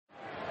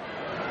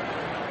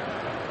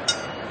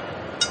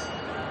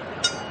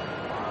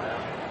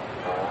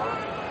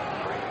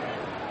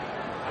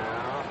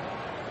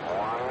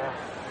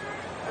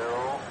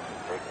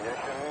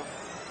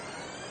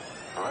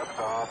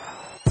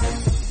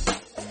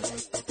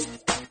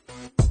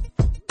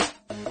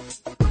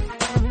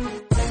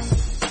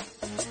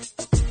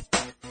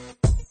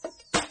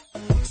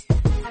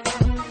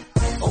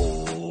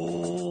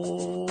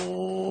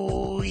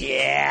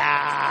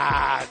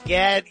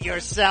Get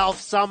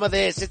yourself some of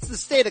this. It's the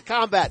State of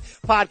Combat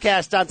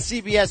podcast on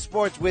CBS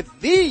Sports with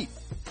the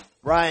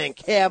Brian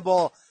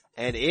Campbell,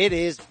 and it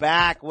is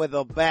back with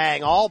a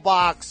bang. All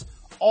box,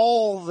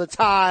 all the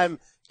time,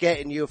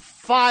 getting you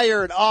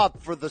fired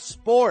up for the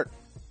sport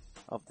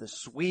of the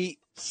sweet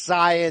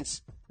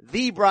science.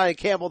 The Brian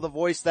Campbell, the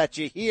voice that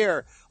you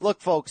hear.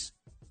 Look, folks,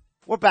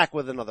 we're back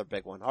with another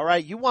big one, all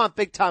right? You want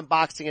big-time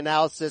boxing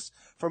analysis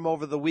from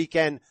over the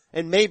weekend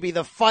and maybe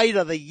the fight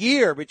of the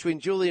year between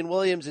Julian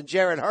Williams and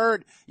Jarrett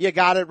Hurd. You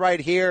got it right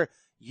here.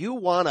 You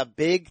want a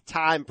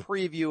big-time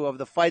preview of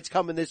the fights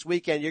coming this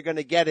weekend. You're going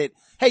to get it.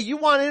 Hey, you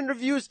want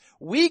interviews?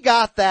 We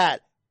got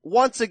that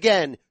once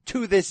again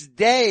to this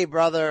day,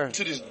 brother.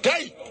 To this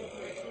day.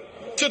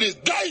 To this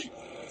day.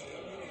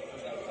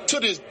 To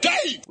this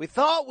day. We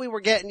thought we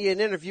were getting you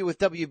an interview with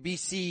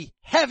WBC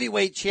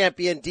heavyweight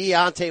champion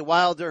Deontay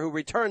Wilder, who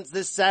returns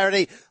this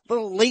Saturday.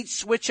 Little late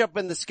switch up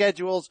in the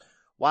schedules.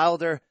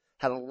 Wilder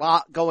had a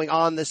lot going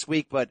on this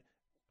week, but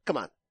come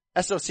on.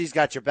 SOC's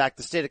got your back.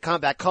 The State of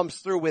Combat comes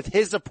through with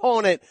his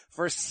opponent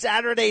for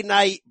Saturday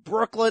night,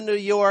 Brooklyn, New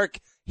York.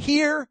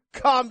 Here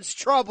comes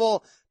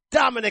trouble.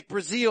 Dominic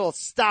Breazeale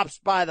stops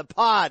by the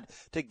pod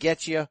to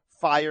get you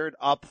fired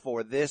up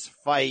for this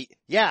fight.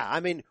 Yeah, I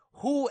mean,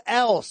 who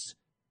else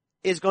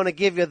is going to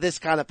give you this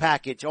kind of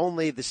package?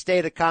 Only the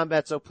State of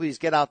Combat. So please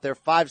get out there.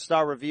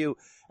 5-star review,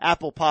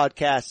 Apple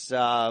Podcasts,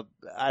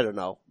 I don't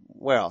know.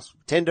 Where else?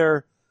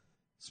 Tinder,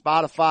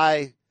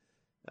 Spotify,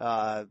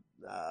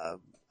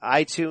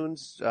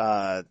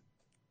 iTunes,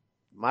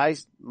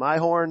 my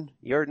horn,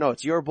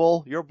 it's your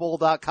bull,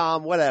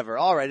 yourbull.com, whatever.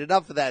 All right.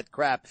 Enough of that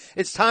crap.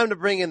 It's time to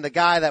bring in the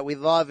guy that we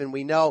love and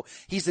we know.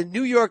 He's a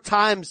New York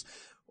Times,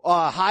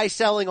 high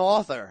selling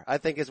author, I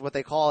think is what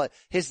they call it.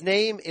 His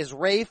name is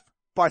Rafe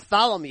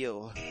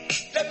Bartholomew.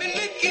 Let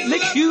me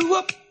lick you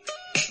up.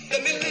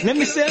 Let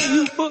me sell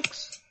you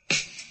books.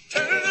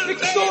 Lick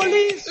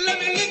stories. Let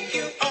me lick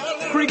you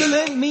all. Krieger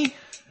and me.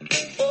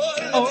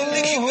 Oh,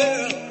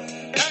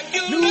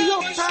 New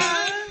York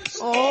Times.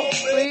 Oh,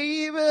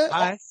 baby.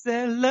 High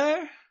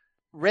seller.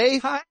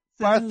 Rafe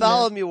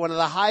Bartholomew, one of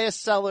the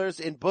highest sellers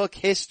in book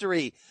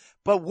history.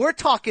 But we're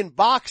talking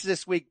box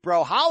this week,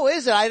 bro. How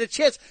is it? I had a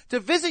chance to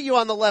visit you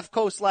on the left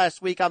coast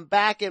last week. I'm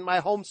back in my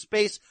home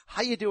space.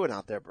 How you doing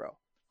out there, bro?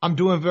 I'm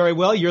doing very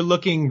well. You're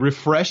looking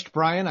refreshed,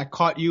 Brian. I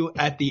caught you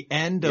at the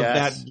end of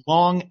that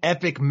long,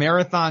 epic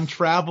marathon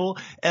travel,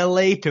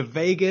 LA to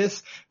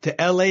Vegas, to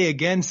LA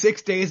again,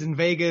 6 days in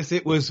Vegas.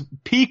 It was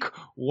peak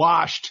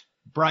washed,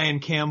 Brian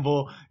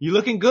Campbell. You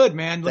looking good,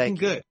 man. Looking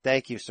good.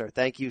 Thank you, sir.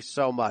 Thank you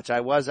so much. I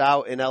was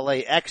out in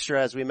LA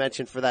extra, as we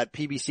mentioned, for that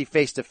PBC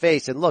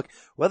face-to-face. And look,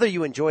 whether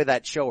you enjoy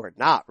that show or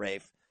not,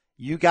 Rafe,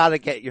 you got to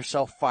get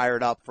yourself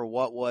fired up for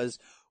what was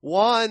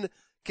one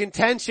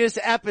contentious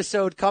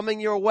episode coming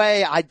your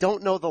way. I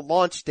don't know the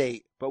launch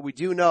date, but we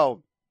do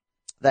know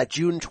that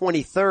June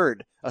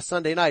 23rd, a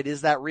Sunday night,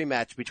 is that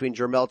rematch between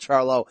Jermell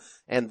Charlo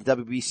and the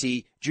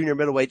WBC junior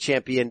middleweight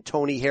champion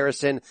Tony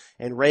Harrison.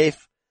 And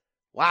Rafe,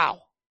 wow.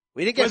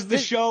 We didn't get was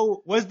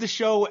the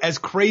show as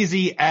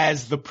crazy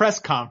as the press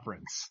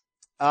conference?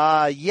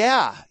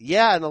 Yeah,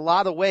 in a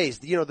lot of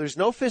ways. You know, there's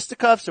no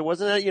fisticuffs. There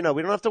wasn't, we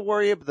don't have to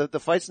worry. The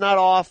fight's not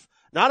off.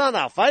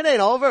 No. Fight ain't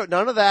over.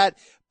 None of that.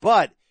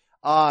 But,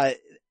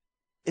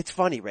 it's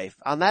funny, Rafe.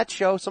 On that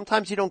show,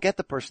 sometimes you don't get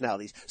the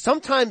personalities.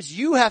 Sometimes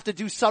you have to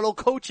do subtle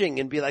coaching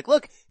and be like,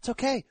 look, it's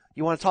okay.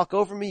 You want to talk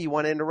over me? You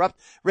want to interrupt?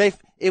 Rafe,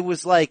 it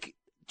was like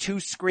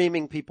two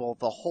screaming people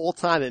the whole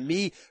time and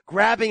me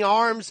grabbing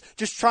arms,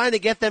 just trying to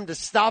get them to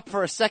stop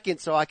for a second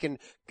so I can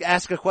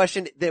ask a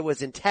question. There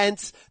was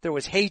intense. There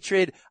was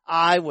hatred.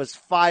 I was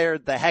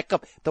fired the heck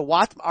up.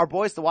 Our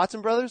boys, the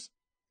Watson brothers,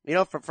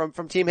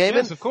 from Team Heyman.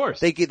 Yes, of course.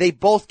 They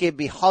both gave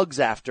me hugs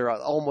after,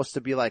 almost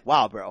to be like,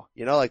 wow, bro.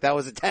 Like that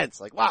was intense.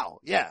 Like, wow.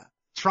 Yeah.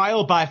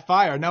 Trial by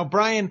fire. Now,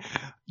 Brian,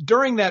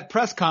 during that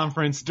press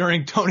conference,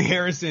 during Tony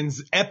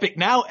Harrison's epic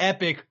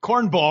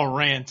cornball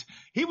rant,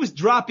 he was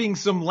dropping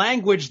some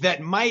language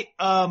that might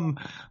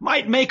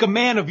make a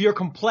man of your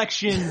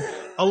complexion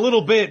a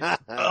little bit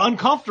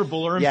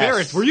uncomfortable or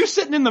embarrassed. Yes. Were you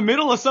sitting in the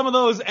middle of some of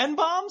those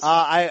N-bombs?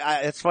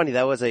 It's funny.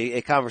 That was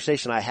a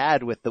conversation I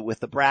had with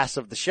the brass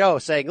of the show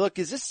saying, look,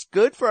 is this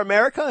good for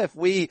America if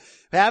we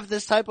have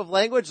this type of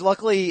language?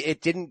 Luckily,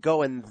 it didn't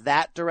go in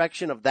that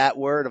direction of that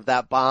word, of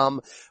that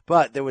bomb,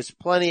 but there was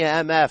plenty of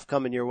MF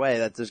coming your way.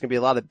 That there's going to be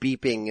a lot of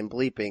beeping and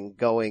bleeping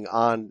going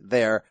on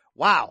there.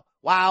 Wow.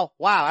 I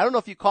don't know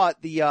if you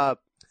caught the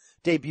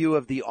debut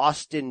of the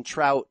Austin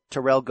Trout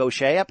Terrell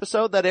Gaucher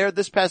episode that aired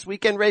this past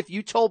weekend, Rafe.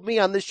 You told me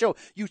on this show,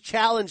 you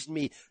challenged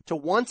me to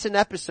once an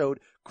episode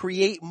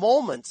create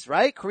moments,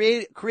 right?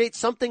 Create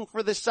something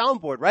for this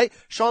soundboard, right?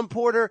 Sean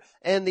Porter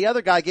and the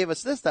other guy gave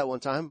us this that one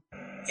time.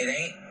 It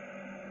ain't,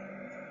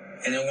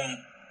 and it won't,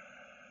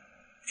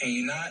 and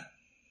you're not,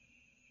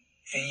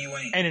 and you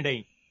ain't. And it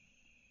ain't.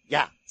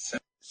 Yeah.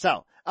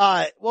 So,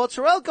 well,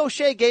 Terrell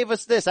Gaucher gave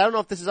us this. I don't know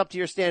if this is up to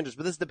your standards,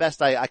 but this is the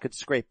best I could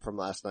scrape from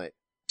last night.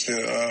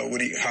 How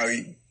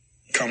he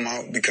come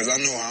out, because I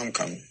know how I'm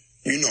coming.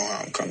 You know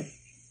how I'm coming.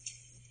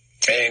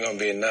 It ain't gonna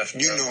be enough,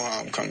 bro. You know how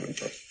I'm coming,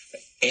 bro.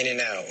 In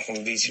and out. I'm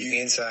gonna beat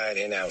you inside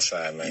and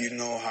outside, man. You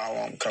know how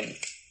I'm coming.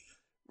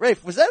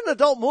 Rafe, was that an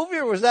adult movie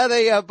or was that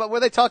but were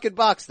they talking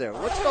box there?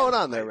 What's going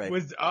on there,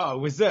 Rafe?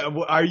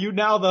 Are you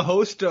now the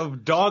host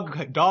of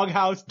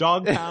Doghouse,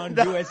 Dogtown,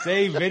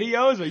 USA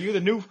videos? Are you the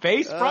new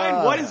face,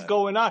 Brian? What is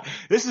going on?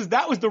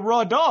 That was the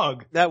raw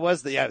dog. That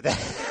was the,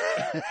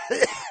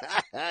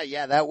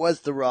 yeah, that was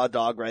the raw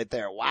dog right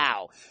there.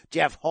 Wow.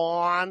 Jeff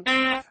Horn.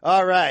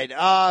 All right.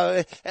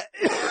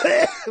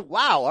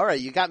 Wow. All right.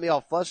 You got me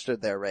all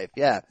flustered there, Rafe.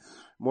 Yeah.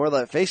 More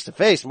like face to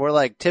face, more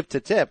like tip to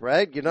tip,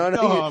 right? You know what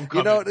I mean?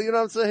 You know what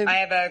I'm saying? I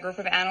have a group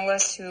of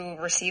analysts who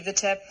receive the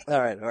tip.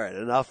 All right.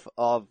 Enough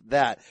of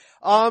that.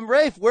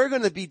 Rafe, we're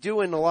going to be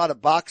doing a lot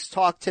of box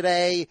talk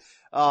today.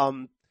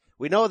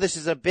 We know this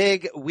is a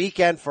big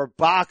weekend for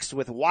box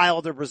with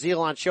Wilder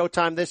Brazil on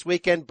Showtime this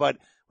weekend, but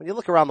when you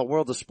look around the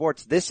world of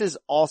sports, this is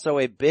also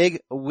a big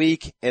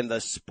week in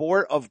the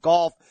sport of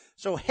golf.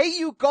 So hey,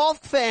 you golf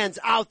fans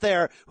out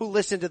there who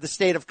listen to the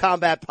State of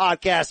Combat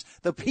podcast,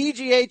 the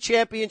PGA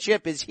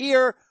Championship is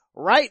here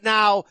right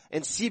now,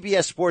 and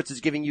CBS Sports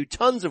is giving you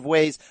tons of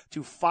ways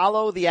to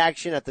follow the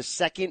action at the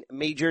second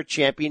major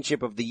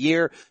championship of the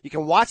year. You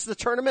can watch the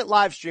tournament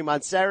live stream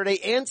on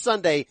Saturday and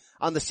Sunday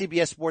on the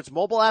CBS Sports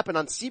mobile app and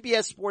on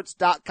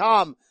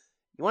CBSSports.com.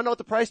 You want to know what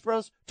the price,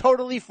 bros?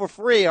 Totally for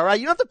free, all right?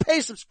 You don't have to pay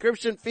a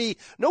subscription fee,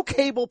 no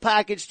cable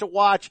package to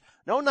watch,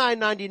 no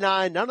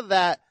 $9.99, none of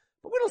that.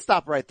 But we don't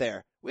stop right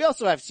there. We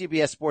also have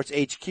CBS Sports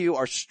HQ,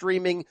 our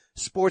streaming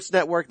sports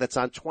network that's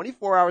on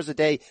 24 hours a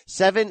day,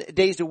 7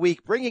 days a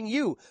week, bringing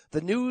you the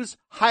news,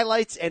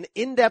 highlights, and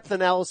in-depth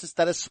analysis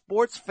that a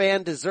sports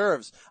fan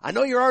deserves. I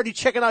know you're already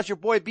checking out your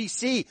boy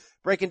BC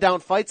breaking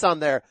down fights on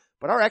there,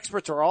 but our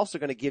experts are also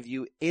going to give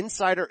you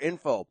insider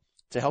info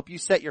to help you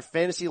set your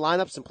fantasy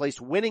lineups and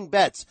place winning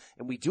bets.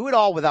 And we do it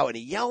all without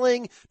any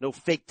yelling, no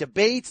fake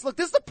debates. Look,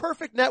 this is the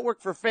perfect network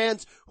for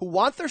fans who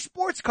want their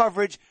sports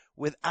coverage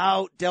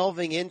without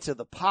delving into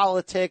the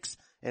politics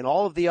and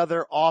all of the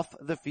other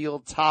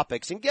off-the-field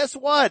topics. And guess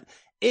what?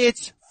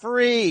 It's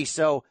free.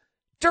 So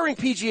during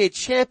PGA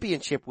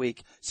Championship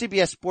Week,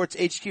 CBS Sports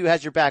HQ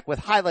has your back with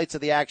highlights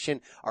of the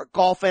action. Our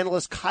golf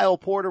analyst Kyle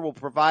Porter will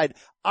provide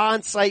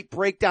on-site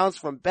breakdowns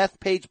from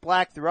Bethpage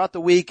Black throughout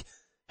the week.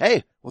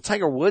 Hey, will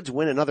Tiger Woods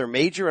win another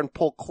major and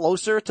pull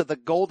closer to the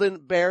Golden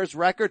Bears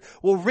record?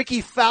 Will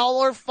Ricky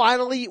Fowler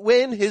finally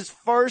win his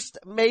first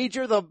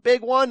major, the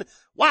big one?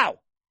 Wow.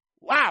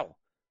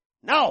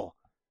 No,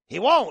 he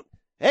won't.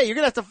 Hey, you're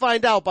going to have to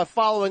find out by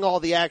following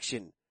all the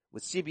action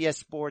with CBS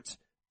Sports.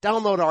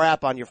 Download our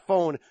app on your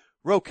phone,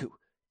 Roku,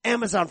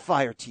 Amazon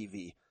Fire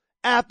TV,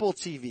 Apple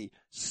TV.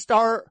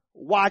 Start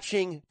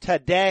watching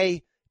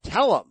today.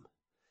 Tell them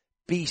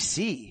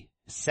BC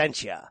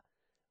sent ya.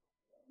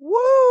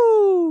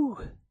 Woo!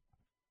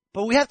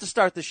 But we have to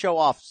start the show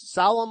off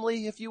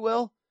solemnly, if you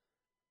will,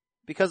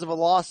 because of a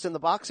loss in the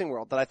boxing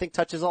world that I think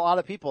touches a lot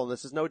of people, and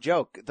this is no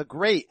joke. The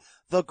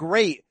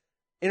great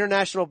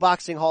International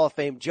Boxing Hall of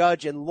Fame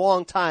judge and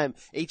longtime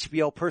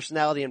HBO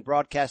personality and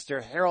broadcaster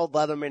Harold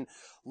Leatherman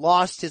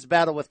lost his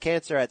battle with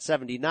cancer at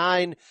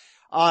 79.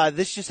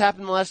 This just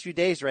happened in the last few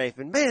days, Rafe.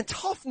 And man,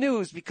 tough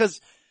news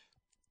because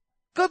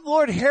good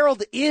Lord,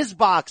 Harold is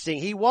boxing.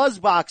 He was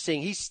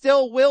boxing. He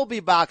still will be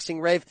boxing,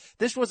 Rafe.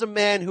 This was a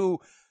man who,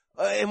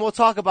 and we'll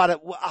talk about it,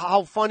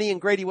 how funny and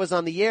great he was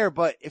on the air,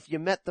 but if you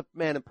met the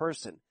man in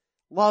person,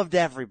 loved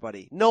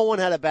everybody. No one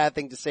had a bad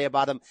thing to say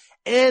about him.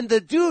 And the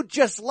dude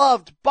just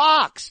loved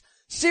box.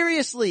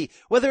 Seriously,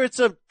 whether it's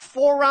a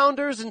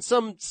 4-rounders and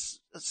some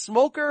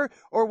smoker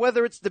or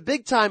whether it's the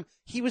big time,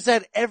 he was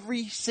at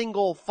every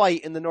single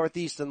fight in the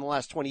Northeast in the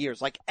last 20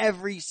 years. Like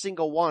every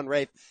single one,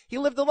 Rafe. He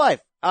lived a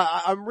life.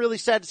 I'm really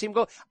sad to see him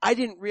go. I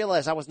didn't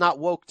realize I was not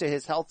woke to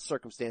his health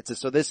circumstances,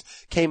 so this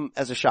came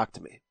as a shock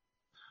to me.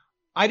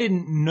 I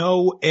didn't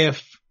know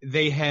if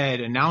they had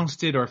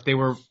announced it or if they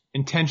were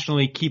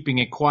intentionally keeping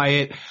it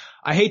quiet.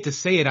 I hate to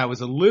say it, I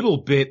was a little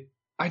bit,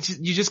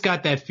 you just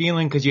got that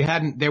feeling because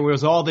there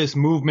was all this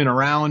movement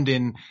around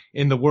in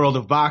the world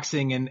of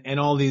boxing and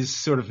all these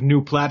sort of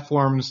new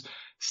platforms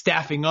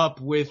staffing up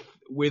with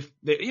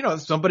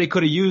somebody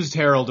could have used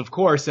Harold, of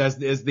course, as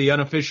the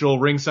unofficial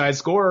ringside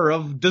scorer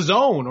of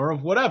DAZN or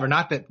of whatever.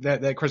 Not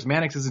that Chris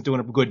Mannix isn't doing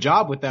a good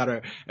job with that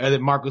or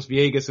that Marcos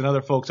Villegas and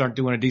other folks aren't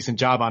doing a decent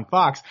job on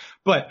Fox,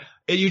 but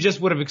you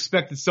just would have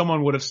expected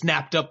someone would have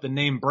snapped up the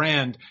name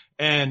brand,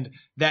 and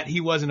that he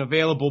wasn't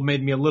available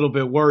made me a little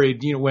bit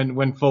worried,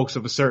 when folks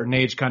of a certain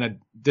age kind of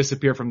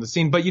disappear from the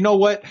scene. But you know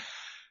what?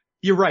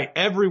 You're right.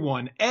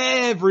 Everyone,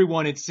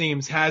 it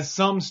seems, has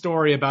some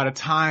story about a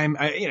time,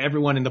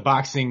 everyone in the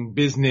boxing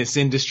business,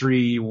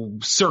 industry,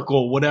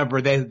 circle,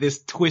 whatever,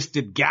 this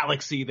twisted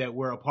galaxy that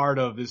we're a part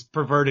of, this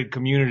perverted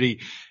community.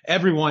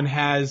 Everyone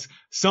has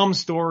some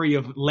story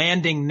of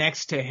landing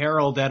next to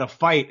Harold at a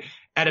fight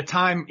at a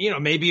time,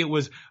 maybe it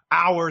was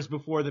hours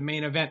before the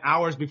main event,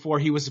 hours before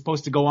he was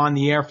supposed to go on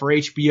the air for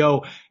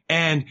HBO.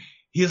 And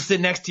he'll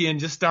sit next to you and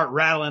just start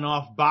rattling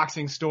off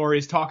boxing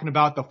stories, talking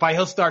about the fight.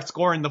 He'll start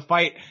scoring the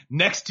fight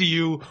next to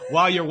you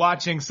while you're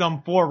watching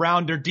some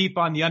 4-rounder deep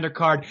on the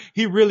undercard.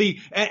 He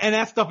really, and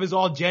that stuff is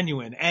all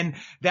genuine. And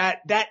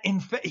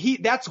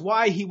that's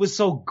why he was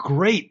so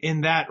great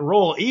in that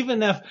role,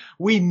 even if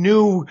we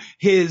knew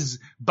his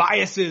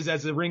biases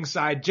as a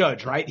ringside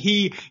judge, right?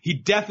 He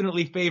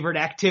definitely favored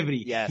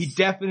activity. Yes. He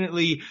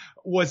definitely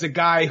was a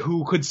guy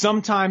who could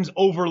sometimes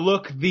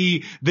overlook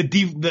the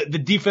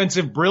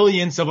defensive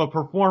brilliance of a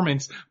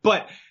performance,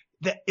 but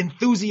the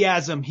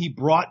enthusiasm he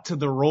brought to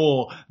the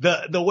role,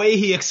 the way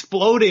he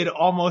exploded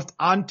almost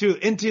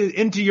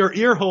into your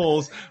ear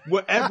holes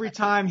every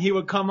time he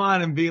would come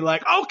on and be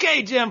like,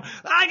 "Okay, Jim,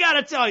 I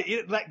gotta tell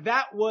you," like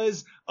that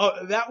was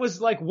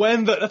like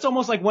that's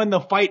almost like when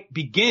the fight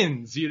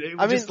begins.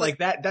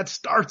 That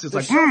starts. It's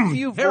like,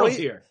 Harold's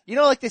here. You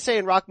know, like they say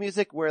in rock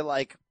music where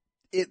like,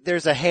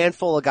 there's a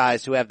handful of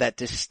guys who have that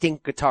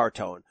distinct guitar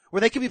tone where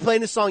they could be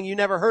playing a song you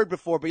never heard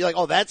before, but you're like,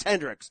 oh, that's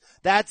Hendrix.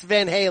 That's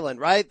Van Halen,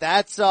 right?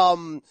 That's,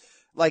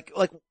 like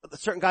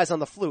certain guys on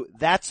the flute.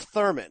 That's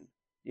Thurman.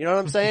 You know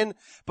what I'm saying?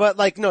 But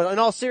like, no, in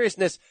all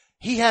seriousness,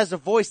 he has a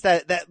voice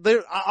that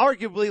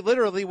arguably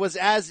literally was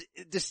as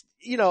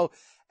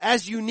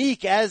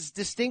unique, as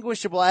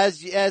distinguishable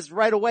as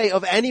right away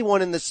of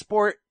anyone in the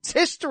sport's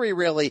history,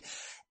 really.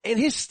 And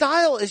his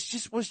style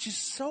was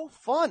just so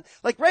fun.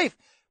 Like Rafe,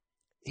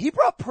 he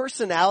brought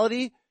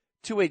personality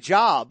to a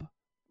job.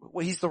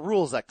 Well, he's the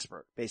rules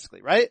expert,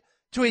 basically, right?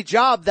 To a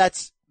job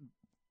that's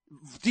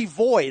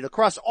devoid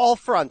across all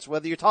fronts,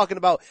 whether you're talking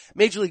about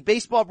Major League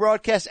Baseball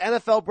broadcasts,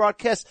 NFL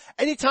broadcasts,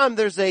 anytime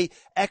there's a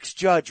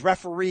ex-judge,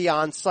 referee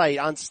on site,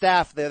 on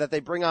staff there that they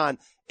bring on,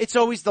 it's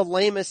always the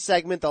lamest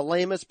segment, the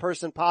lamest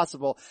person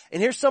possible.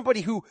 And here's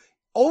somebody who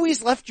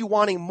always left you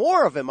wanting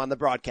more of him on the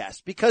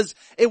broadcast, because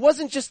it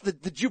wasn't just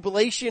the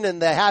jubilation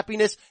and the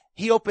happiness.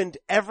 He opened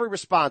every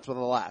response with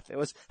a laugh. It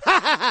was, ha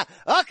ha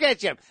ha, okay,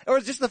 Jim. It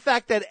was just the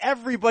fact that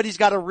everybody's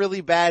got a really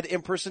bad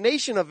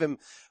impersonation of him.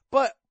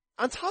 But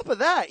on top of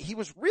that, he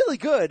was really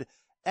good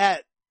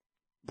at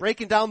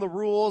breaking down the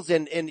rules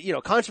and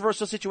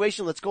controversial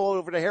situation. Let's go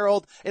over to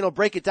Harold and he'll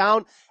break it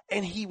down.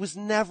 And he was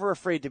never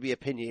afraid to be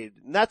opinionated.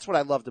 And that's what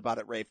I loved about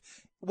it, Rafe.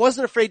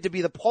 Wasn't afraid to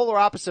be the polar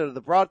opposite of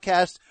the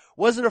broadcast.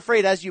 Wasn't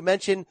afraid, as you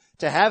mentioned,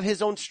 to have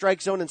his own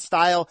strike zone and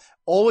style.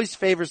 Always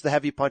favors the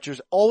heavy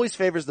punchers. Always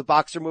favors the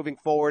boxer moving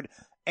forward.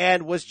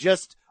 And was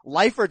just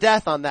life or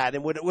death on that.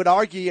 And would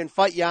argue and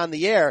fight you on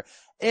the air.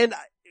 And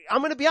I'm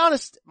going to be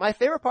honest. My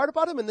favorite part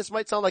about him, and this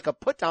might sound like a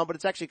put down, but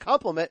it's actually a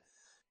compliment.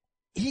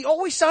 He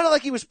always sounded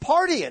like he was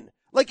partying.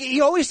 Like,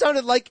 he always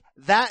sounded like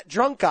that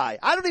drunk guy.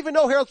 I don't even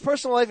know Harold's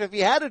personal life if he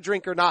had a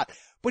drink or not,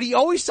 but he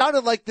always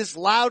sounded like this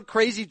loud,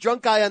 crazy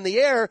drunk guy on the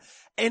air,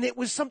 and it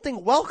was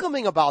something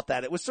welcoming about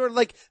that. It was sort of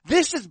like,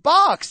 this is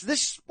box.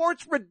 This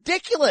sport's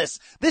ridiculous.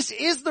 This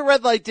is the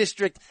red light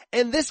district,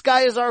 and this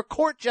guy is our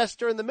court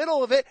jester in the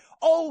middle of it.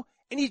 Oh,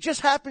 and he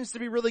just happens to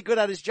be really good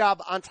at his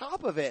job on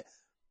top of it.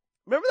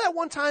 Remember that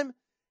one time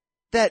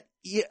that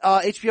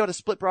HBO had a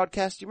split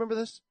broadcast? Do you remember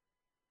this?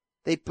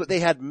 They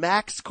had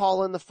Max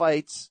call in the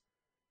fights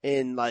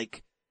in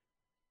like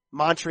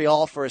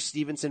Montreal for a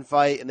Stevenson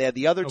fight, and they had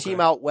the other team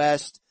out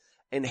west,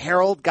 and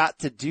Harold got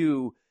to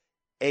do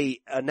a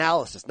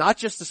analysis, not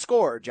just the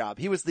scorer job.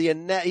 He was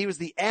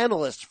the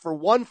analyst for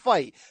one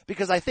fight,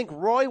 because I think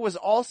Roy was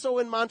also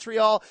in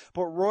Montreal,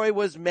 but Roy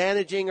was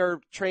managing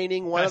or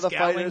training one of the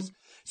fighters.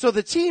 So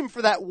the team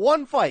for that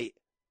one fight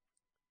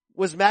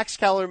was Max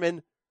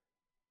Kellerman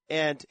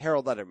and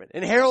Harold Letterman.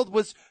 And Harold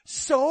was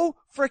so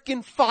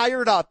freaking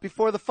fired up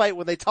before the fight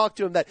when they talked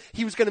to him that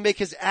he was going to make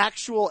his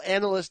actual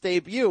analyst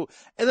debut.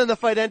 And then the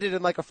fight ended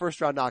in like a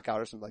first round knockout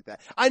or something like that.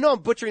 I know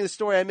I'm butchering the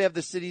story. I may have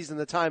the cities and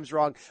the times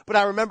wrong, but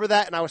I remember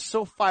that, and I was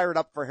so fired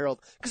up for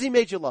Harold because he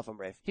made you love him,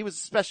 Rafe. He was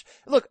special.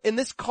 Look, in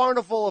this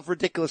carnival of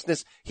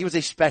ridiculousness, he was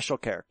a special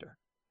character.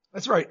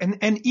 That's right.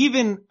 And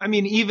even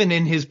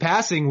in his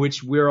passing,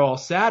 which we're all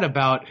sad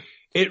about,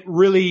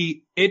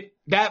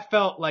 that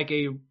felt like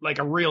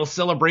a real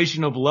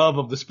celebration of love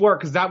of the sport,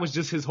 because that was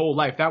just his whole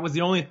life. That was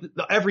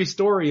every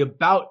story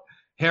about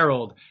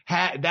Harold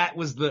that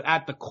was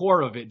at the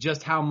core of it,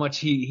 just how much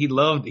he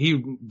loved. He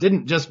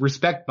didn't just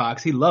respect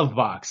box, he loved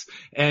box,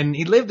 and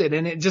he lived it.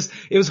 And it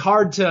was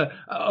hard to,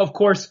 of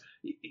course,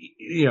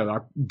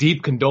 our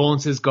deep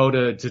condolences go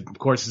to of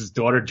course his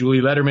daughter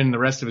Julie Letterman and the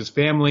rest of his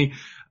family.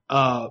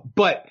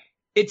 But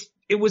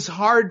it was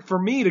hard for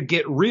me to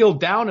get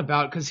reeled down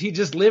about, because he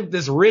just lived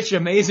this rich,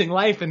 amazing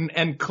life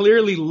and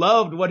clearly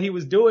loved what he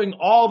was doing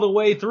all the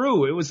way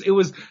through.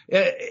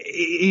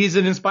 He's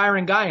an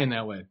inspiring guy in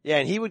that way. Yeah,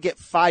 and he would get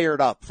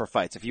fired up for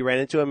fights. If you ran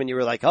into him and you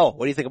were like, "Oh,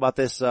 what do you think about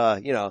this,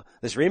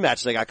 this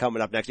rematch they got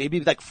coming up next?" He'd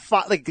be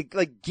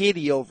like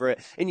giddy over it.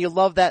 And you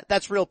love that.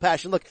 That's real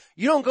passion. Look,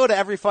 you don't go to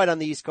every fight on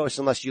the East Coast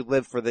unless you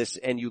live for this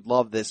and you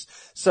love this.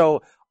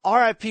 So,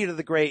 R.I.P. to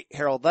the great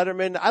Harold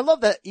Letterman. I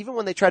love that even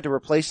when they tried to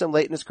replace him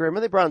late in his career,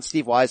 they brought in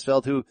Steve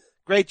Weisfeld, who,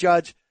 great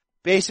judge,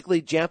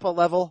 basically Ciampa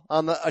level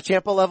on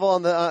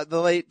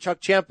the late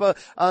Chuck Ciampa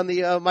on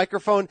the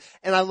microphone.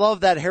 And I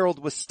love that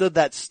Harold withstood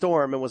that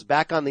storm and was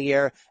back on the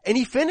air, and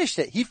he finished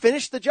it. He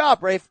finished the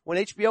job, Rafe. When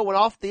HBO went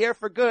off the air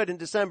for good in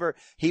December,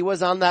 he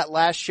was on that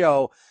last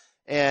show.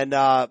 And,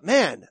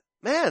 man,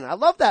 I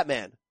love that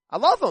man. I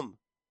love him.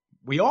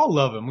 We all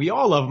love him.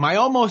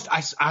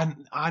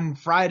 On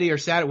Friday or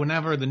Saturday,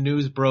 whenever the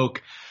news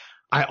broke,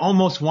 I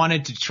almost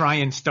wanted to try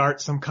and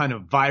start some kind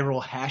of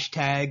viral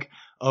hashtag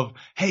of,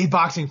 hey,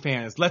 boxing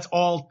fans, let's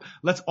all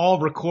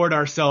record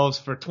ourselves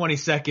for 20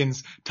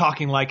 seconds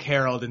talking like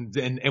Harold and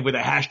with a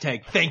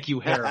hashtag, thank you,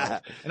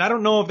 Harold. And I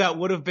don't know if that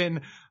would have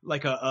been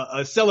like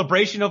a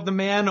celebration of the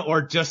man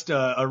or just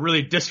a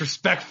really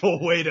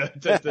disrespectful way to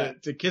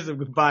kiss him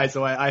goodbye.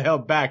 So I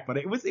held back, but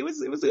it was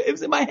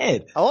in my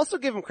head. I'll also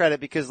give him credit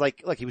because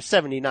look, he was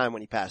 79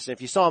 when he passed. And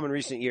if you saw him in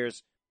recent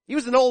years, he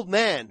was an old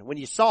man when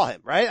you saw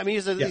him, right? I mean,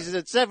 he's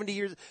at 70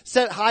 years,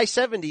 high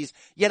 70s,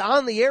 yet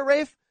on the air,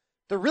 Rafe,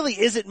 there really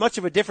isn't much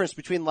of a difference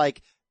between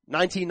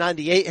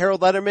 1998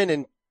 Harold Letterman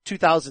and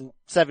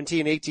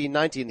 2017, 18,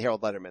 19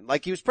 Harold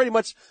Letterman. He was pretty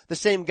much the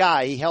same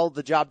guy. He held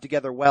the job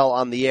together well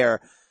on the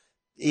air.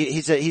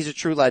 He's a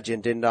true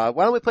legend. And, why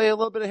don't we play a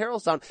little bit of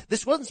Harold sound?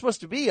 This wasn't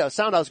supposed to be a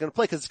sound I was going to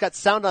play because it's got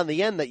sound on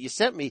the end that you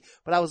sent me,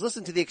 but I was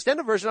listening to the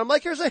extended version. I'm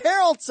like, here's a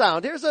Harold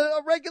sound. Here's a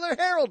regular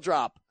Harold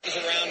drop. A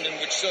round in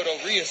which Soto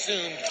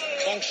reassumed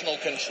functional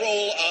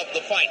control of the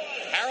fight.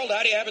 Harold,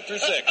 how do you have it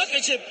through 6? Okay,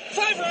 Jim.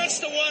 5 rounds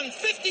to 1,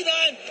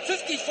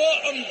 59-54,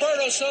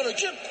 Humberto Soto.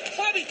 Jim,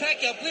 Bobby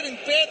Pacquiao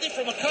bleeding badly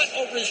from a cut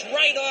over his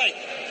right eye.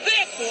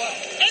 Therefore,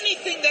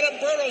 anything that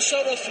Humberto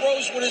Soto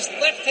throws with his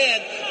left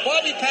hand,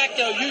 Bobby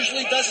Pacquiao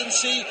usually doesn't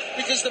see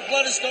because the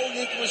blood is going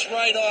into his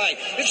right eye.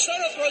 If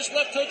Soto throws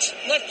left hooks,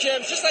 left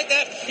jabs, just like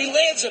that, he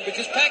lands them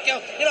because Pacquiao,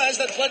 has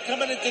that blood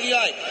coming into the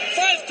eye.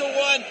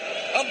 5-1,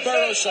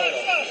 Humberto Soto.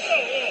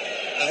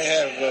 I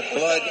have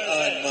blood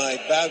on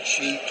my bout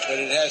sheet, but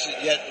it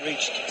hasn't yet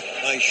reached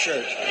my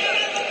shirt.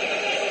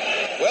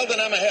 Well, then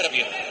I'm ahead of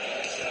you.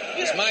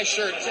 Because my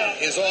shirt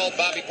is all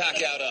Bobby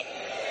Pacquiao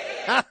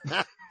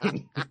up.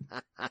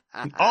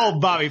 All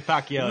Bobby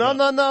Pacquiao.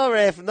 No,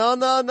 Rafe. No.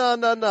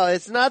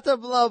 It's not the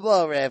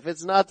blow, Rafe.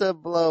 It's not the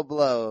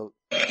blow.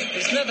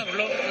 It's not a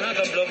blow.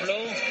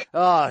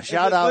 Oh,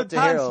 shout out to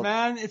Harold.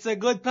 Man. It's a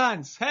good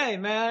punch. Hey,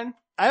 man.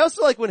 I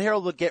also like when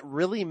Harold would get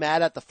really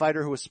mad at the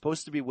fighter who was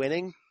supposed to be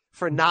winning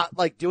for not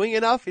doing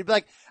enough. He'd be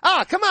like,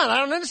 come on, I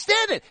don't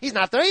understand it. He's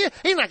not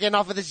getting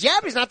off with his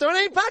jab. He's not throwing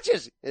any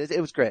punches.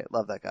 It was great.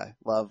 Love that guy.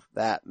 Love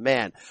that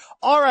man.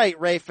 All right,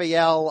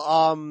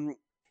 Raphael.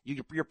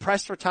 You're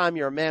pressed for time.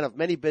 You're a man of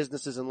many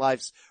businesses and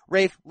lives.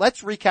 Rafe,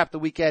 let's recap the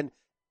weekend.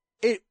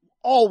 It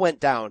all went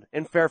down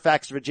in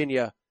Fairfax,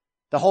 Virginia,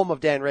 the home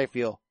of Dan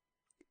Rafael,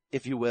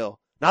 if you will.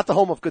 Not the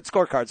home of good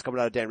scorecards coming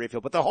out of Dan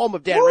Rafael, but the home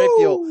of Dan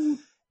Rafael.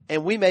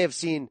 And we may have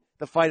seen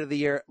the fight of the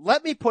year.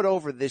 Let me put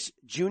over this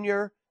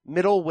junior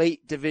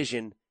middleweight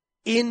division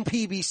in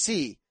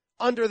PBC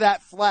under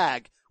that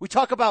flag. We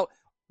talk about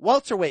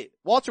welterweight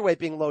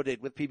being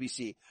loaded with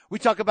PBC. We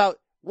talk about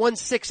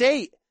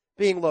 168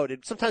 being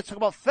loaded. Sometimes talk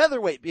about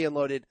featherweight being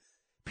loaded.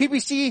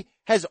 PBC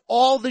has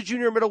all the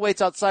junior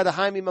middleweights outside of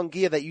Jaime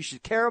Munguia that you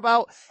should care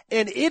about.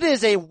 And it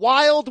is a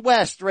wild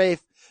west,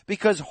 Rafe,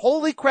 because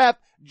holy crap,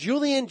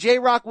 Julian J.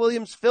 Rock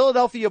Williams,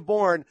 Philadelphia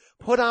born,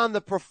 put on the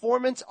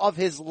performance of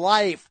his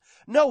life.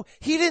 No,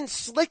 he didn't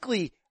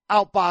slickly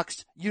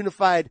outbox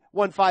unified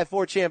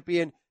 154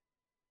 champion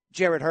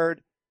Jarrett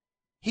Hurd.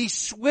 He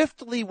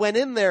swiftly went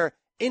in there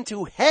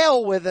into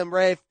hell with him,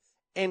 Rafe,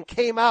 and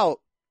came out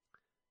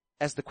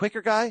as the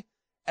quicker guy,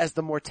 as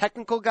the more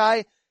technical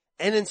guy,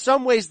 and in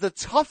some ways the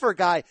tougher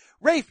guy.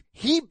 Rafe,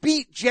 he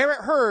beat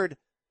Jarrett Hurd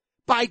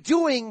by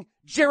doing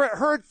Jarrett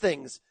Hurd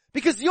things.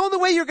 Because the only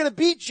way you're going to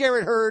beat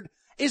Jarrett Hurd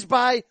is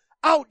by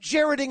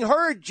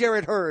out-Jarretting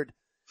Jarrett Hurd.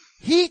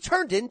 He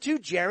turned into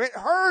Jarrett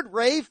Hurd,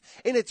 Rafe,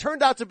 and it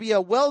turned out to be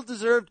a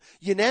well-deserved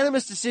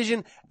unanimous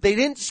decision. They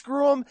didn't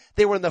screw him.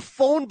 They were in the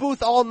phone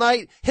booth all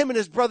night. Him and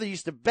his brother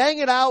used to bang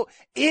it out.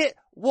 It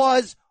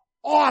was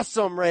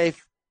awesome,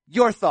 Rafe.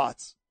 Your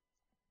thoughts?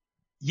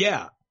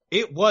 Yeah,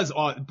 it was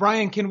awesome.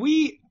 Brian,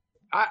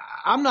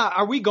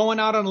 are we going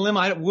out on a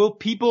limb? Will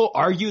people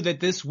argue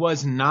that this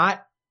was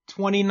not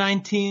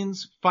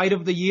 2019's fight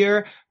of the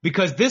year?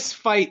 Because this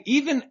fight,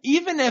 even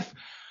if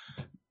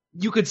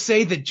you could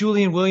say that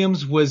Julian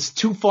Williams was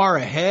too far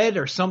ahead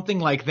or something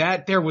like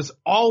that, there was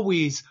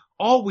always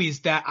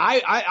that.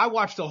 I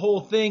watched the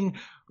whole thing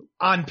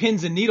on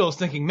pins and needles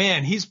thinking,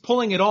 man, he's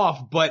pulling it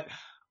off, but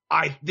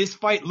this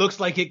fight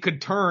looks like it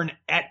could turn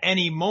at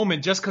any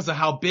moment just because of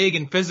how big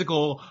and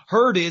physical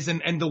Hurd is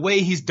and the way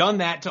he's done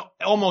that to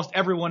almost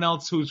everyone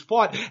else who's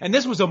fought. And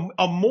this was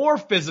a more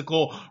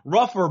physical,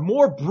 rougher,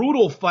 more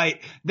brutal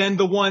fight than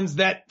the ones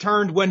that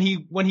turned when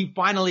he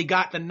finally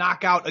got the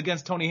knockout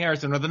against Tony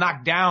Harrison or the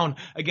knockdown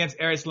against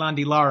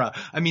Erislandy Lara.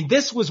 I mean,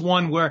 this was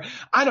one where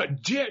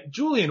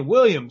Julian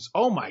Williams,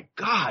 oh my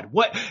God,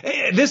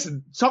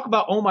 talk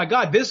about, oh my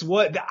God,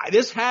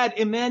 this had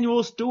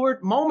Emmanuel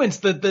Stewart moments,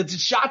 the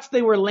shots shots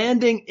they were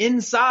landing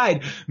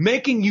inside,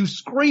 making you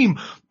scream,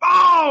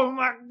 oh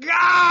my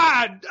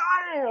God!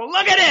 Oh,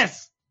 look at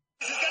this!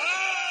 Oh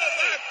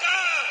my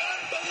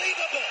God!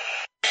 Unbelievable!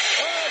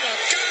 Oh my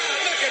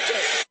God! Look at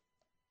this!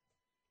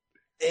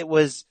 It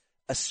was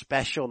a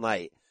special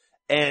night.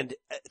 And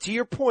to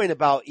your point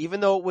about,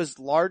 even though it was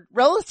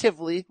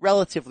relatively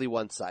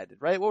one-sided,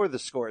 right? What were the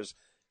scores?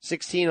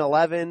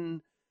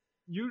 16-11?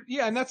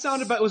 Yeah, and that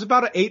sounded it was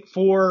about an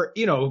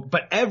 8-4,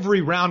 but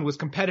every round was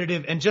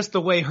competitive, and just the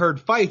way Hurd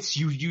fights,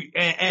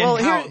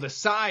 the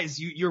size,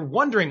 you're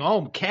wondering,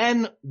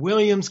 can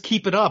Williams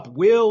keep it up?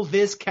 Will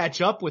this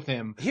catch up with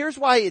him? Here's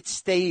why it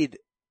stayed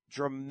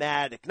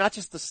dramatic, not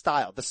just the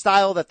style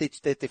that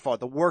they fought,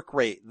 the work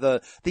rate,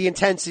 the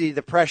intensity,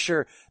 the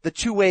pressure, the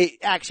two-way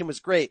action was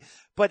great.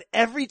 But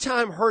every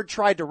time Hurd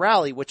tried to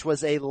rally, which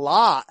was a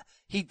lot,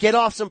 he'd get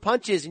off some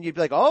punches and you'd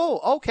be like,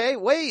 oh, okay,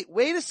 wait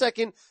a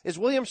second. Is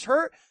Williams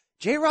hurt?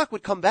 J-Rock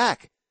would come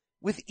back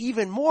with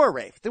even more,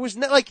 Rafe. There was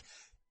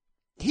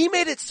he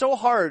made it so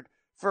hard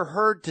for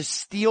Hurd to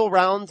steal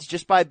rounds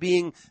just by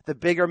being the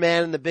bigger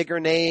man and the bigger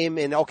name.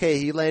 And okay,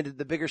 he landed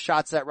the bigger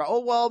shots that round. Oh,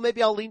 well,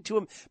 maybe I'll lean to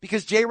him,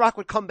 because J-Rock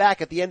would come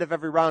back at the end of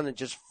every round and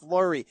just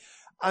flurry.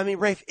 I mean,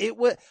 Rafe, it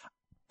was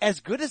as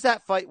good as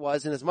that fight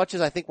was, and as much as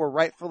I think we're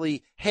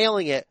rightfully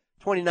hailing it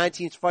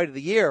 2019's fight of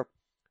the year,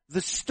 the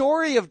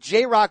story of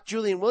J-Rock,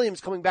 Julian Williams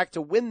coming back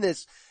to win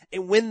this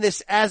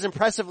as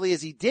impressively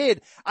as he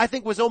did, I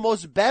think was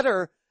almost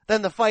better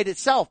than the fight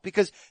itself,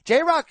 because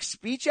J-Rock's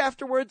speech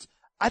afterwards,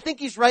 I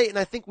think he's right, and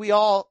I think we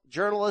all,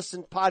 journalists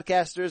and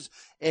podcasters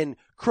and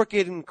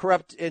crooked and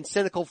corrupt and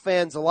cynical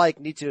fans alike,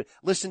 need to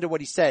listen to what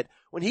he said.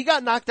 When he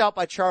got knocked out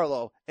by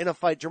Jamal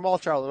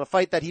Charlo, in a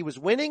fight that he was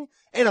winning,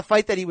 in a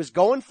fight that he was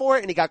going for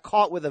it, and he got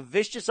caught with a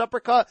vicious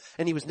uppercut,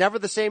 and he was never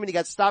the same, and he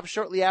got stopped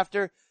shortly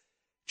after.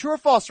 True or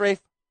false,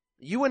 Rafe?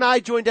 You and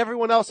I joined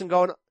everyone else in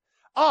going,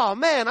 oh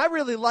man, I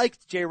really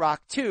liked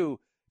J-Rock too.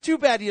 Too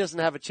bad he doesn't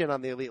have a chin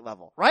on the elite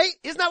level, right?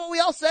 Isn't that what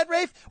we all said,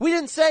 Rafe? We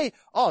didn't say,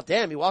 oh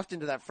damn, he walked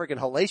into that friggin'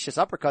 hellacious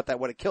uppercut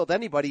that would have killed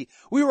anybody.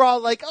 We were all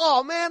like,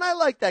 oh man, I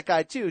like that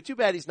guy too. Too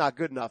bad he's not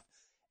good enough.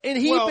 And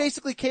he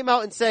basically came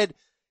out and said,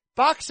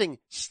 boxing,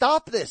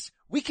 stop this.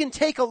 We can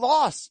take a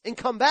loss and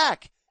come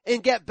back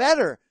and get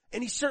better.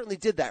 And he certainly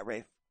did that,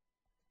 Rafe.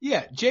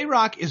 Yeah,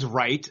 J-Rock is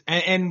right,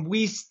 and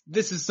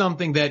this is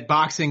something that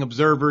boxing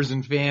observers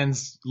and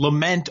fans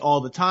lament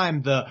all the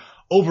time, the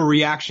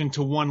overreaction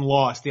to one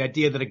loss, the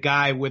idea that a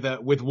guy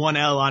with one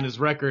L on his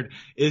record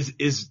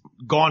is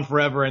gone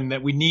forever, and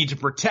that we need to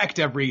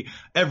protect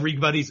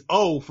everybody's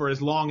O for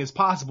as long as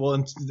possible,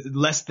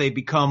 unless they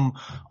become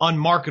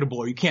unmarketable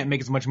or you can't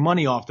make as much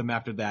money off them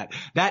after that.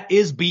 That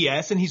is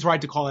BS, and he's right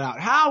to call it out.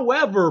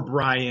 However,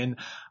 Brian,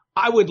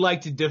 I would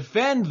like to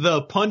defend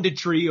the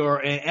punditry or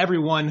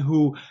everyone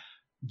who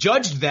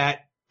judged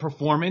that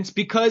performance,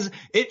 because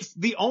it's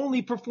the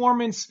only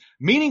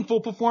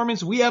meaningful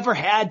performance we ever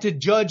had to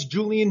judge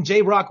Julian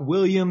J-Rock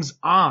Williams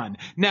on.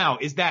 Now,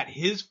 is that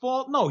his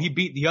fault? No, he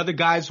beat the other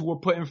guys who were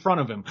put in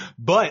front of him.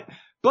 But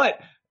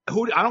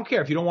I don't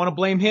care if you don't want to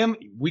blame him.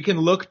 We can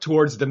look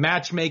towards the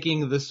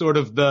matchmaking, the sort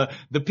of the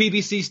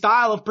PBC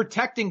style of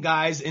protecting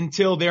guys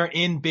until they're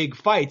in big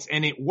fights,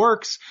 and it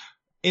works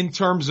in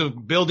terms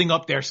of building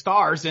up their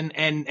stars and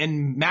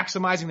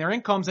maximizing their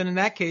incomes. And in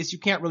that case, you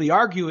can't really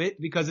argue it,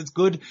 because it's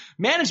good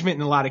management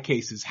in a lot of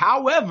cases.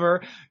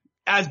 However,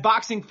 as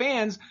boxing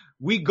fans,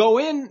 we go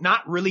in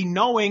not really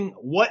knowing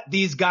what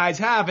these guys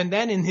have. And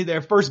then in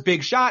their first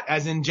big shot,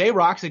 as in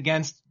J-Rock's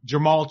against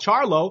Jamal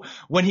Charlo,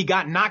 when he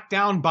got knocked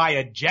down by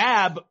a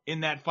jab in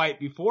that fight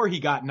before he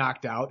got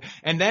knocked out,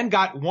 and then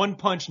got one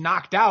punch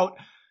knocked out,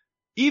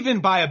 even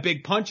by a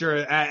big puncher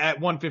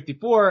at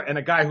 154, and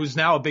a guy who's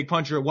now a big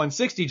puncher at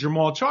 160,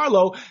 Jamal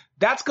Charlo,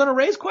 that's going to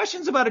raise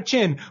questions about a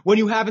chin when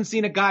you haven't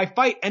seen a guy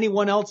fight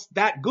anyone else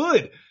that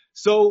good.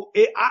 So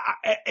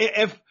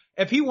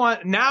if he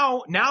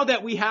now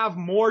that we have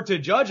more to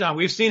judge on,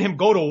 we've seen him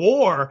go to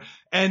war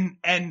and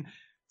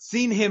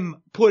seen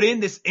him put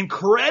in this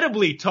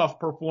incredibly tough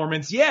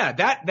performance. Yeah,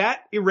 that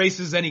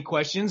erases any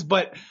questions,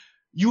 but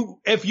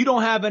if you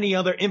don't have any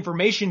other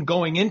information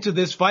going into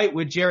this fight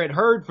with Jarrett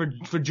Hurd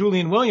for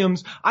Julian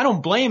Williams, I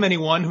don't blame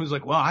anyone who's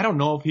like, well, I don't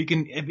know if he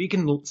can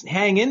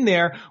hang in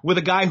there with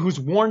a guy who's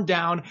worn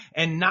down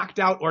and knocked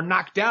out or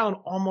knocked down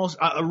almost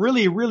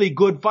really, really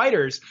good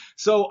fighters.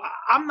 So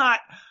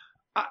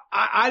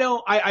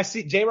I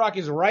see J-Rock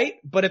is right,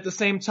 but at the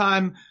same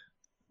time,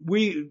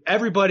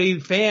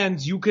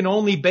 fans, you can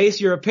only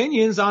base your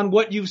opinions on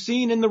what you've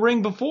seen in the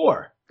ring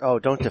before. Oh,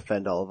 don't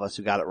defend all of us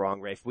who got it wrong,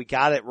 Rafe. We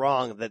got it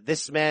wrong that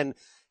this man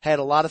had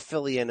a lot of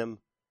Philly in him,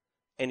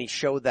 and he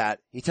showed that.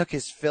 He took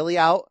his Philly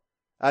out.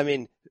 I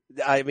mean,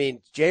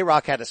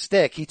 J-Rock had a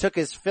stick. He took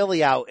his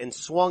Philly out and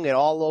swung it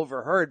all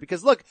over Hurd,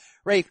 because look,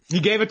 Rafe.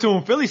 He gave it to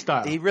him Philly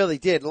style. He really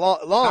did.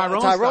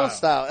 Tyrone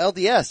style.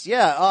 LDS.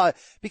 Yeah.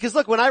 Because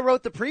look, when I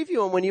wrote the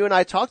preview and when you and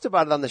I talked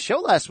about it on the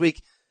show last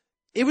week,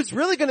 it was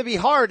really going to be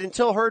hard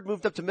until Hurd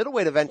moved up to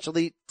middleweight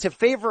eventually to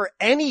favor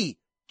any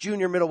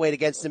junior middleweight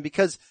against him,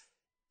 because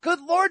good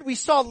Lord, we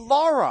saw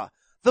Lara,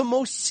 the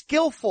most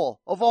skillful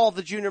of all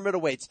the junior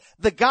middleweights.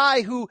 The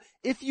guy who,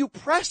 if you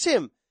press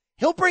him,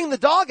 he'll bring the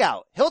dog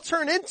out. He'll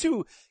turn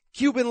into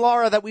Cuban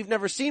Lara that we've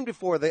never seen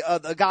before,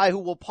 the guy who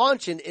will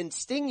punch and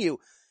sting you.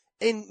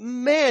 And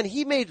man,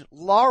 he made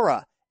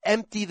Lara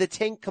empty the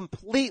tank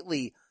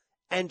completely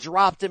and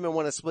dropped him and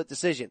won a split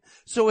decision.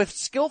 So if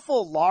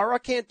skillful Lara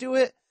can't do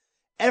it,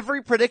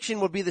 every prediction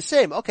would be the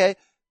same. Okay,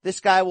 this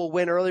guy will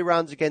win early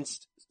rounds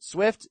against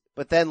Swift,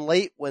 but then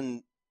late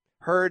when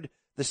Hurd,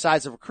 the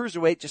size of a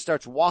cruiserweight, just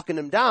starts walking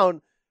him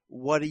down,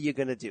 what are you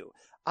going to do?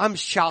 I'm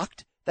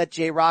shocked that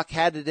J-Rock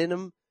had it in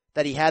him,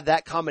 that he had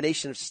that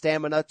combination of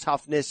stamina,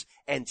 toughness,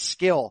 and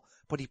skill,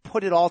 but he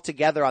put it all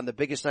together on the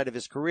biggest night of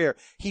his career.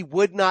 He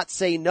would not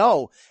say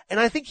no. And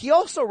I think he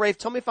also, Rafe,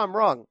 tell me if I'm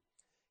wrong,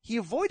 he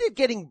avoided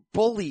getting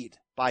bullied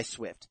by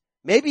Swift.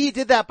 Maybe he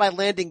did that by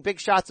landing big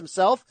shots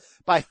himself,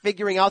 by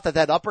figuring out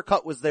that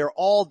uppercut was there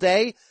all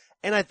day,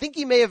 and I think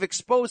he may have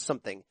exposed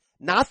something.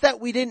 Not that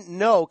we didn't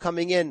know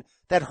coming in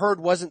that Hurd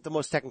wasn't the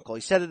most technical.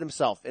 He said it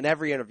himself in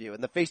every interview,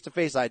 in the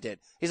face-to-face I did.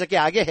 He's like,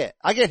 yeah, I get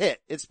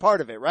hit. It's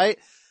part of it, right?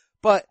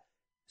 But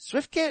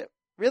Swift couldn't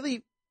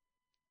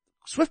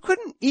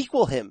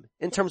equal him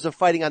in terms of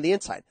fighting on the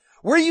inside.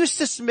 We're used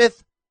to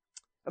Swift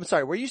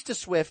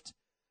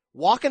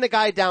walking a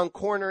guy down,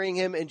 cornering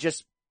him, and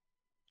just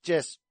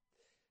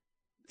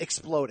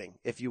exploding,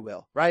 if you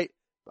will, right?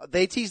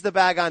 They tease the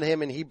bag on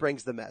him and he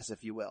brings the mess,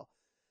 if you will.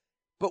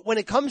 But when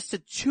it comes to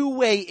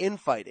two-way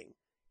infighting,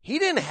 he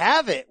didn't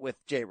have it with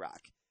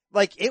J-Rock.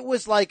 Like, it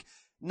was like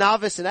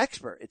novice and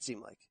expert, it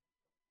seemed like.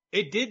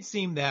 It did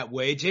seem that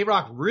way.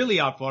 J-Rock really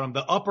outfought him.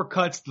 The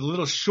uppercuts, the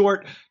little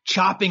short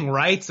chopping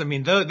rights. I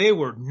mean, they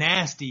were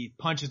nasty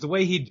punches. The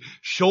way he'd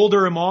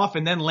shoulder him off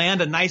and then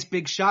land a nice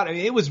big shot. I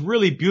mean, it was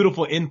really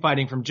beautiful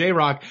infighting from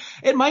J-Rock.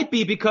 It might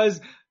be because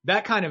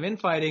that kind of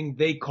infighting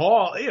they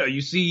call,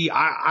 you see,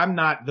 I'm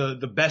not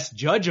the best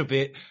judge of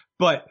it,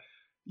 but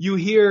you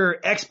hear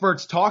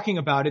experts talking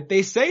about it.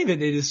 They say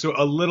that it is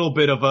a little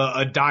bit of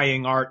a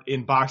dying art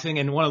in boxing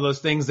and one of those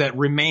things that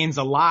remains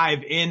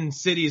alive in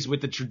cities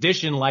with the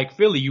tradition like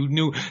Philly.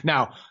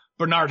 Now,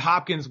 Bernard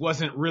Hopkins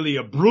wasn't really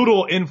a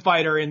brutal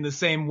infighter in the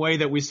same way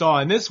that we saw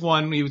in this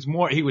one.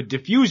 He would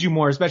diffuse you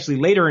more, especially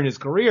later in his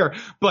career,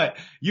 but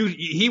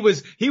he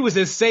was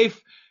as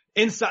safe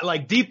inside,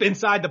 like deep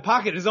inside the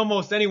pocket as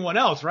almost anyone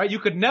else, right? You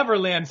could never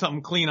land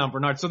something clean on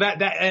Bernard. So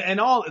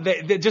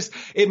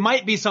it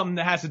might be something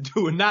that has to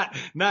do with not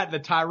the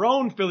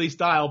Tyrone Philly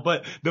style,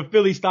 but the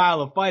Philly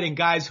style of fighting,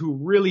 guys who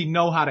really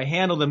know how to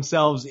handle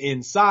themselves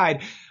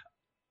inside.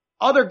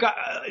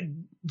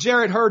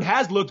 Jarrett Hurd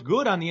has looked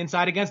good on the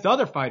inside against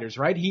other fighters,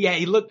 right? He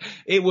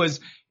was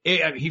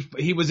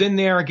in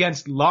there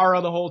against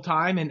Lara the whole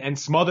time and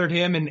smothered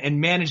him and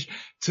managed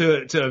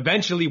to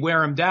eventually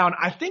wear him down.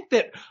 I think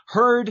that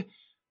Hurd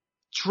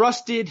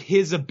trusted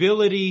his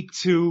ability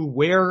to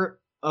wear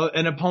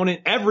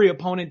every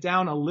opponent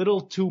down a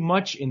little too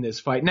much in this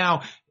fight.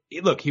 Now,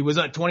 look, he was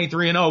at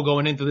 23-0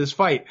 going into this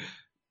fight.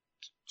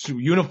 To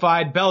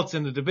unified belts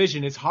in the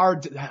division, it's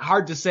hard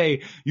to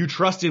say you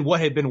trusted what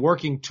had been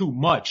working too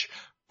much.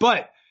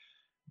 But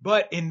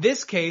in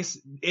this case,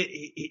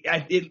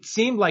 it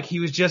seemed like he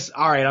was just,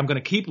 all right, I'm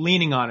going to keep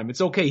leaning on him.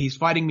 It's okay. He's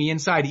fighting me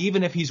inside.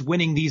 Even if he's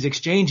winning these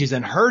exchanges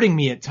and hurting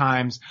me at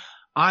times,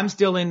 I'm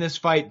still in this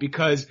fight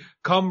because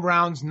come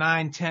rounds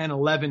 9, 10,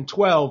 11,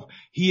 12,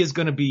 he is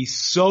going to be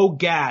so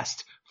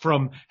gassed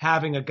from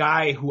having a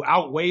guy who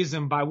outweighs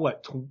him by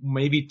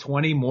maybe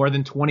more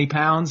than 20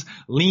 pounds,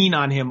 lean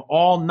on him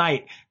all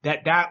night,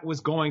 that was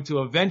going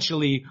to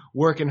eventually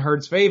work in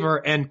Hurd's favor.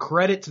 And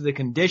credit to the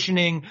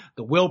conditioning,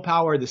 the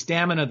willpower, the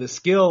stamina, the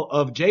skill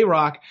of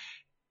J-Rock.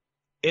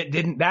 It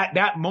didn't,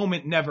 that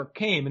moment never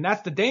came. And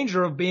that's the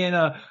danger of being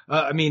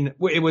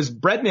it was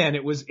Breadman.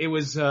 It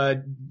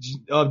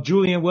was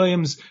Julian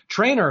Williams'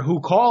 trainer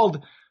who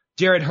called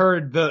Jarrett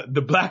Hurd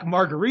the Black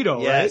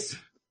Margarito, yes.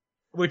 Right?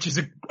 Which is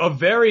a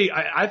very,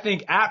 I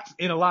think, apt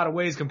in a lot of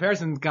ways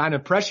comparison kind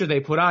of pressure they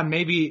put on.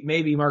 Maybe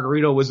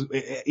Margarito was,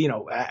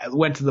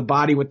 went to the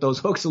body with those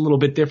hooks a little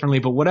bit differently,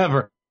 but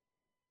whatever.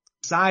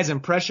 Size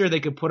and pressure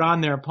they could put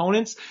on their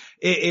opponents,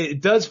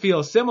 it does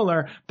feel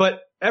similar,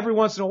 but every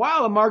once in a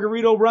while a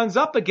Margarito runs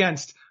up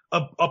against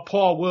a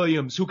Paul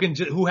Williams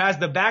who has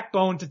the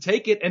backbone to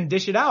take it and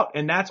dish it out.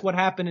 And that's what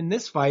happened in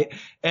this fight.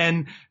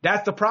 And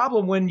that's the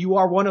problem when you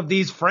are one of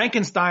these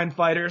Frankenstein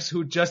fighters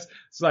who it's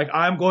like,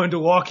 I'm going to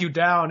walk you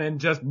down and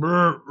just,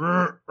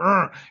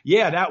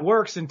 yeah, that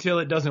works until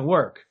it doesn't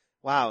work.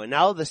 Wow. And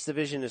now this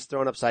division is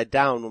thrown upside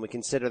down when we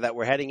consider that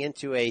we're heading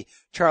into a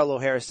Charlo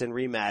Harrison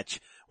rematch.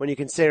 When you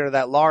consider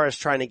that Lara's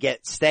trying to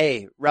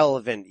stay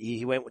relevant.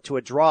 He went to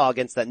a draw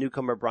against that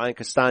newcomer Brian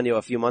Castano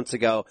a few months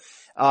ago.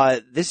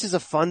 This is a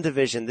fun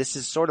division. This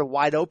is sort of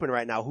wide open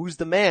right now. Who's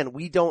the man?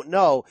 We don't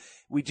know.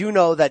 We do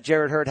know that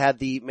Jarrett Hurd had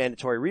the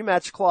mandatory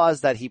rematch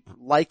clause that he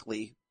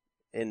likely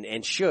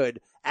and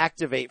should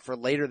activate for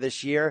later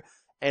this year.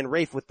 And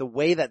Rafe, with the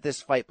way that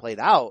this fight played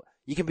out,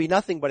 you can be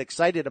nothing but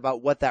excited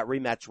about what that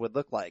rematch would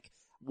look like.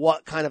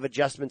 What kind of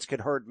adjustments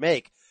could Hurd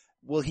make?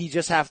 Will he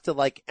just have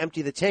to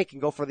empty the tank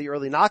and go for the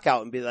early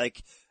knockout and be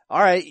like, all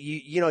right,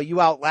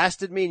 you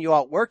outlasted me and you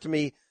outworked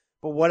me,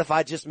 but what if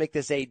I just make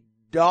this a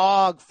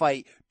dog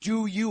fight?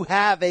 Do you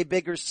have a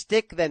bigger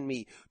stick than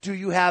me? Do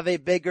you have a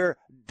bigger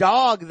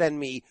dog than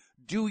me?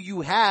 Do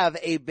you have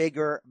a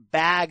bigger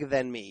bag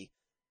than me?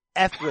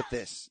 F with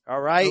this,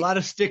 all right? A lot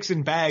of sticks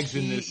and bags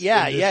in this.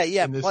 Yeah.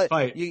 In this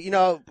fight.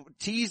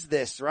 Tease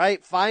this,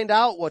 right? Find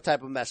out what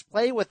type of mess.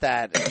 Play with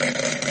that.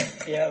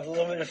 You have a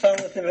little bit of fun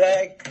with the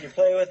bag. You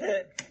play with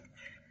it.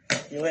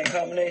 You land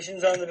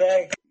combinations on the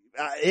bag.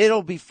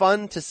 It'll be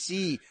fun to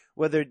see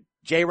whether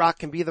J-Rock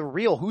can be the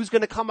real. Who's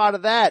going to come out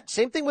of that?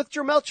 Same thing with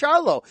Jermell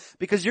Charlo,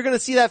 because you're going to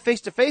see that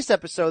face-to-face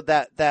episode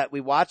that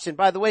we watched. And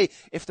by the way,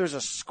 if there's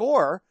a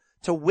score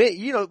to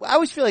win, I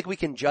always feel like we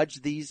can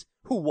judge these.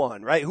 Who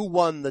won, right? Who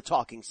won the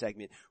talking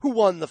segment? Who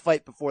won the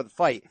fight before the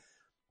fight?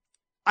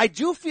 I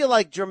do feel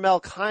like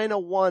Jermell kind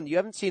of won. You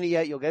haven't seen it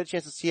yet. You'll get a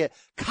chance to see it.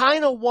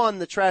 Kind of won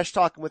the trash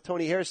talking with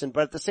Tony Harrison,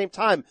 but at the same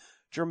time,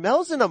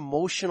 Jermell's an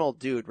emotional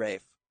dude,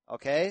 Rafe.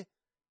 Okay?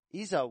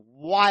 He's a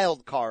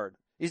wild card.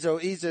 He's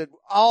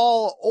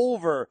all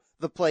over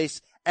the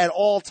place at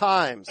all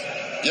times.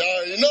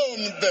 Yeah, you know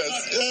I'm the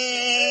best.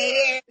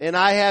 Yeah. And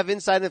I have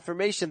inside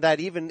information that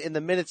even in the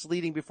minutes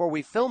leading before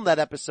we filmed that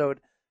episode,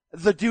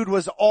 the dude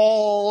was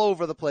all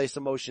over the place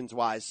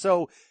emotions-wise.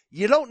 So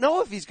you don't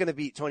know if he's going to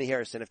beat Tony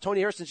Harrison. If Tony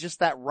Harrison's just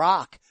that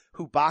rock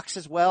who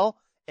boxes well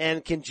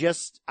and can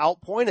just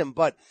outpoint him.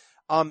 But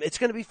it's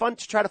going to be fun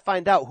to try to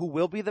find out who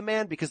will be the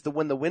man, because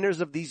when the winners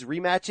of these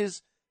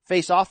rematches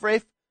face off,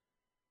 Rafe,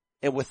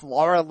 and with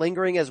Laura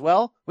lingering as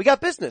well, we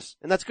got business,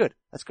 and that's good.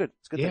 That's good.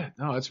 It's good. Yeah,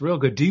 no, it's real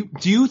good. Do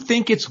you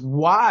think it's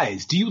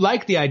wise? Do you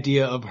like the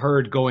idea of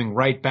Hurd going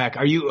right back?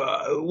 Are you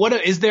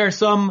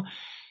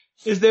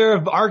is there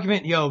an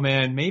argument,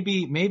 man,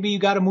 maybe you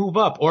gotta move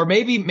up, or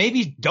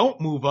maybe don't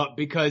move up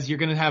because you're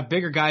gonna have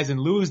bigger guys and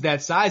lose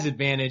that size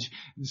advantage,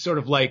 sort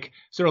of like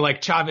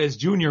Chavez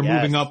Jr.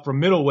 moving up from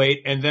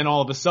middleweight and then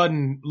all of a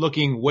sudden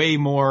looking way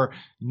more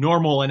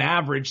normal and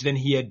average than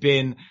he had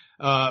been,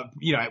 at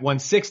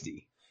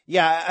 160.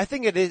 Yeah, I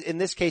think it is, in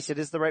this case, it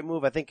is the right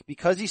move. I think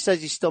because he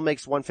says he still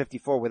makes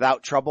 154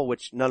 without trouble,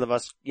 which none of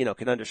us,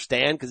 can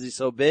understand because he's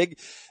so big,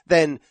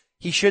 then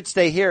he should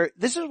stay here.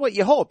 This is what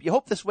you hope. You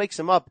hope this wakes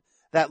him up.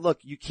 That look,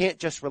 you can't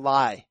just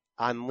rely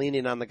on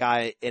leaning on the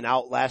guy and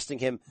outlasting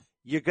him.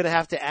 You're going to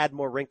have to add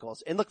more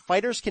wrinkles. And look,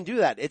 fighters can do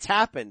that. It's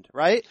happened,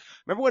 right?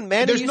 Remember when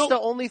Manny used to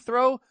only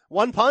throw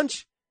one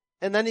punch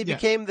and then he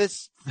became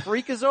this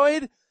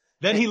freakazoid?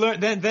 Then he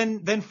learned,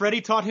 then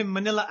Freddie taught him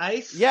Manila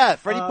Ice. Yeah,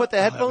 Freddie put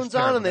the headphones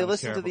on and they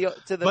listened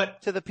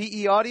to the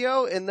PE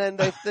audio and then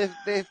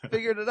they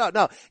figured it out.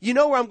 No, you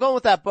know where I'm going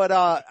with that, but,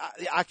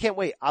 I can't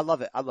wait. I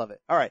love it.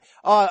 All right.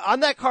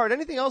 On that card,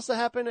 anything else that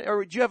happened,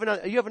 or do you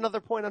have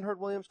another point on Hurd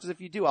Williams? Cause if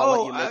you do,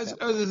 I'll let you make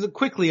that.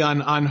 Quickly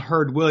on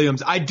Hurd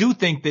Williams. I do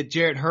think that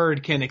Jarrett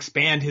Hurd can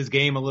expand his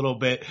game a little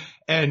bit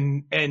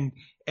and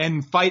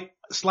fight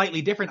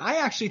slightly different. I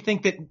actually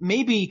think that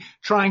maybe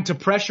trying to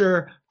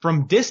pressure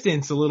from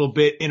distance a little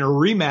bit in a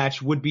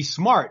rematch would be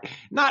smart.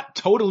 Not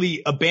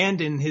totally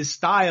abandon his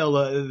style,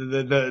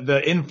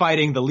 the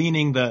infighting, the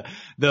leaning, the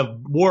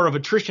war of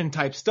attrition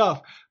type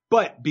stuff.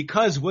 But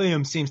because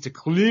Williams seems to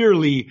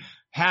clearly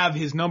have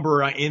his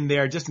number in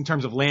there just in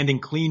terms of landing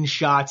clean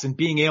shots and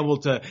being able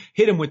to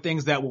hit him with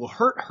things that will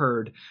hurt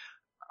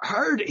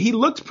Hurd, he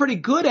looked pretty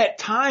good at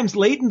times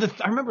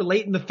I remember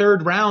late in the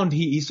third round,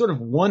 he sort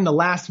of won the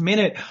last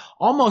minute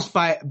almost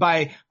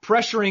by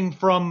pressuring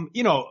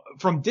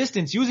from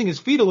distance, using his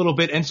feet a little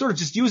bit and sort of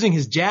just using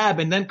his jab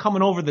and then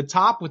coming over the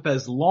top with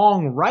his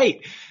long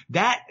right.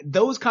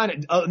 Those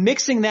kind of,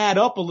 mixing that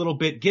up a little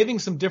bit, giving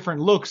some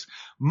different looks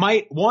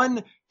might,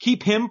 one,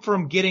 keep him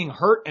from getting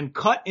hurt and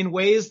cut in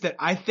ways that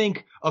I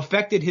think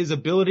affected his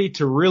ability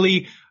to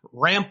really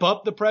ramp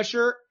up the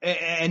pressure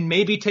and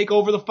maybe take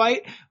over the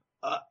fight.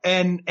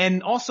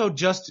 And also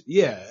just,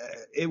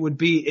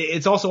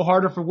 it's also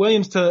harder for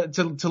Williams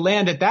to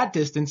land at that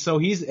distance. So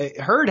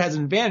Hurd has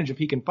an advantage if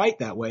he can fight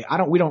that way.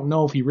 We don't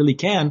know if he really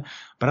can,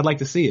 but I'd like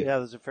to see it. Yeah,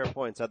 those are fair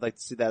points. I'd like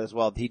to see that as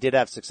well. He did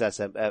have success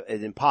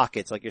in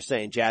pockets, like you're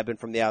saying, jabbing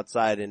from the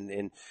outside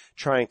and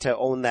trying to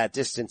own that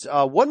distance.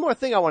 One more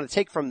thing I want to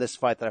take from this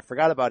fight that I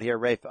forgot about here,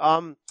 Rafe.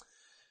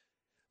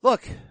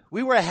 Look,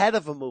 we were ahead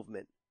of a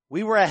movement.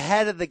 We were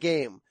ahead of the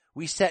game.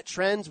 We set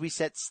trends. We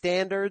set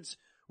standards.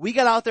 We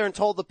got out there and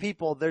told the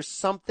people there's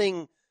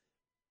something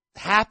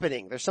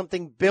happening. There's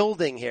something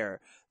building here.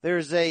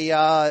 There's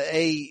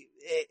a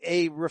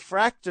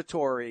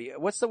refractory.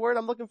 What's the word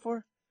I'm looking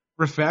for?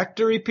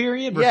 Refractory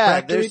period?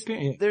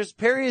 There's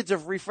periods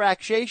of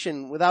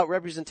refraction without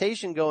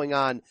representation going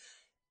on.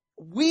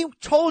 We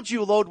told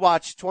you Load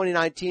Watch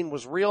 2019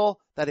 was real,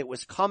 that it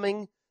was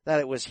coming, that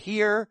it was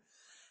here.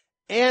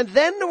 And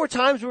then there were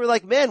times we were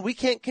like, man, we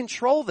can't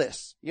control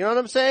this. You know what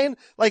I'm saying?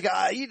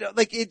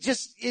 It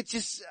just,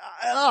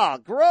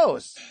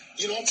 gross.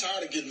 I'm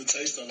tired of getting the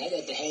taste of it. I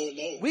want the whole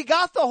load. We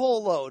got the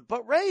whole load.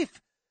 But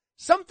Rafe,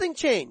 something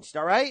changed,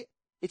 all right?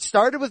 It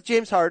started with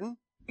James Harden.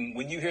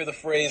 When you hear the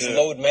phrase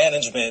load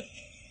management,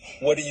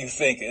 what do you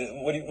think?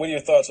 What are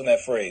your thoughts on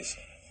that phrase?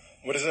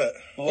 What is that?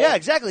 Yeah,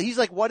 exactly. He's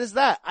like, what is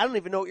that? I don't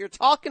even know what you're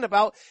talking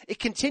about. It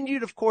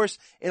continued, of course,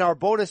 in our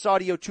bonus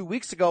audio 2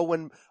 weeks ago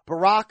when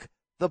Barack,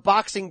 the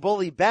boxing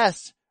bully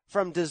Best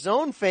from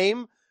DAZN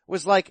fame,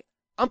 was like,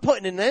 I'm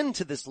putting an end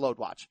to this load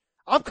watch.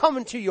 I'm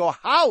coming to your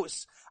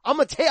house. I'm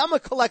gonna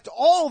collect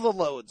all the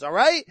loads, all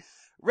right?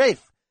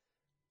 Rafe,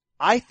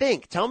 I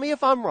think, tell me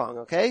if I'm wrong,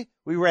 okay?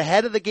 We were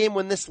ahead of the game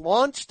when this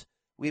launched.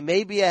 I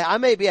may be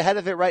ahead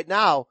of it right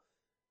now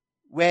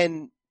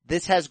when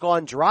this has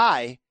gone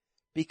dry,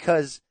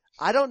 because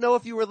I don't know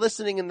if you were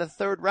listening in the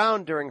third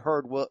round during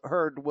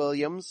Herd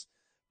Williams,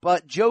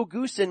 but Joe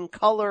Goosen,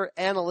 color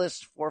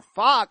analyst for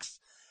Fox,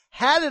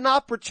 had an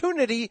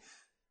opportunity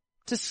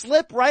to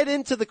slip right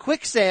into the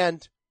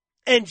quicksand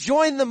and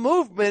join the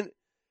movement.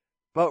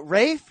 But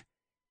Rafe,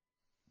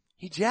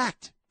 he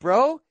jacked,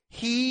 bro.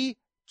 He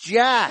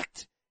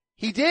jacked.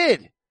 He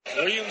did.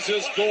 Williams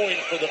is going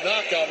for the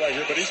knockout right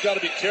here, but he's got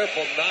to be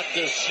careful not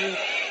to shoot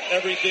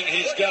everything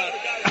he's got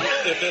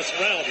in this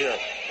round here.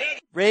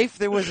 Rafe,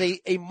 there was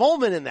a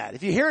moment in that.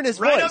 If you're hearing his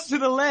right voice. Up to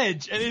the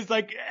ledge, and he's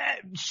like,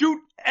 shoot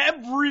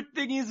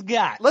everything he's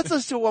got. Let's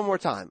listen to it one more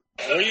time.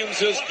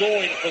 Williams is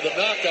going for the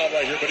knockout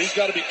right here, but he's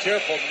got to be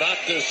careful not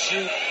to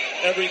shoot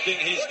everything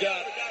he's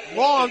got.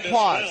 Long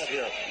pause.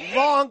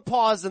 Long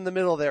pause in the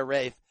middle there,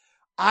 Rafe.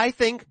 I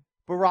think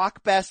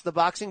Barack Best, the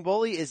boxing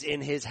bully, is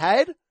in his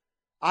head.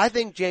 I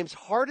think James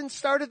Harden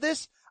started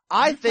this.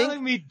 You're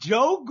telling me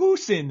Joe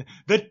Goosen,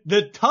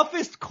 the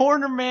toughest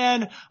corner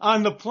man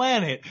on the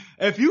planet,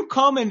 if you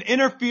come and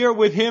interfere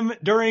with him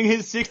during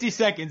his 60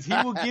 seconds, he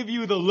will give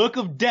you the look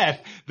of death.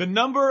 The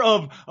number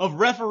of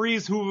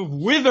referees who have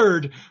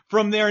withered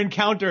from their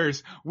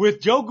encounters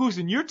with Joe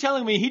Goosen. You're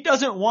telling me he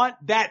doesn't want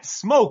that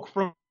smoke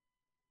from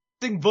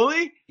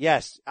bully?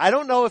 Yes. I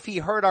don't know if he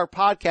heard our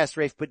podcast,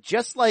 Rafe, but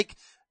just like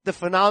the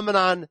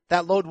phenomenon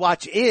that Load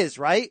Watch is,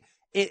 right?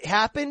 It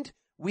happened.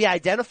 We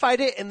identified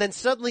it, and then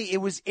suddenly it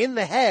was in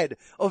the head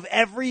of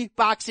every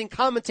boxing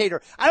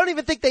commentator. I don't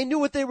even think they knew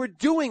what they were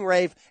doing,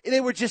 Rafe. They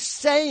were just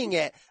saying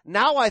it.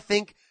 Now I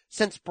think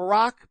since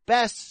Barack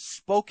Best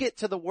spoke it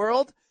to the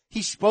world,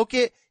 he spoke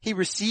it, he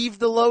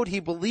received the load, he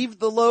believed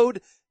the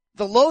load.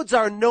 The loads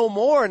are no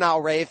more now,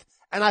 Rafe.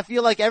 And I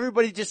feel like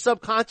everybody just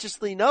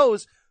subconsciously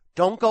knows,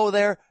 don't go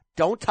there,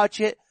 don't touch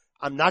it.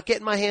 I'm not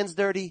getting my hands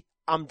dirty.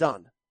 I'm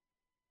done.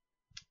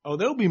 Oh,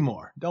 there'll be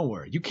more. Don't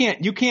worry. You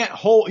can't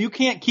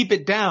keep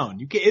it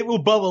down. It will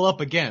bubble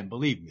up again.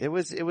 Believe me. It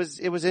was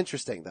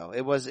interesting though.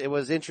 It was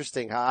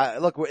interesting.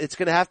 Look, it's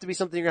going to have to be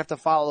something you're going to have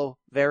to follow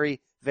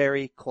very,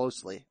 very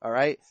closely. All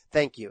right.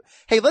 Thank you.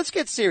 Hey, let's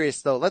get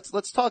serious though.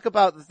 Let's talk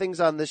about the things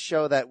on this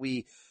show that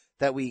we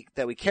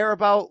care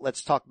about.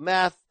 Let's talk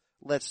math.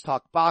 Let's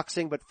talk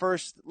boxing. But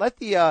first, let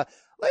your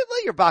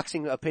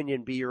boxing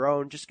opinion be your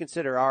own. Just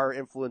consider our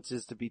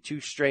influences to be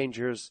two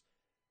strangers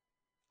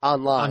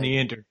online. On the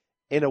internet.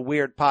 In a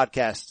weird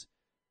podcast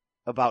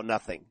about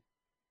nothing.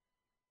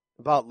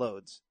 About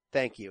loads.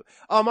 Thank you.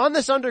 On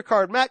this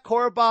undercard, Matt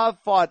Korobov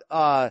fought,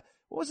 what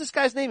was this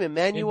guy's name?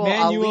 Emmanuel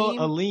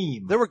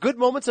Alim. There were good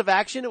moments of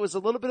action. It was a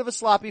little bit of a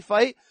sloppy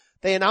fight.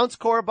 They announced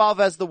Korobov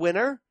as the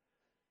winner.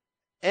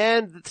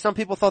 And some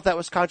people thought that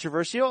was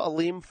controversial.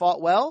 Alim fought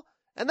well.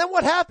 And then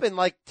what happened?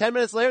 Like 10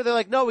 minutes later, they're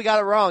like, no, we got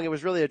it wrong. It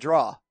was really a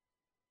draw.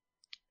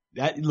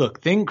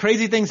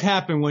 Crazy things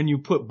happen when you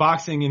put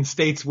boxing in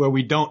states where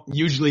we don't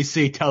usually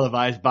see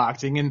televised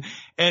boxing.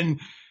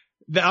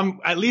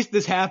 At least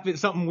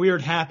something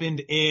weird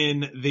happened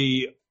in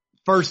the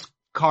first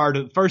fight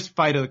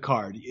of the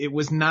card. It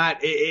was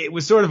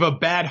sort of a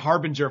bad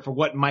harbinger for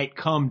what might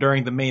come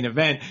during the main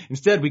event.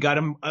 Instead, we got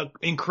an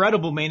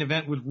incredible main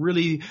event with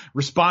really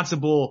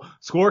responsible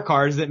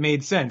scorecards that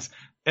made sense.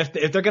 If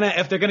they're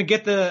gonna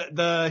get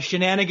the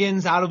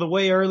shenanigans out of the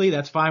way early,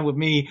 that's fine with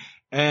me.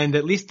 And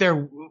at least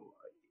Matt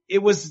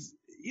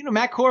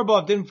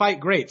Korobov didn't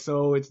fight great,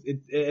 so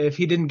if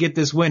he didn't get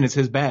this win, it's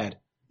his bad.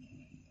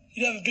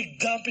 You have a big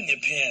dump in your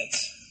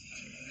pants.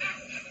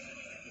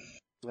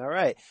 All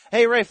right.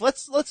 Hey, Rafe,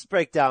 let's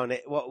break down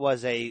what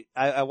was I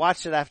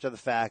watched it after the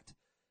fact.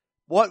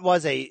 What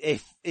was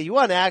you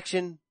want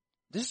action?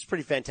 This is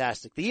pretty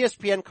fantastic. The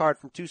ESPN card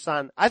from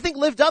Tucson, I think,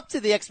 lived up to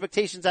the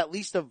expectations, at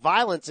least of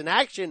violence and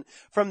action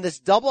from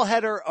this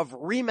doubleheader of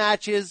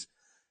rematches.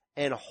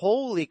 And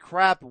holy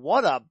crap,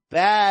 what a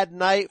bad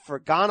night for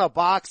Ghana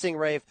boxing,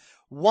 Rafe.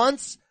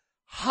 Once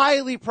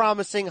highly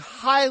promising,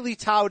 highly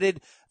touted,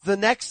 the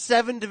next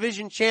 7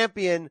 division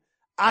champion,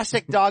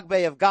 Asik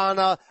Dogbe of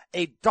Ghana,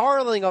 a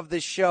darling of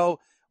this show,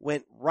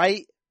 went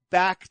right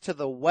back to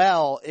the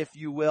well, if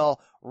you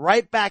will,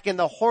 right back in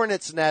the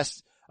hornet's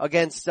nest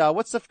against,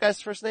 what's the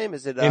guy's first name?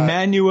 Is it,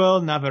 Emmanuel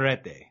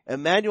Navarrete.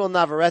 Emmanuel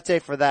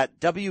Navarrete for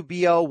that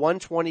WBO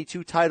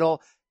 122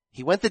 title.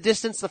 He went the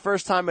distance the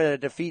first time in a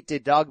defeat to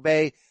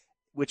Dogbe,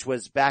 which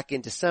was back in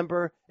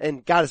December,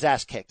 and got his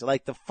ass kicked.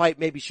 Like, the fight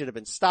maybe should have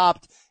been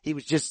stopped.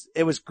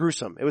 It was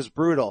gruesome. It was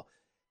brutal.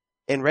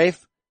 And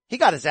Rafe, he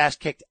got his ass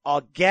kicked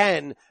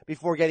again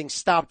before getting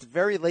stopped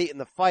very late in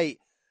the fight.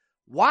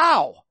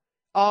 Wow.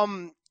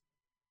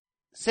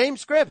 Same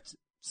script,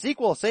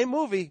 sequel, same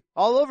movie,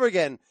 all over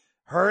again.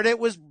 heard it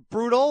was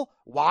brutal,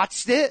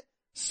 watched it,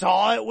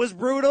 saw it was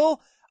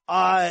brutal.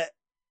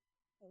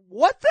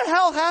 What the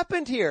hell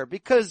happened here?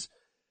 Because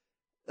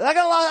I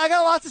got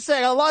a lot to say.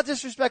 I got a lot of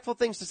disrespectful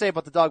things to say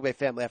about the Dogbe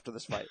family after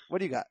this fight. What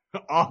do you got?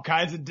 All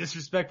kinds of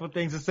disrespectful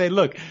things to say.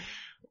 Look,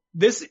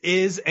 this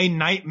is a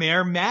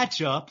nightmare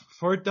matchup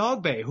for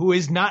Dogbe,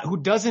 who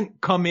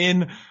doesn't come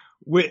in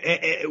with,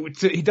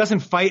 he doesn't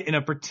fight in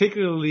a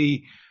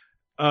particularly,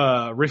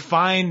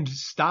 refined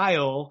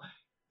style.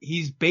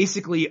 He's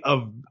basically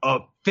a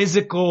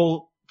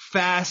physical,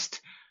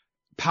 fast,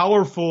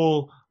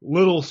 powerful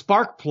little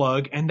spark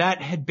plug, and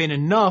that had been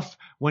enough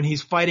when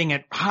he's fighting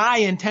at high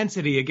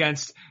intensity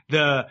against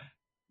the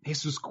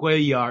Jesus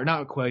Cuellar,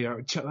 not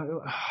Cuellar,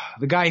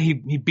 the guy he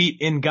beat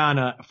in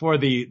Ghana for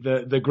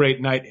the great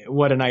night.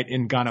 What a night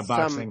in Ghana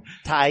boxing. Some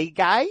Thai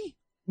guy?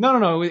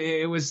 No.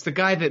 It was the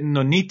guy that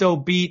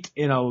Nonito beat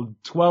in a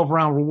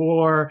 12-round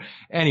war.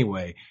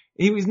 Anyway,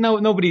 he was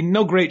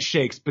no great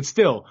shakes, but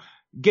still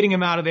getting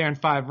him out of there in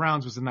 5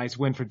 rounds was a nice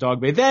win for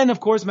Dogbe. Then, of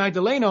course,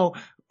 Magdaleno,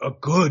 a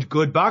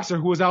good boxer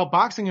who was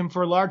outboxing him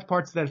for large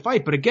parts of that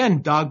fight. But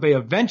again, Dogbe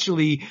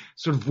eventually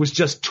sort of was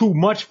just too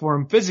much for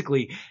him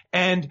physically.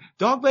 And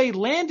Dogbe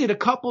landed a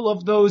couple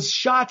of those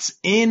shots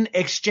in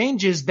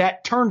exchanges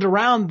that turned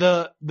around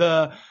the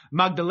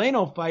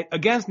Magdaleno fight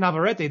against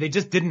Navarrete. They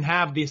just didn't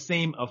have the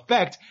same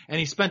effect. And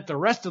he spent the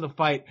rest of the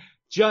fight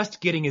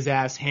just getting his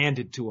ass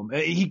handed to him.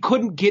 He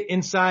couldn't get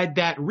inside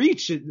that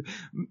reach.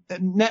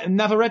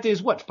 Navarrete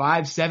is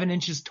 5-7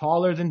 inches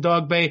taller than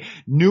Dogbe,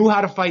 knew how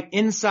to fight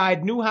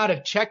inside, knew how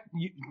to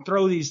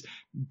throw these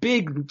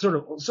big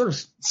sort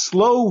of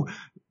slow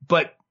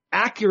but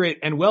accurate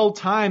and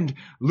well-timed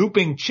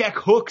looping check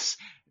hooks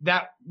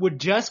that would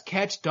just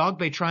catch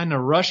Dogbe trying to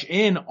rush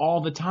in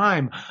all the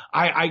time.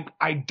 I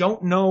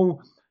don't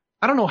know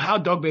how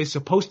Dogbe is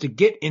supposed to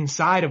get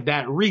inside of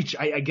that reach.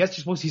 I guess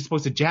he's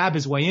supposed to jab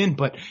his way in,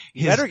 but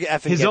you better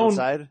get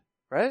inside,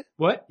 right?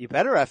 What? You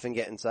better effing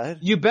get inside.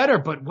 You better,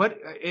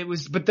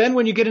 but then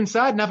when you get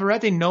inside,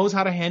 Navarrete knows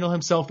how to handle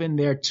himself in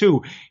there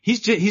too. He's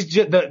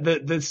just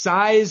the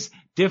size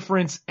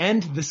difference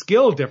and the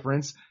skill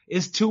difference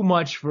is too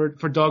much for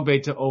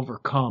Dogbe to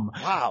overcome.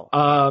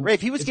 Wow. Rafe,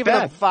 he was giving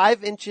up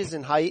 5 inches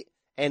in height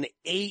and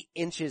 8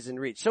 inches in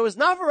reach. So is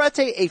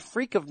Navarrete a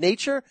freak of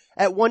nature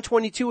at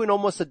 122 in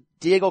almost a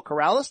Diego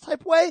Corrales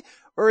type way?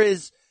 Or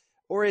is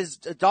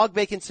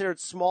Dogbe considered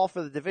small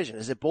for the division?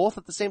 Is it both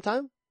at the same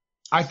time?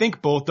 I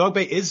think both.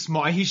 Dogbe is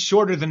small. He's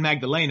shorter than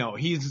Magdaleno.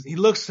 He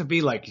looks to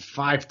be like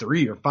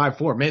 5'3" or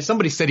 5'4". Man,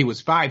 somebody said he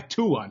was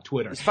 5'2" on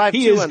Twitter. He's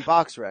 5'2" on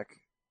BoxRec.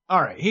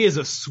 All right. He is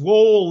a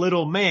swole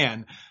little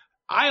man.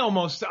 We're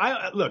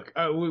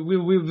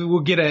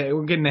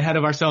getting ahead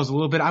of ourselves a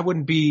little bit.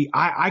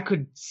 I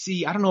could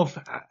see, I don't know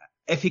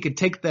if he could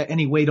take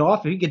any weight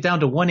off, if he get down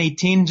to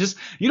 118,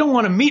 you don't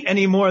want to meet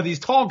any more of these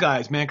tall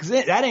guys, man, cause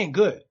that ain't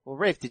good. Well,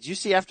 Rafe, did you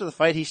see after the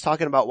fight, he's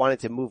talking about wanting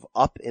to move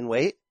up in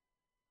weight?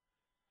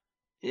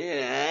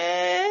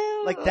 Yeah.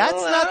 Like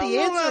that's not the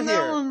answer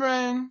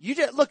here. You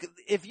just look,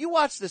 if you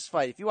watch this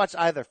fight, if you watch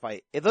either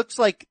fight, it looks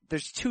like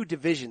there's 2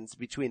 divisions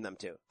between them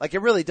two. Like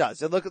it really does.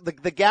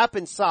 The gap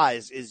in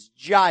size is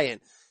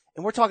giant.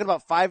 And we're talking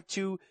about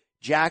 5'2"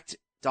 jacked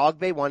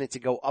Dogbe wanting to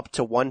go up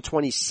to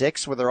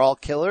 126 where they're all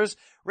killers.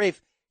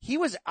 Rafe, he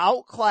was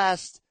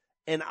outclassed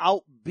and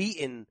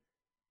outbeaten.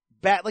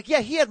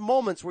 He had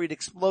moments where he'd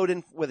explode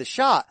in with a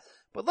shot.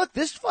 But look,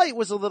 this fight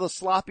was a little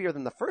sloppier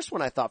than the first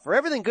one, I thought. For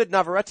everything good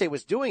Navarrete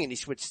was doing, and he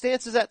switched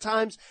stances at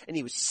times, and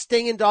he was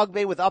stinging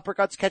Dogbe with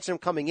uppercuts, catching him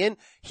coming in.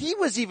 He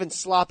was even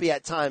sloppy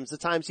at times, the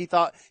times he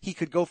thought he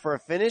could go for a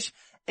finish.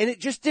 And it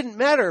just didn't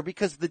matter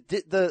because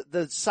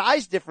the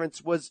size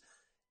difference was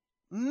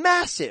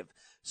massive.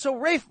 So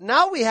Rafe,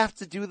 now we have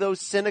to do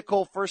those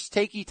cynical first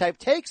takey type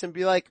takes and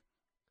be like,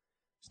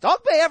 is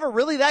Dogbe ever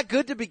really that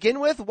good to begin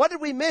with? What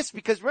did we miss?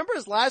 Because remember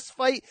his last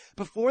fight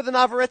before the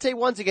Navarrete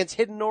ones against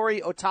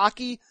Hidenori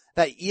Otaki,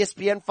 that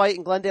ESPN fight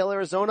in Glendale,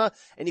 Arizona,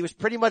 and he was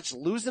pretty much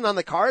losing on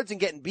the cards and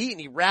getting beat, and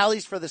he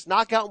rallies for this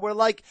knockout, and we're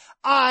like,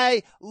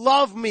 I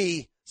love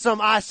me some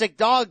Isaac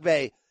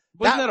Dogbe.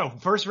 Wasn't that a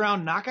first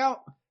round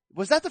knockout?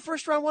 Was that the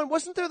first round one?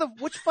 Wasn't there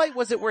which fight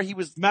was it where he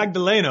was?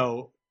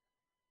 Magdaleno.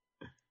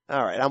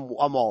 All right, I'm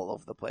all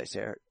over the place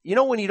here. You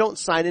know when you don't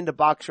sign into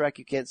BoxRec,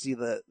 you can't see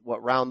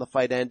what round the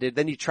fight ended.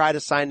 Then you try to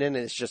sign in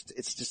and it's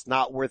just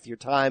not worth your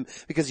time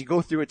because you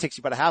go through, it takes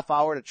you about a half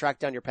hour to track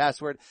down your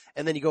password,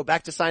 and then you go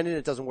back to sign in,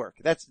 it doesn't work.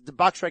 The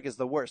BoxRec is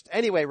the worst.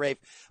 Anyway, Rafe,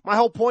 my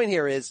whole point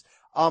here is,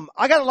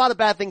 I got a lot of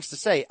bad things to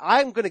say.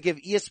 I'm gonna give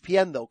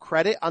ESPN though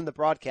credit on the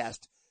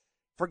broadcast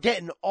for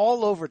getting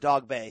all over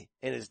Dogbe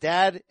and his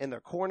dad and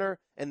their corner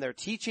and their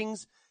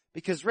teachings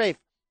because Rafe,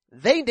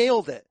 they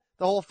nailed it.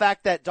 The whole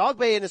fact that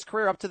Dogbe in his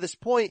career up to this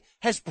point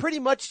has pretty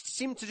much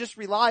seemed to just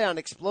rely on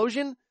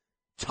explosion,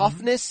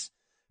 toughness,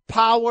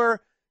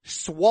 power,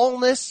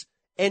 swollenness,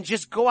 and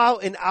just go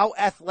out and out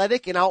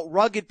athletic and out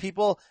rugged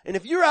people. And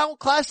if you're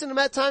outclassing him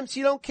at times,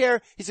 you don't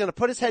care. He's going to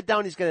put his head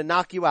down. He's going to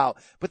knock you out.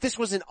 But this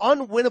was an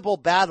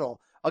unwinnable battle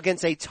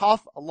against a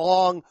tough,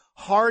 long,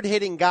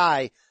 hard-hitting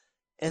guy.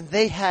 And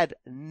they had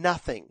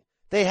nothing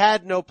They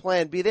had no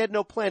plan B. They had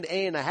no plan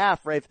A and a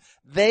half, Rafe.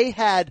 They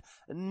had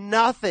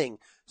nothing.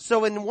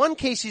 So in one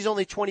case, he's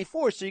only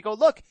 24. So you go,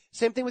 look,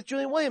 same thing with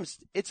Julian Williams.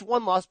 It's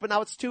 1 loss, but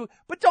now it's 2.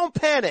 But don't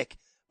panic.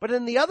 But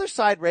on the other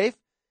side, Rafe,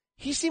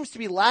 he seems to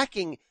be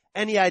lacking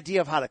any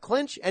idea of how to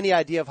clinch, any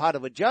idea of how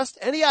to adjust,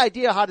 any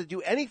idea how to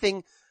do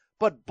anything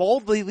but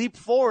boldly leap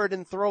forward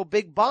and throw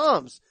big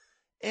bombs.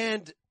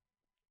 And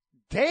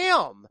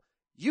damn,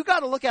 you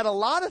got to look at a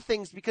lot of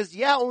things because,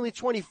 yeah, only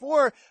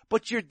 24,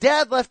 but your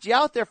dad left you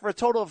out there for a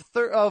total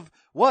of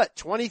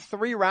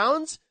 23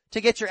 rounds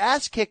to get your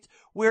ass kicked,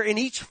 where in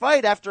each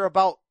fight, after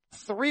about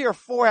 3 or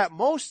 4 at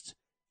most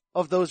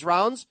of those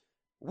rounds,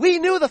 we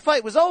knew the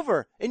fight was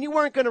over and you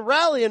weren't going to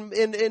rally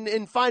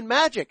and find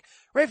magic.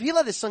 Rafe, he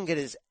let his son get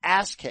his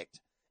ass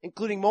kicked,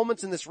 including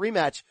moments in this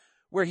rematch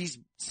where he's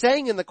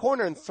saying in the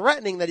corner and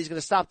threatening that he's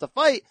going to stop the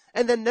fight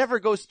and then never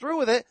goes through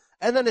with it.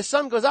 And then his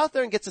son goes out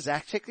there and gets his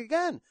ass kicked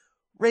again.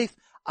 Rafe,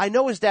 I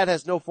know his dad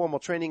has no formal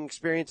training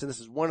experience and this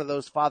is one of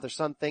those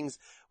father-son things.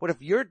 But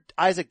if you're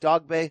Isaac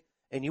Dogboe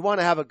and you want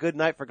to have a good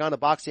night for Ghana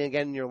boxing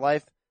again in your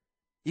life,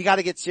 you got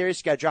to get serious.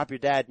 You got to drop your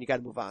dad and you got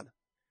to move on.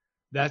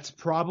 That's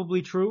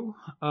probably true.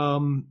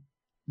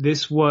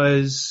 This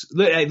was,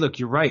 look,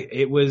 you're right.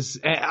 It was,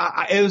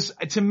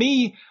 to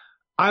me,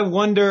 I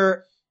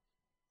wonder,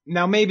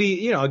 now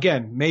maybe,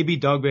 again, maybe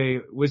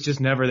Dogboe was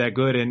just never that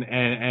good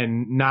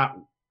and not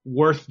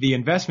worth the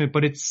investment,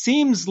 but it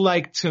seems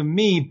like to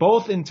me,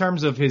 both in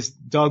terms of his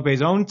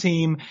Dogboe's own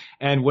team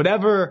and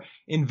whatever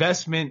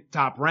investment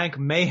Top Rank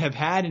may have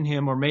had in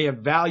him or may have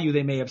value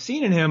they may have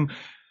seen in him,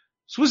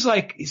 it was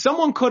like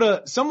someone could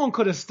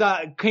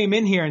have came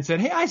in here and said,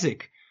 "Hey,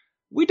 Isaac,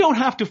 we don't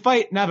have to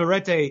fight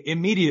Navarrete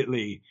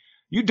immediately.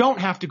 You don't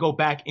have to go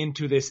back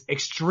into this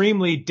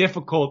extremely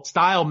difficult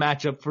style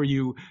matchup for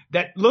you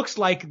that looks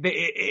like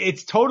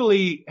it's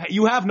totally,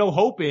 you have no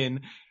hope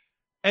in."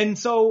 And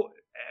so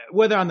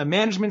whether on the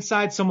management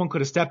side, someone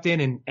could have stepped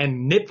in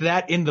and nipped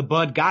that in the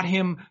bud, got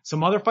him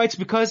some other fights,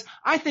 because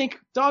I think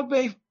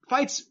Dogboe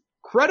fights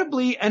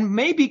credibly and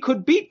maybe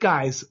could beat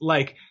guys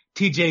like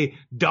TJ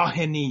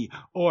Doheny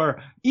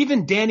or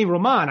even Danny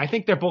Roman. I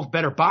think they're both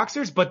better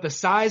boxers, but the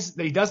size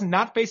that he doesn't,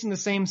 not facing the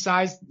same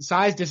size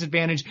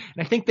disadvantage.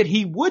 And I think that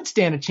he would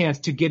stand a chance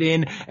to get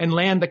in and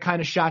land the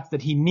kind of shots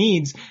that he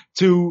needs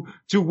to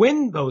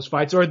win those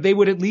fights, or they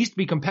would at least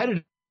be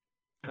competitive.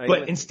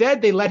 But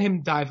instead, they let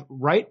him dive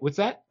right. What's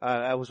that?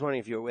 I was wondering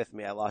if you were with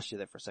me. I lost you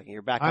there for a second.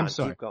 You're back on. I'm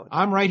sorry. Keep going.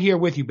 I'm right here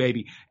with you,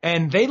 baby.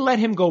 And they let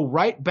him go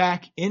right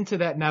back into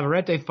that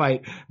Navarrete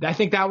fight. I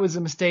think that was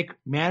a mistake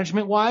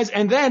management-wise.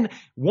 And then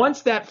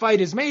once that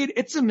fight is made,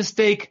 it's a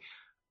mistake,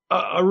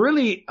 a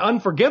really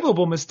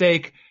unforgivable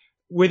mistake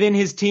within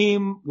his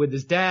team, with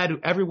his dad,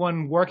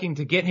 everyone working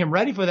to get him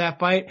ready for that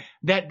fight,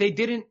 that they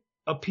didn't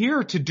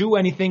appear to do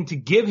anything to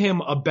give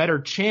him a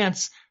better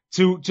chance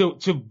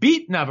to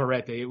beat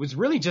Navarrete. It was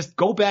really just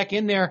go back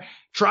in there,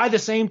 try the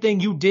same thing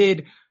you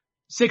did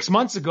 6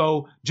 months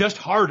ago, just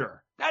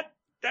harder.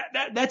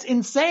 That's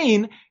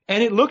insane.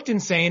 And it looked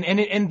insane.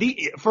 And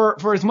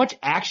for as much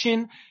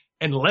action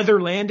and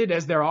leather landed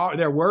as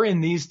there were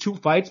in these two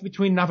fights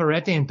between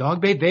Navarrete and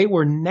Dogboe, they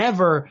were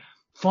never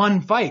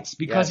fun fights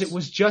because It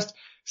was just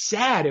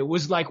sad. It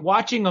was like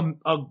watching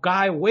a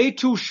guy way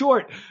too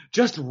short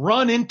just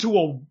run into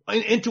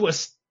a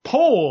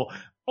pole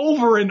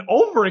over and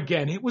over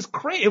again. It was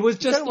crazy. It was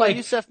just like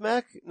Yusef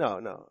Mack.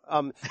 No.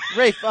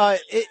 Rafe,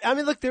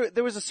 look,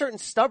 there was a certain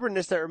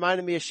stubbornness that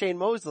reminded me of Shane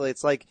Mosley.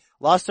 It's like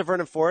lost to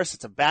Vernon Forrest.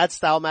 It's a bad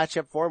style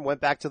matchup for him.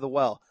 Went back to the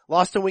well.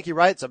 Lost to Winky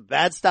Wright. It's a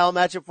bad style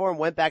matchup for him.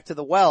 Went back to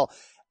the well.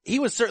 He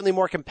was certainly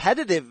more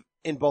competitive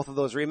in both of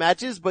those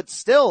rematches, but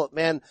still,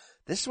 man,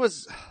 this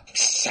was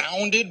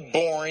sounded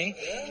boring.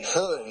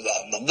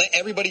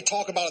 Everybody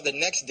talk about it the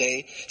next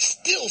day.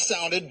 Still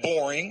sounded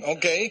boring.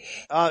 Okay.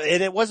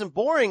 And it wasn't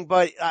boring,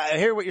 but I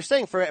hear what you're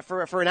saying.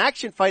 For an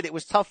action fight, it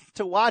was tough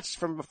to watch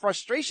from a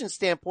frustration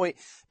standpoint,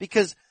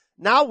 because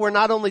now we're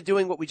not only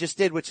doing what we just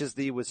did, which is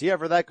was he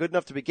ever that good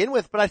enough to begin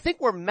with? But I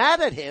think we're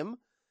mad at him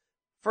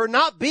for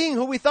not being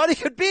who we thought he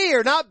could be,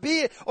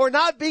 or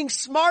not being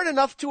smart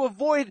enough to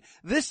avoid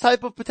this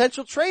type of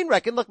potential train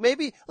wreck. And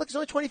he's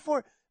only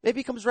 24.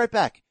 Maybe he comes right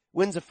back,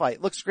 wins a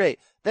fight, looks great,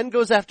 then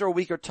goes after a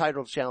weaker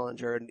title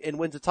challenger and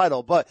wins a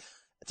title. But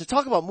to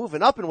talk about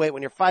moving up in weight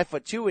when you're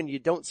 5'2" and you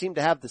don't seem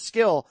to have the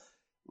skill,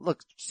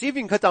 look, see if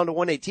you can cut down to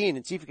 118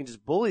 and see if you can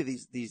just bully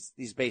these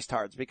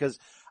basetards, because,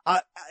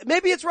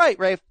 maybe it's right,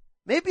 Rafe.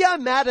 Maybe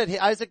I'm mad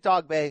at Isaac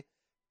Dogboe,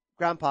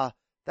 Grandpa,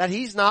 that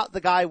he's not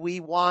the guy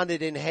we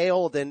wanted and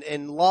hailed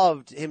and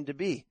loved him to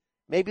be.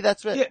 Maybe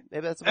that's it. Yeah.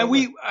 Maybe that's it. And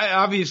we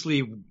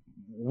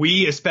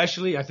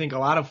especially, I think a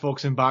lot of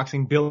folks in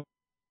boxing build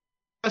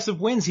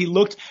impressive wins. He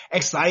looked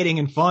exciting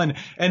and fun.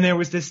 And there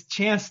was this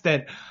chance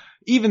that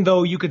even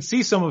though you could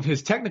see some of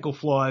his technical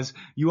flaws,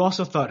 you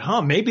also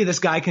thought, maybe this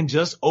guy can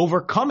just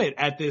overcome it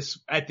at this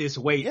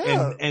weight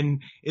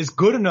and is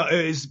good enough,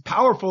 is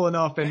powerful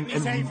enough and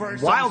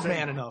wild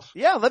man enough.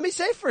 Yeah, let me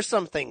say for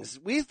some things.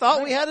 We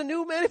thought we had a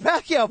new Manny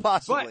Pacquiao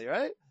possibly,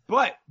 right?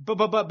 But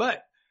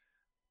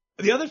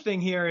the other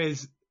thing here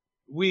is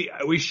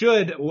We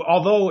should,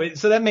 although,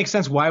 so that makes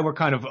sense why we're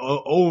kind of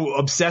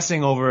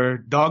obsessing over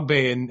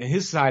Dogbe and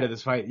his side of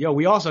this fight.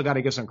 We also got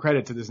to give some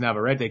credit to this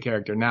Navarrete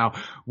character. Now,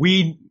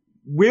 we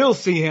will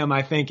see him,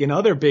 I think, in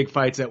other big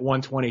fights at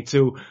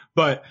 122,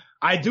 but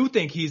I do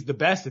think he's the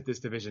best at this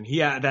division.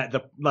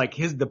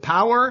 The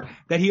power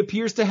that he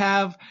appears to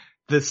have,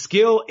 the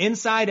skill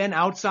inside and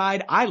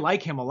outside. I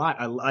like him a lot.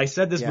 I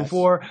said this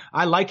before.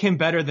 I like him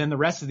better than the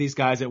rest of these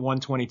guys at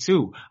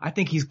 122. I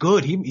think he's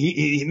good.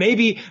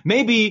 Maybe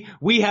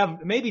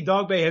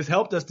Dogbe has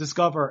helped us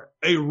discover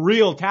a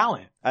real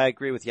talent. I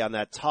agree with you on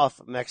that. Tough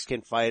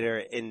Mexican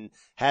fighter and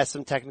has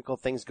some technical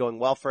things going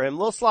well for him. A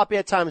little sloppy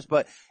at times,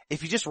 but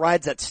if he just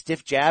rides that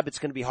stiff jab, it's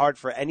going to be hard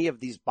for any of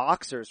these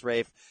boxers,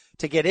 Rafe,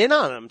 to get in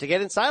on him, to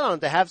get inside on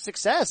him, to have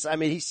success. I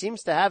mean, he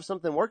seems to have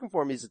something working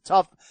for him. He's a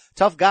tough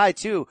guy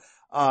too.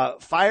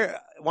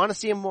 Want to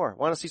see him more.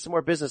 Want to see some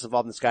more business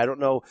involved in this guy. I don't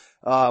know,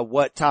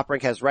 what Top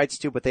Rank has rights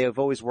to, but they have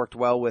always worked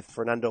well with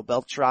Fernando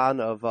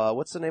Beltran of,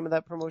 what's the name of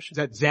that promotion? Is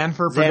that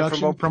Zanfer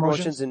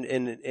Promotions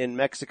in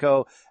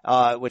Mexico,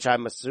 which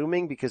I'm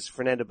assuming because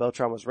Fernando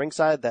Beltran was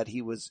ringside that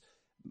he was,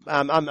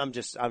 I'm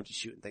just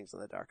shooting things in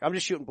the dark. I'm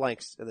just shooting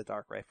blanks in the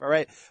dark, Rafe. All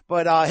right.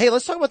 But, hey,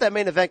 let's talk about that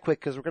main event quick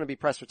because we're going to be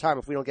pressed for time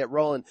if we don't get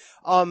rolling.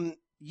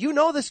 You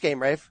know this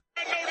game, Rafe.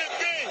 I know this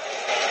game.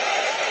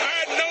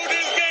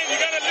 You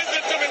gotta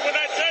listen to me when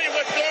I tell you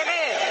what's going on.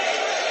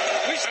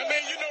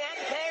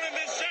 I'm calling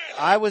this shot.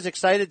 I was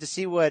excited to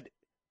see what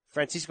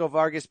Francisco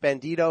Vargas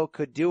Bandito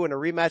could do in a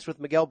rematch with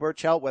Miguel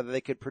Berchelt, whether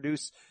they could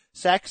produce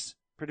sex,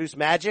 produce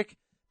magic.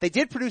 They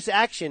did produce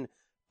action,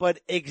 but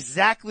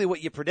exactly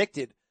what you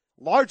predicted.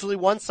 Largely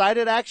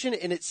one-sided action,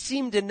 and it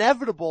seemed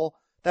inevitable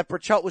that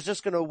Berchelt was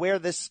just going to wear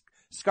this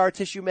scar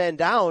tissue man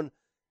down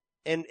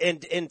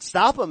and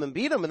stop him and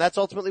beat him, and that's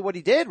ultimately what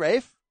he did,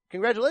 Rafe.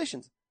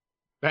 Congratulations.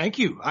 Thank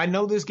you. I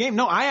know this game.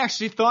 No, I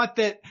actually thought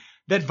that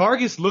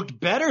Vargas looked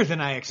better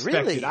than I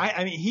expected. Really?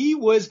 I mean,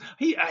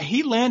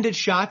 he landed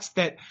shots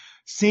that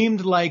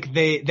seemed like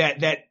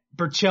that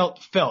Berchelt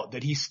felt,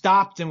 that he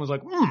stopped and was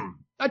like,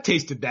 I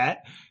tasted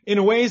that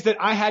in ways that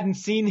I hadn't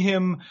seen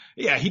him.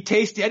 Yeah, I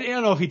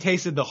don't know if he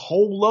tasted the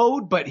whole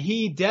load, but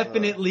he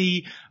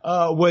definitely,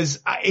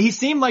 he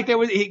seemed like there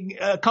was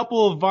a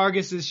couple of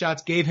Vargas's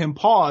shots gave him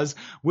pause,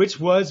 which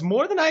was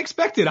more than I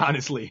expected,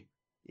 honestly.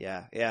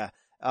 Yeah.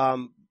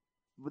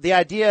 The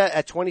idea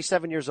at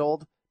 27 years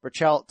old,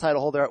 Berchelt,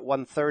 title holder at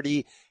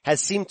 130,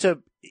 has seemed to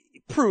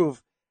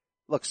prove,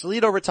 look,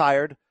 Salido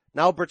retired.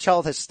 Now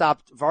Berchelt has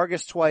stopped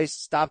Vargas twice,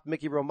 stopped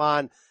Mickey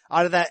Roman.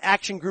 Out of that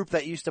action group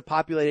that used to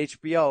populate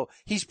HBO,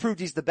 he's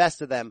proved he's the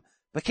best of them.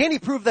 But can he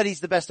prove that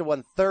he's the best of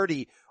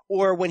 130?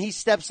 Or when he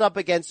steps up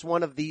against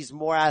one of these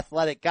more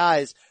athletic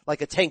guys,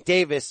 like a Tank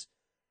Davis,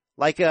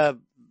 like a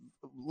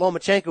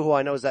Lomachenko, who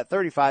I know is at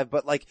 35,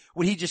 but like,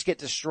 would he just get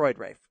destroyed,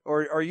 Rafe?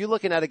 Or are you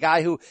looking at a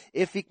guy who,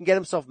 if he can get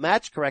himself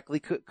matched correctly,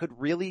 could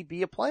really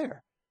be a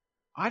player?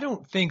 I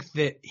don't think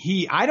that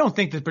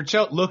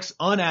Berchelt looks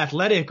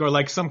unathletic or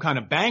like some kind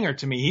of banger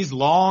to me. He's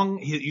long.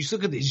 You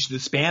look at the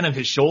span of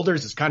his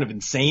shoulders is kind of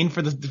insane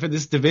for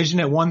this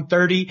division at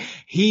 130.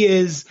 He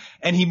is,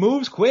 and he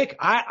moves quick.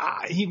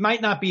 He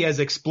might not be as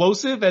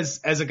explosive as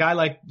a guy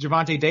like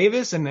Gervonta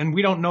Davis, and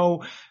we don't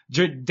know.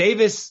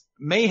 Davis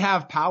may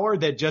have power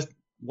that just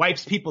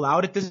wipes people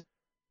out at this.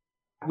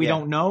 We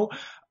don't know.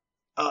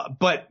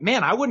 But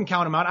man, I wouldn't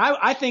count him out.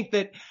 I think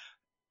that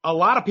a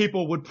lot of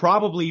people would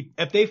probably,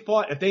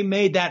 if they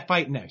made that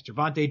fight next,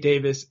 Gervonta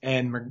Davis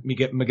and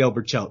Miguel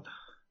Berchelt,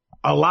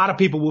 a lot of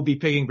people will be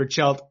picking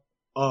Berchelt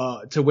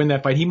to win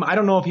that fight. I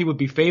don't know if he would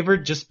be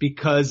favored just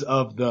because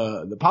of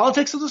the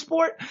politics of the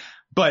sport,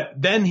 but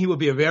then he would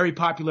be a very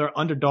popular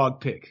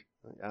underdog pick.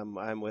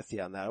 I'm with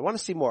you on that. I want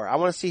to see more. I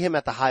want to see him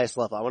at the highest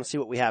level. I want to see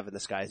what we have in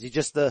this guy. Is he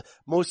just the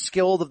most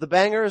skilled of the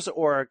bangers,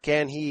 or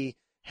can he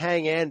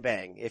hang and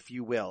bang, if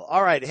you will?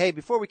 All right. Hey,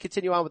 before we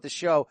continue on with the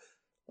show,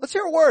 let's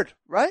hear a word,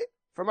 right?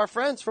 From our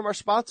friends, from our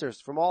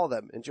sponsors, from all of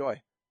them.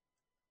 Enjoy.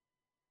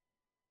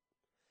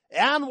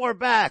 And we're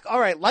back. All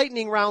right.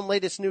 Lightning round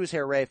latest news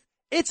here, Rafe.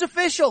 It's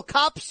official.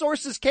 Cop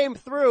sources came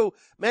through.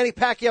 Manny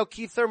Pacquiao,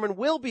 Keith Thurman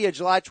will be a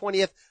July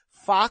 20th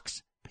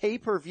Fox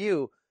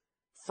pay-per-view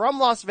from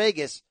Las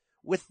Vegas,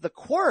 with the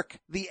quirk,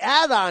 the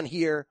add-on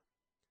here,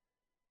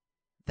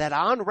 that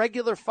on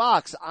regular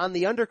Fox, on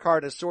the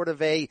undercard as sort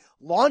of a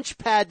launch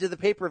pad to the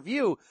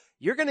pay-per-view,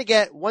 you're going to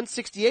get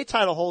 168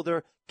 title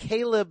holder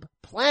Caleb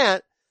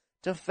Plant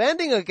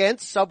defending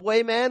against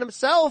Subway Man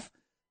himself,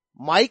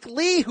 Mike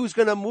Lee, who's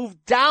going to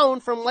move down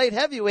from light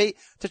heavyweight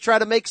to try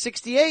to make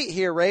 68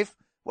 here, Rafe.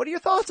 What are your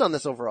thoughts on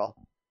this overall?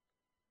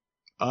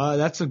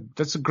 That's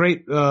a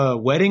great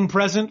wedding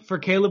present for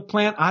Caleb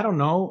Plant. I don't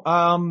know.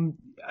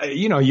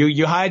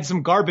 You hide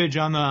some garbage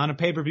on a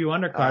pay-per-view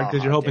undercard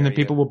because you're hoping that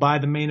people will buy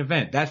the main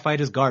event. That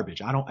fight is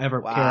garbage. I don't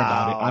ever care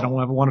about it. I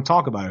don't ever want to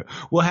talk about it.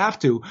 We'll have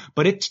to,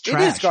 but it's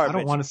trash. It is garbage. I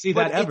don't want to see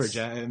that ever,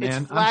 man.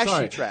 It's flashy, I'm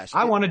sorry. Trash.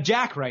 I want a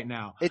Jack right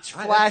now. It's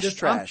flash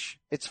trash.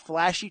 It's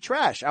flashy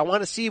trash. I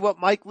want to see what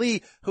Mike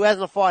Lee, who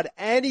hasn't fought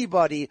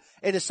anybody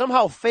and is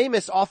somehow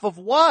famous off of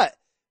what?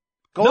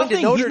 going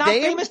to Notre Dame? He's not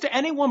Dame? famous to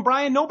anyone,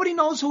 Brian. Nobody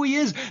knows who he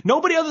is.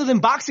 Nobody other than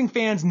boxing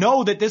fans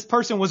know that this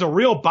person was a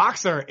real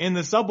boxer in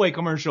the Subway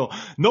commercial.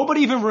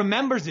 Nobody even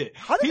remembers it.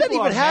 How did people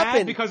that even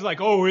happen? Because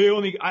like, oh,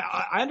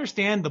 I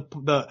understand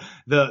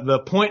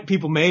the point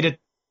people made at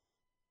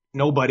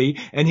nobody,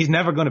 and he's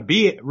never going to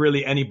be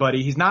really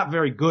anybody. He's not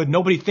very good.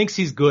 Nobody thinks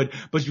he's good,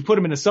 but you put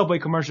him in a Subway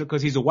commercial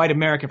because he's a white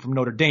American from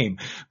Notre Dame.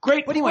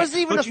 Great But point. he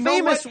wasn't even a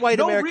famous white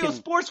American. No real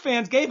sports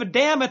fans gave a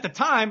damn at the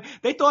time.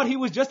 They thought he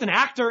was just an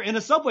actor in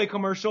a Subway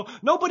commercial.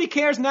 Nobody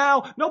cares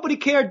now. Nobody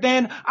cared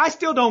then. I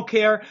still don't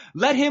care.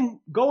 Let him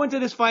go into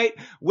this fight.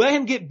 Let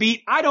him get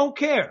beat. I don't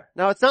care.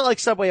 Now, it's not like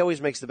Subway always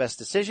makes the best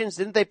decisions.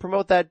 Didn't they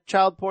promote that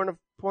child porn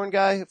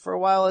guy for a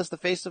while as the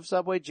face of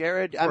Subway,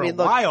 Jared?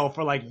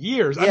 For like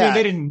years. Yeah. I mean,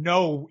 they didn't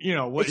know,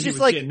 what he was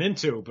getting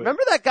into. But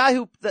remember that guy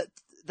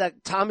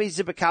that Tommy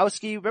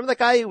Zibikowski? Remember that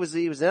guy who was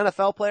an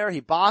NFL player? He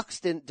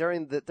boxed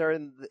during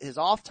his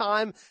off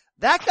time.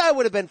 That guy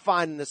would have been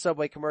fine in the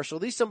Subway commercial.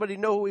 At least somebody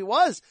know who he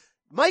was.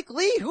 Mike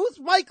Lee? Who's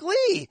Mike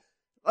Lee?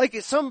 Like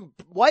some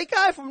white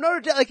guy from Notre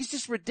Dame? Like, it's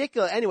just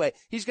ridiculous. Anyway,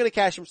 he's gonna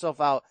cash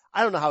himself out.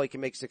 I don't know how he can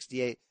make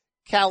 68.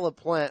 Caleb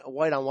Plant,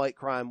 white on white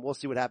crime. We'll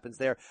see what happens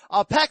there.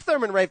 Pat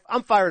Thurman, Rafe,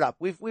 I'm fired up.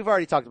 We've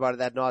already talked about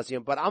it ad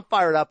nauseum, but I'm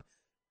fired up.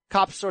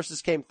 Cop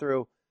sources came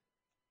through.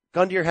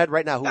 Gun to your head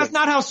right now. That's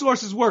not how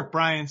sources work,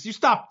 Brian. So you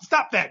stop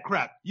that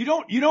crap. You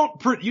don't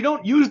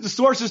use the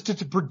sources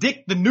to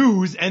predict the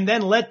news and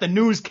then let the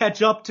news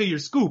catch up to your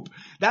scoop.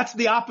 That's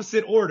the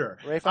opposite order.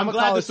 Rafe, I'm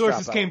glad the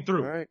sources came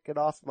through. All right, get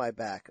off my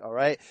back. All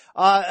right.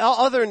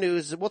 Other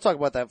news, we'll talk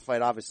about that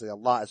fight obviously a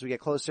lot as we get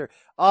closer.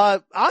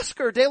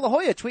 Oscar De La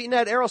Hoya tweeting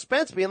at Errol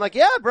Spence being like,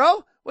 yeah,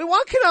 bro, we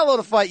want Canelo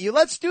to fight you.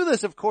 Let's do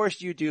this. Of course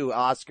you do,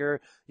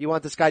 Oscar. You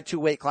want this guy 2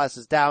 weight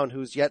classes down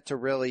who's yet to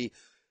really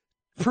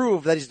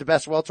prove that he's the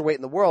best welterweight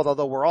in the world,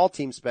 although we're all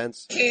Team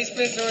Spence. Team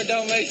Spencer, it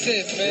don't make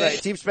sense, man.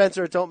 Right, Team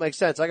Spencer, it don't make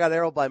sense. I got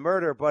Errol by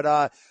murder,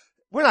 but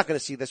we're not going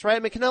to see this, right? I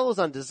mean, Canelo's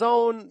on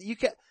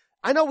DAZN.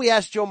 I know we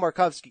asked Joe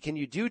Markovsky, can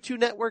you do 2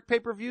 network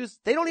pay-per-views?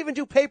 They don't even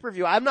do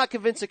pay-per-view. I'm not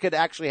convinced it could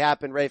actually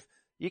happen, Rafe.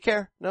 You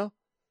care? No?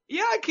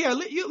 Yeah, I care.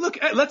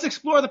 Let's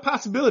explore the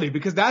possibility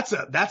because that's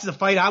the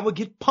fight I would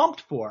get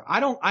pumped for. I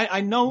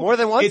know more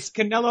than once. It's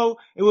Canelo.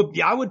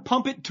 I would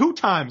pump it 2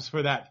 times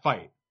for that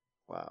fight.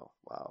 Wow.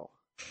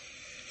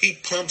 He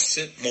pumps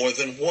it more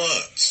than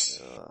once.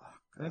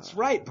 That's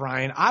right,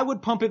 Brian. I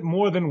would pump it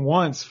more than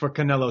once for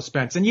Canelo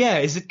Spence. And yeah,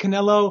 is it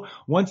Canelo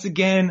once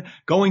again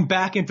going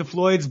back into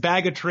Floyd's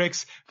bag of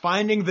tricks,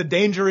 finding the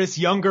dangerous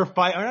younger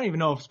fight? I don't even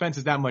know if Spence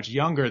is that much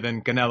younger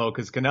than Canelo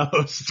because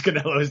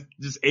Canelo is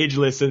just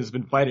ageless and has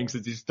been fighting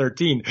since he's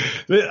 13.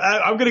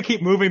 I'm going to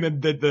keep moving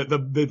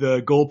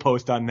the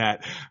goalpost on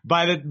that.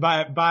 By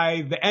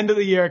the end of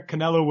the year,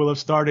 Canelo will have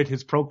started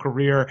his pro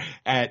career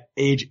at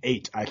age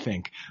 8, I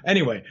think.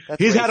 Anyway,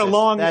 he's had a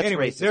long,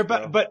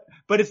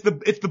 but it's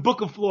the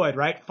book of Floyd,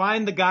 right?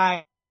 Find the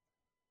guy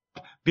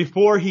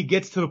before he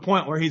gets to the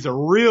point where he's a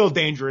real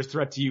dangerous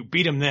threat to you.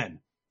 Beat him then.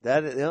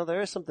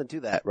 There is something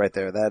to that right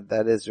there.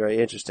 That is very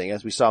interesting.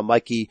 As we saw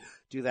Mikey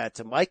do that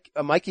to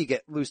Mikey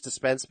get loose to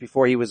Spence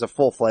before he was a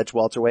full-fledged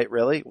welterweight,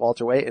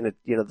 and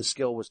the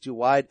skill was too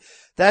wide.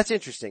 That's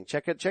interesting.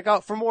 Check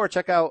out for more.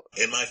 Check out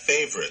in my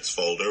favorites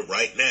folder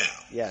right now.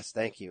 Yes,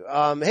 thank you.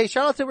 Hey,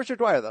 shout out to Richard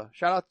Dwyer though.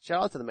 Shout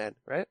out to the man,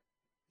 right?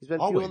 He's been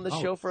fueling this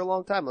show for a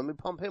long time. Let me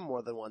pump him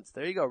more than once.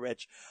 There you go,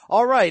 Rich.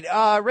 All right.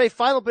 Ray,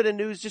 final bit of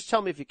news. Just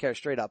tell me if you care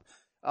straight up.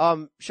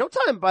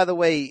 Showtime, by the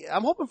way,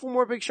 I'm hoping for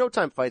more big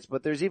Showtime fights,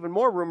 but there's even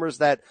more rumors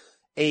that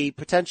a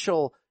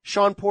potential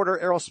Sean Porter,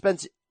 Errol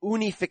Spence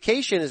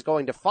unification is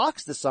going to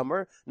Fox this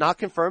summer. Not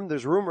confirmed.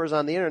 There's rumors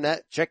on the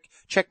internet. Check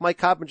Mike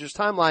Coppinger's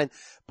timeline.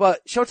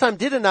 But Showtime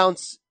did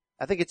announce,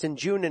 I think it's in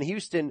June in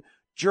Houston,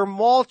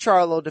 Jermall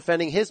Charlo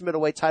defending his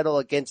middleweight title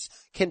against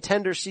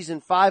Contender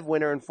Season 5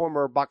 winner and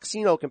former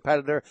Boxino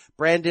competitor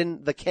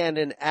Brandon the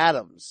Cannon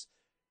Adams.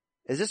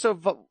 Is this a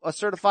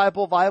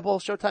certifiable, viable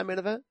Showtime main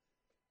event?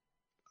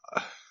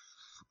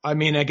 I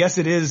mean, I guess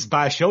it is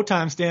by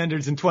Showtime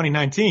standards in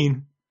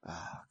 2019. Oh,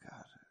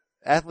 God.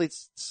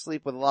 Athletes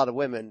sleep with a lot of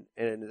women,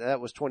 and that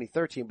was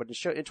 2013. But in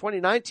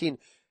 2019,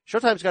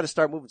 Showtime's got to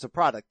start moving some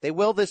product. They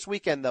will this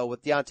weekend, though,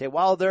 with Deontay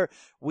Wilder.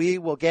 We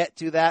will get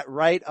to that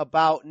right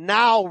about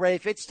now,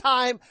 Rafe. It's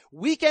time.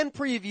 Weekend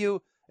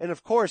preview. And,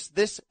 of course,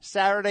 this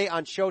Saturday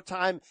on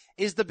Showtime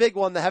is the big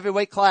one, the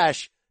heavyweight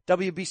clash.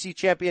 WBC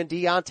champion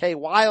Deontay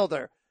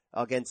Wilder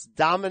against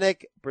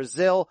Dominic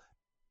Breazeale.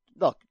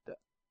 Look,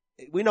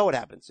 we know what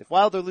happens. If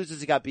Wilder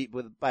loses, he got beat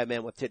by a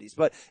man with titties.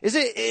 But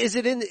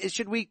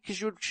should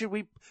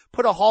we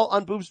put a halt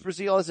on Boobs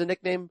Breazeale as a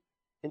nickname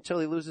until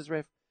he loses,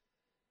 Rafe?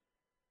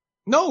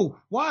 No,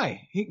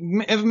 why?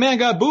 If a man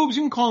got boobs,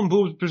 you can call him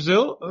Boobs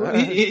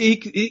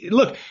Breazeale.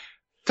 Look,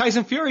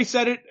 Tyson Fury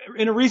said it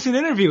in a recent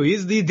interview.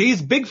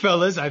 These big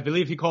fellas, I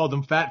believe he called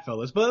them fat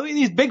fellas, but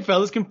these big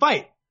fellas can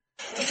fight.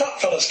 The fat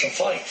fellas can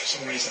fight for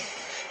some reason.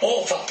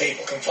 All fat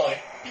people can fight.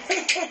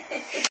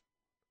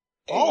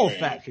 All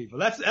fat people.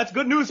 That's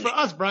good news for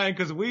us, Brian,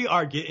 because we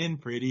are getting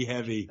pretty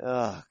heavy.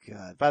 Oh,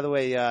 God. By the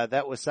way,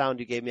 that was sound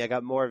you gave me. I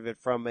got more of it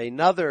from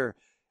another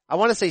I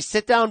want to say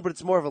sit down, but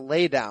it's more of a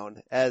lay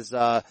down as,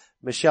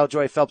 Michelle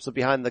Joy Phelps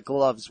behind the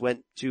gloves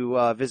went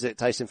to, visit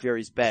Tyson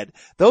Fury's bed.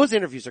 Those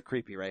interviews are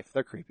creepy, Rafe.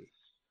 They're creepy.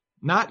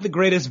 Not the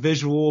greatest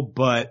visual,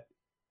 but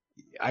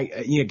I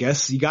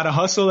guess you gotta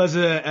hustle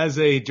as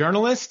a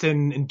journalist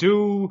and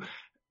do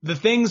the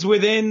things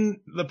within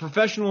the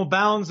professional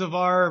bounds of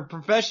our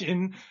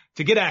profession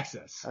to get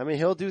access. I mean,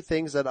 he'll do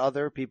things that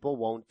other people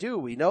won't do.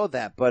 We know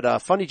that.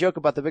 But, funny joke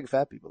about the big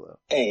fat people though.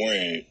 Oh,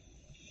 wait.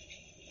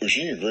 Was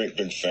she a great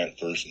big fat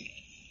person?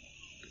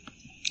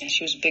 Yeah,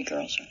 she was a big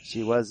girl, sir.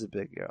 She was a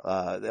big girl.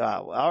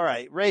 All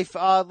right, Rafe,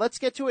 let's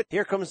get to it.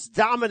 Here comes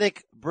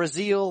Dominic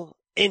Breazeale.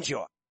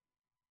 Enjoy.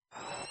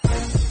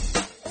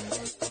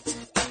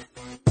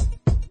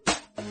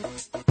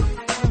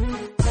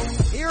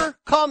 Here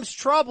comes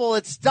trouble.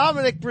 It's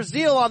Dominic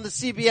Breazeale on the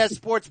CBS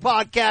Sports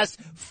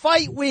Podcast.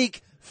 Fight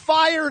week,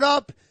 fired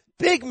up,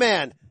 big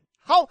man.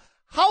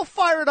 How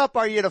fired up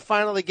are you to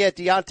finally get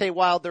Deontay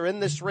Wilder in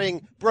this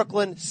ring,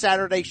 Brooklyn,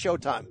 Saturday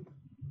showtime?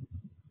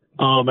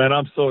 Oh man,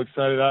 I'm so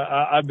excited.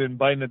 I've been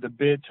biting at the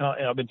bit.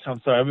 I've been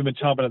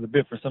chomping at the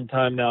bit for some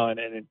time now.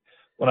 And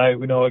when I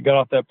got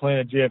off that plane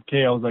at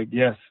JFK, I was like,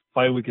 yes,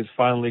 fight week is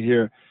finally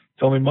here.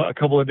 It's only a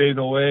couple of days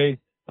away.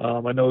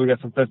 I know we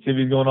got some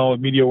festivities going on with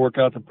media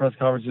workouts and press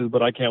conferences,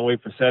 but I can't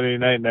wait for Saturday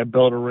night and that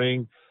bell to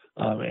ring,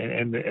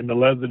 and the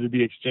leather to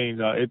be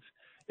exchanged.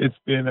 It's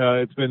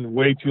been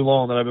way too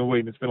long that I've been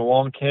waiting. It's been a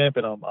long camp,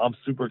 and I'm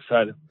super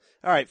excited.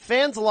 All right,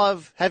 fans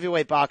love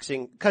heavyweight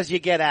boxing because you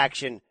get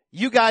action.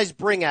 You guys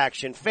bring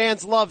action.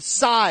 Fans love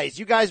size.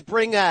 You guys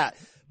bring that.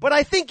 But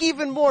I think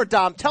even more,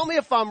 Dom, tell me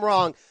if I'm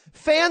wrong,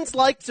 fans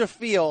like to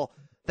feel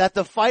that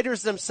the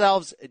fighters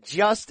themselves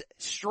just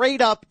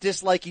straight up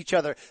dislike each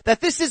other.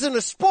 That this isn't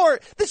a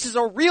sport. This is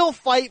a real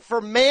fight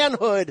for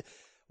manhood.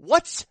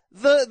 What's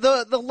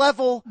the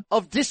level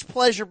of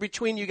displeasure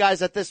between you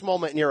guys at this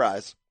moment in your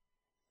eyes?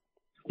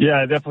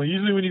 Yeah, definitely.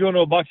 Usually when you go into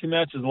a boxing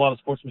match, there's a lot of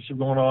sportsmanship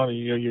going on, and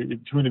you're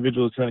two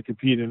individuals trying to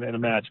compete in a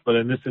match. But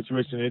in this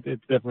situation,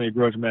 it's definitely a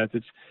grudge match.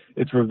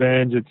 It's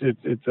revenge.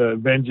 It's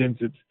vengeance.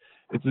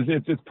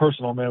 It's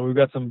personal, man. We've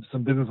got some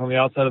business on the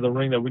outside of the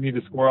ring that we need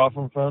to square off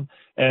from.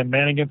 And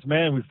man against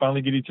man, we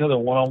finally get each other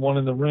one-on-one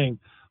in the ring.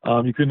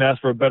 You couldn't ask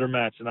for a better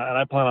match. And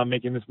I plan on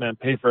making this man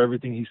pay for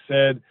everything he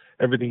said,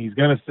 everything he's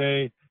going to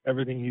say,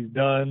 everything he's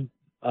done.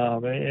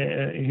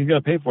 And he's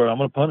going to pay for it. I'm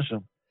going to punish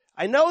him.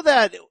 I know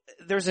that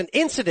there's an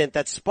incident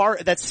that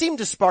seemed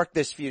to spark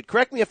this feud.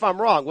 Correct me if I'm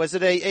wrong. Was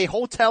it a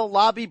hotel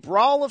lobby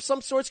brawl of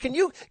some sorts? Can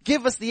you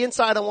give us the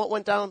insight on what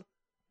went down?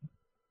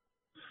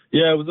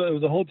 Yeah, it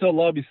was a hotel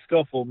lobby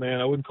scuffle, man.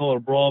 I wouldn't call it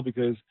a brawl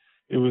because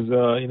it was,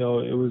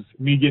 it was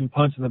me getting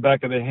punched in the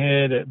back of the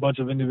head, a bunch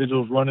of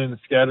individuals running and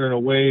scattering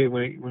away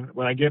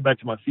when I get back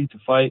to my feet to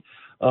fight.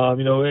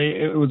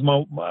 It was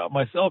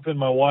myself and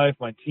my wife,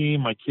 my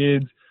team, my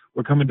kids.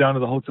 We're coming down to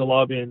the hotel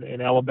lobby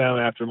in Alabama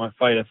after my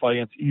fight. I fought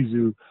against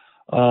Izu.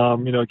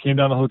 Came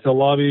down to the hotel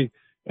lobby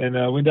and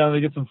went down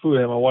to get some food.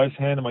 I had my wife's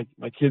hand and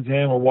my kid's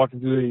hand. We're walking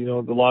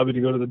through the lobby to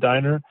go to the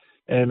diner.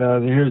 And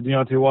here's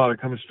Deontay Wilder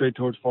coming straight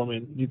towards for me.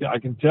 And I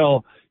can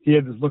tell he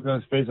had this look on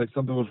his face like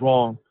something was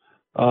wrong.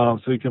 So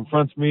he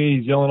confronts me.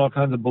 He's yelling all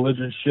kinds of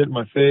belligerent shit in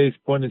my face,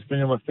 pointing his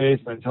finger in my face.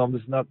 And I tell him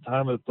this is not the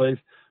time or the place.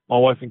 My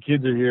wife and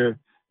kids are here.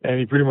 And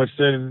he pretty much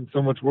said in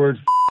so much words,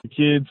 F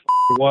your kids,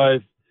 F your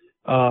wife.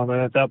 And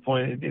at that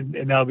point,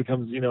 it now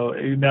becomes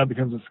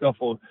a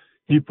scuffle.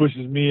 He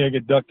pushes me, I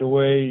get ducked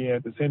away. And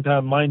at the same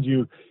time, mind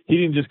you, he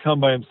didn't just come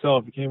by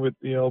himself. He came with,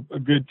 a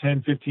good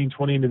 10, 15,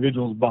 20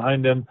 individuals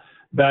behind him,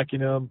 backing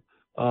him.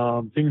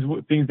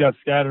 Things got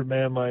scattered,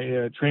 man.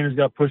 My trainers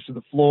got pushed to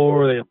the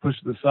floor. They got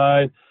pushed to the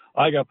side.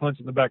 I got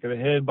punched in the back of the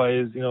head by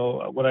his,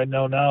 what I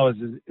know now is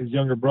his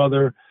younger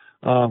brother,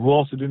 who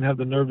also didn't have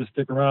the nerve to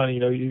stick around.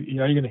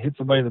 You're going to hit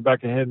somebody in the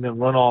back of the head and then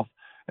run off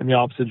in the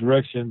opposite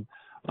direction.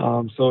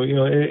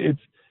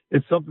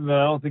 It's something that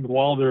I don't think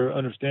Wilder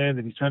understands,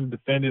 and he's trying to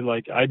defend it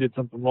like I did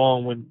something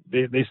wrong when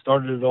they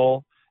started it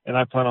all, and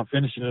I plan on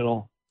finishing it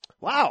all.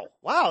 Wow.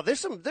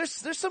 There's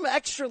some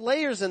extra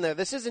layers in there.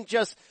 This isn't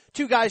just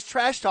two guys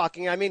trash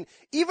talking. I mean,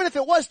 even if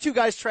it was two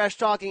guys trash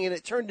talking and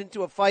it turned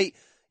into a fight,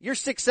 you're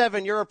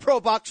 6'7", you're a pro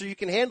boxer, you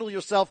can handle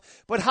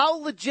yourself. But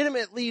how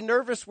legitimately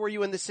nervous were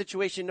you in this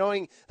situation,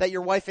 knowing that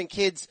your wife and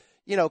kids,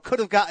 could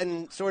have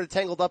gotten sort of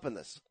tangled up in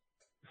this?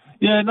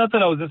 Yeah, not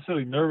that I was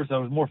necessarily nervous. I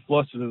was more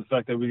flustered at the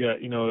fact that we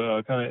got,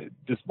 kind of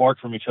disbarked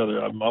from each other.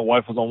 My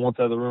wife was on one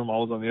side of the room, I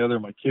was on the other.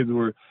 My kids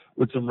were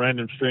with some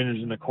random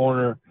strangers in the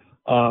corner.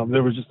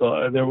 There was just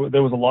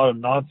there was a lot of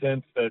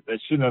nonsense that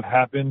shouldn't have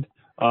happened.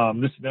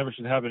 This never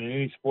should happen in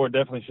any sport.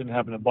 Definitely shouldn't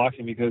happen in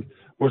boxing because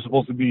we're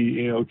supposed to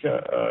be,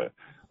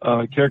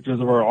 characters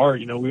of our art.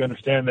 We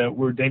understand that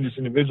we're dangerous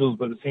individuals,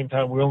 but at the same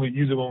time, we only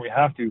use it when we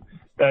have to.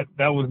 That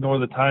was nor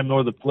the time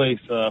nor the place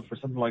for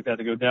something like that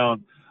to go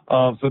down.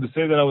 So to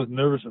say that I was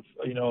nervous,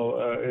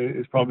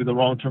 is probably the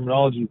wrong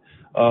terminology.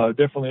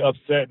 Definitely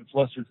upset and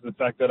flustered to the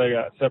fact that I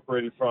got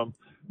separated from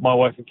my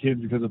wife and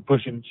kids because of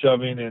pushing and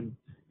shoving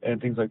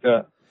and things like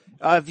that.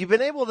 Have you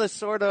been able to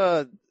sort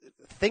of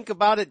think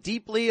about it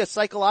deeply, a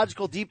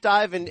psychological deep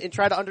dive, and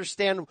try to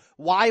understand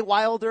why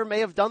Wilder may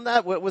have done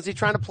that? Was he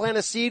trying to plant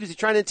a seed? Was he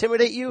trying to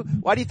intimidate you?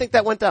 Why do you think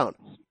that went down?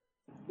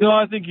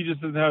 I think he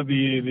just doesn't have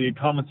the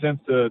common sense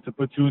to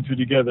put two and two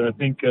together. I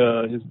think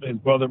his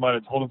brother might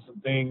have told him some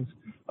things.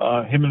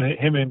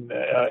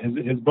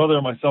 His brother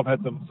and myself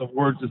had some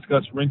words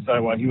discussed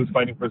ringside while he was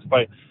fighting for his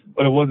fight,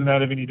 but it wasn't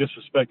out of any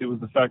disrespect. It was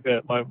the fact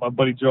that my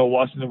buddy Gerald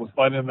Washington was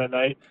fighting him that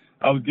night.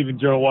 I was giving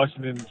Gerald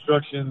Washington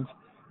instructions.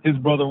 His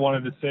brother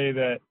wanted to say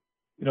that,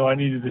 I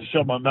needed to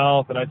shut my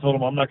mouth, and I told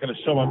him I'm not going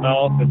to shut my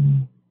mouth,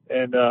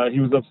 and he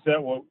was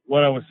upset with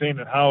what I was saying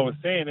and how I was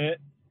saying it.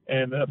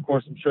 And of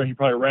course, I'm sure he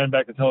probably ran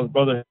back to tell his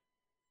brother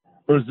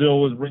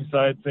Brazil was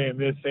ringside saying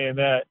this, saying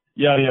that,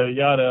 yada, yada,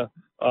 yada.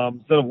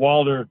 Instead of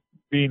Wilder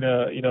being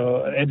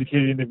an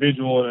educated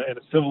individual and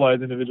a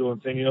civilized individual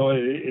and saying,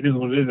 it is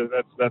what it is.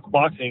 That's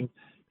boxing.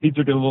 He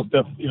took it a little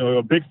step,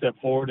 a big step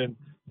forward and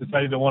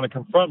decided to want to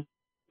confront me.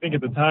 I think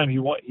at the time he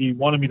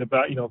wanted me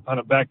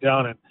to back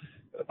down and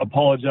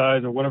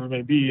apologize or whatever it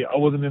may be. I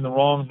wasn't in the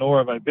wrong, nor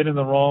have I been in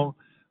the wrong.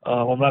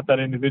 I'm not that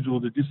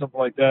individual to do something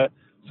like that.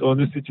 So in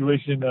this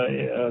situation,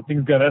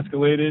 things got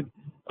escalated.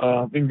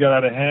 Things got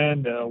out of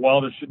hand.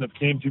 Wilder shouldn't have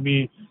came to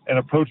me and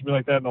approached me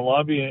like that in the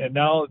lobby. And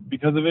now,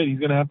 because of it, he's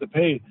going to have to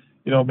pay,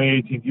 May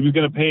 18th. He was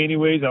going to pay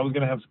anyways. I was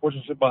going to have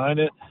sportsmanship behind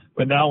it.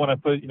 But now when I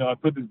put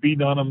this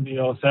beating on him,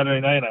 Saturday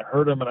night, and I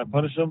hurt him and I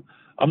punished him,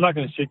 I'm not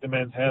going to shake the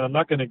man's hand. I'm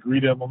not going to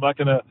greet him. I'm not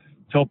going to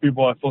tell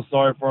people I feel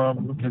sorry for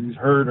him because he's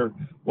hurt or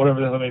whatever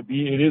the hell it may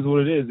be. It is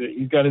what it is.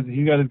 He's got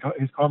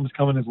his karma's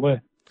coming his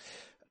way.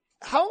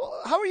 How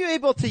are you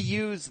able to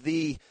use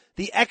the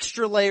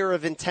extra layer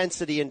of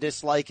intensity and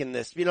dislike in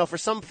this? For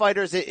some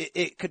fighters,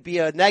 it could be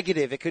a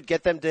negative. It could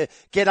get them to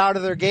get out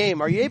of their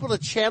game. Are you able to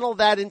channel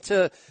that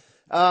into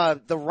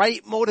the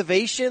right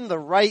motivation, the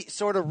right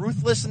sort of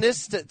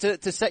ruthlessness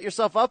to set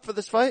yourself up for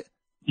this fight?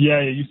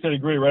 Yeah, you said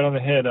it great, right on the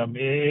head.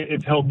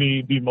 It's helped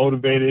me be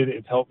motivated.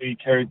 It's helped me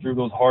carry through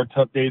those hard,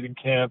 tough days in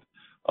camp.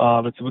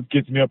 It's what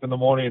gets me up in the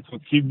morning. It's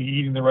what keeps me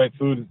eating the right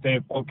food and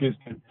staying focused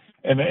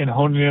and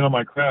honing in on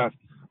my craft.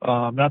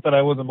 Not that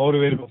I wasn't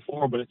motivated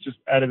before, but it's just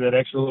added that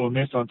extra little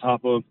niche on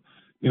top of,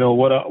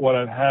 what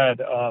I've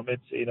had.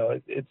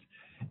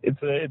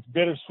 It's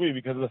bittersweet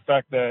because of the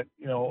fact that,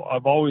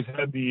 I've always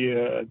had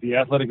the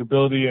athletic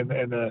ability and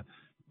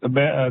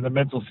the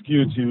mental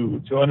skew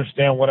to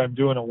understand what I'm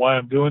doing and why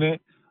I'm doing it.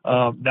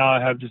 Now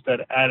I have just that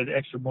added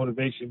extra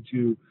motivation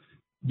to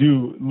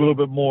do a little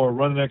bit more,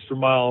 run an extra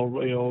mile,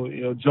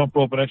 jump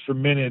rope an extra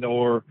minute,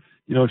 or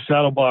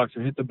shadow box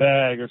or hit the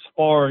bag or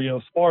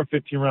spar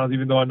 15 rounds,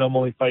 even though I know I'm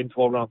only fighting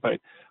 12-round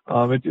fight.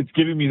 It's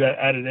giving me that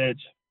added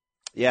edge.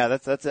 Yeah,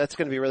 that's going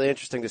to be really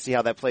interesting to see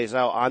how that plays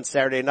out on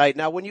Saturday night.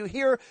 Now, when you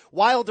hear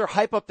Wilder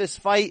hype up this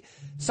fight,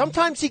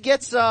 sometimes he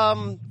gets,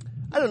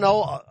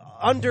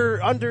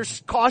 under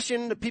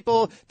caution.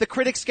 The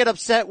critics get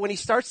upset when he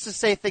starts to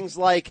say things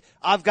like,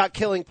 I've got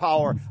killing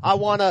power. I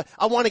wanna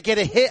get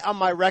a hit on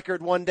my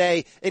record one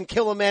day and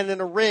kill a man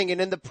in a ring. And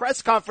in the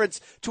press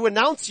conference to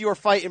announce your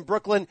fight in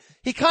Brooklyn,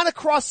 he kind of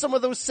crossed some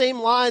of those same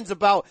lines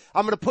about,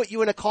 I'm gonna put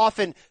you in a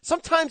coffin.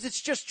 Sometimes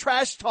it's just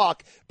trash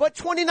talk. But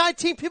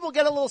 2019, people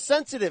get a little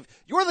sensitive.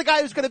 You're the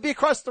guy who's gonna be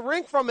across the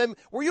ring from him.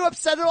 Were you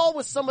upset at all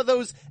with some of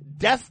those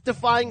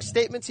death-defying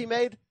statements he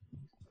made?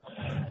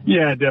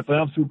 Yeah, definitely.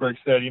 I'm super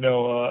excited.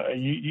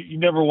 You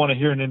never want to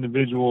hear an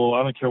individual,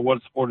 I don't care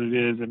what sport it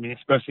is. I mean,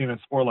 especially in a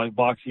sport like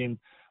boxing,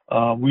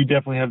 we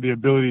definitely have the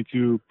ability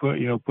to put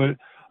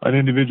an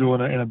individual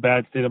in a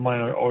bad state of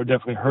mind or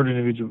definitely hurt an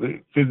individual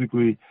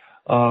physically.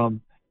 I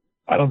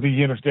don't think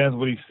he understands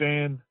what he's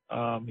saying.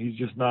 He's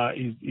just not,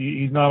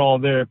 he's not all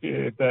there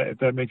if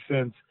that makes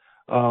sense.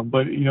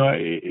 But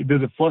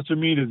does it fluster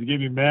me? Does it get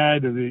me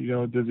mad? Does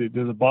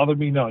it bother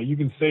me? No, you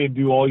can say and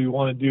do all you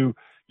want to do.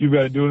 You've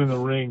got to do it in the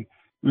ring.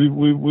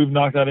 We've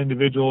knocked out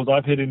individuals.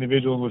 I've hit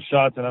individuals with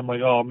shots, and I'm like,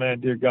 oh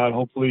man, dear God,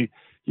 hopefully,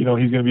 he's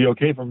going to be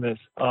okay from this.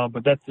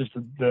 But that's just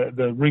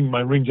the ring,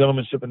 my ring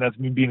gentlemanship, and that's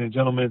me being a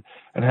gentleman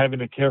and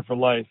having a care for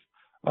life.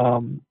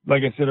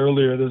 Like I said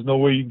earlier, there's no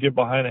way you can get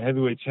behind a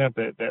heavyweight champ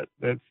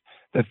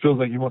that feels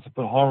like he wants to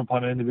put harm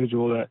upon an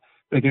individual, that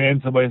they can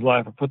end somebody's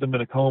life or put them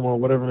in a coma or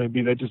whatever it may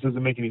be. That just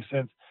doesn't make any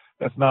sense.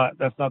 That's not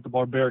the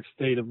barbaric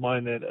state of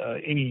mind that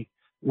any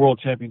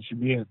world champion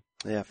should be in.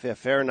 Yeah,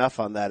 fair enough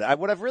on that.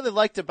 What I've really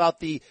liked about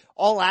the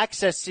All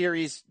Access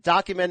series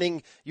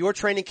documenting your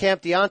training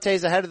camp,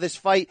 Deontay's ahead of this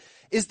fight,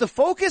 is the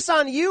focus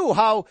on you,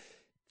 how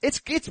it's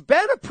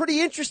been a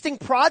pretty interesting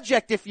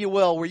project, if you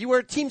will, where you were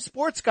a team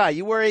sports guy.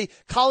 You were a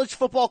college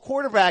football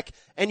quarterback,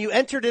 and you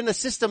entered in a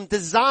system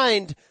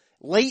designed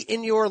late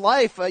in your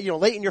life,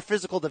 late in your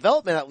physical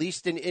development, at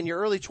least in your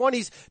early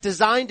 20s,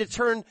 designed to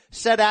turn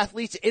said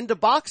athletes into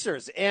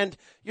boxers. And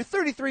you're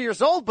 33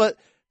 years old, but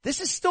this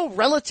is still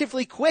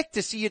relatively quick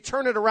to see you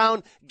turn it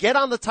around, get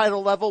on the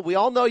title level. We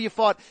all know you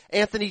fought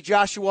Anthony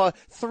Joshua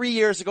 3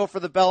 years ago for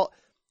the belt.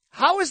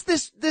 How has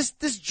this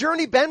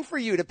journey been for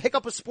you to pick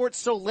up a sport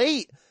so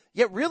late,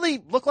 yet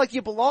really look like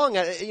you belong,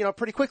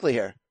 pretty quickly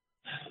here?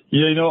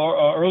 Yeah,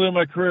 early in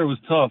my career it was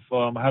tough.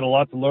 I had a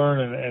lot to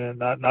learn and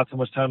not so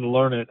much time to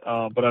learn it.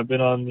 But I've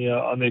been on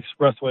the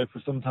expressway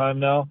for some time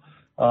now.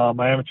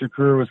 My amateur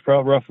career was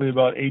roughly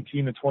about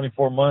 18 to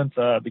 24 months.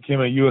 I became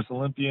a U.S.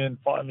 Olympian,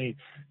 fought in the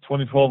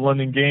 2012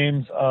 London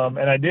Games.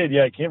 And I did,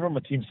 I came from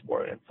a team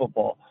sport in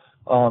football.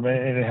 And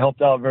it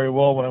helped out very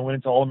well when I went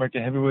into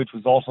All-American Heavyweight, which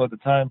was also at the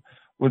time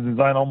was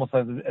designed almost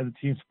as a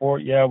team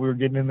sport. Yeah, we were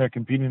getting in there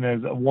competing as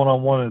a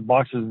one-on-one as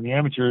boxers and the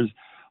amateurs.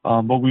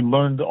 But we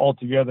learned all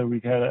together. We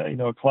had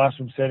a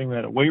classroom setting, we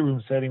had a weight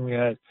room setting, we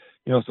had,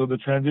 so the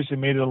transition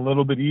made it a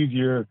little bit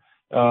easier,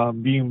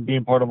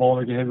 being part of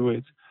All-American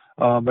Heavyweights.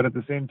 But at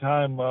the same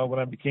time, when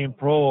I became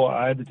pro,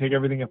 I had to take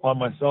everything upon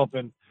myself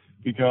and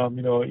become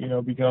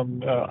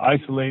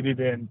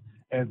isolated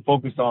and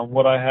focused on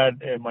what I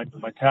had and my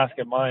task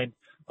in mind.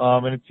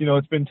 And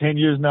it's been 10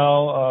 years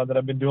now, that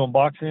I've been doing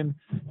boxing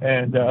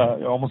and,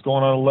 almost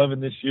going on 11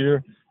 this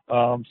year.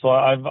 So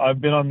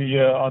I've been on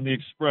the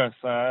express.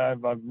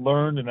 I've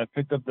learned and I've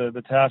picked up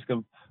the task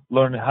of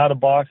learning how to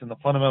box and the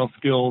fundamental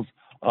skills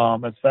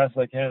as fast as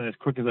I can and as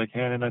quick as I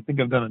can, and I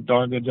think I've done a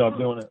darn good job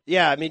doing it.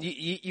 Yeah, I mean,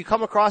 you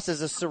come across as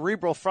a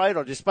cerebral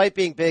fighter, despite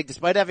being big,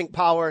 despite having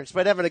power,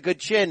 despite having a good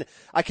chin.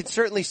 I can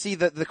certainly see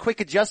the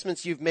quick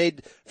adjustments you've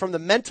made from the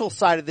mental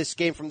side of this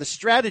game, from the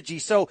strategy.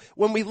 So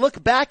when we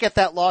look back at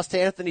that loss to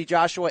Anthony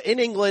Joshua in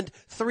England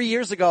 3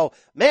 years ago,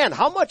 man,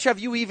 how much have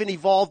you even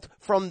evolved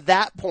from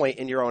that point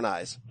in your own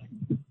eyes?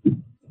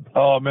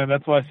 Oh man,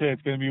 that's why I say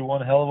it's going to be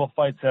one hell of a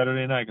fight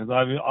Saturday night, because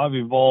I've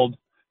evolved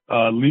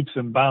leaps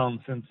and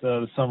bounds since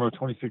the summer of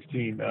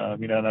 2016.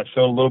 And I've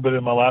shown a little bit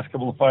in my last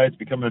couple of fights,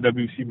 becoming a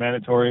WC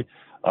mandatory.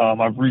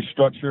 I've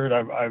restructured.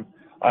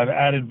 I've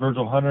added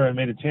Virgil Hunter and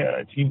made a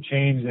team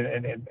change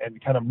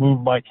and kind of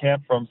moved my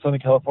camp from Southern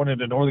California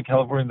to Northern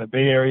California in the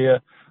Bay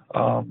Area.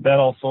 That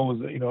also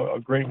was, a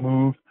great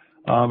move.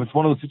 It's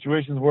one of those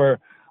situations where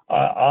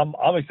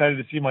I'm excited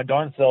to see my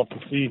darn self to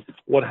see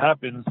what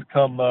happens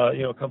come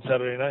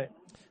Saturday night.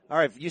 All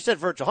right, you said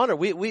Virgil Hunter.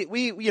 We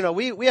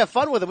have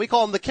fun with him. We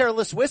call him the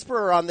careless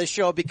whisperer on this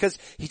show because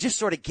he just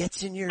sort of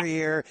gets in your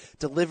ear,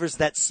 delivers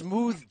that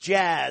smooth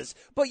jazz,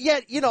 but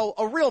yet,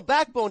 a real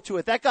backbone to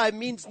it. That guy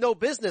means no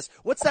business.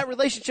 What's that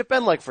relationship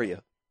been like for you?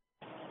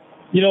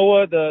 You know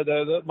what?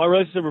 My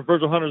relationship with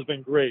Virgil Hunter has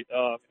been great.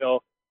 I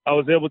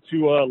was able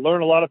to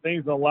learn a lot of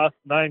things in the last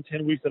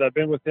 9-10 weeks that I've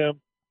been with him.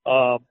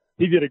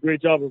 He did a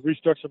great job of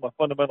restructuring my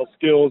fundamental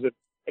skills and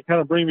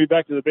kind of bringing me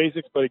back to the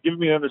basics, but it giving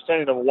me an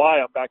understanding of why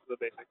I'm back to the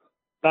basics.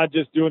 Not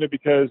just doing it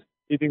because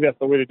he thinks that's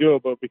the way to do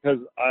it, but because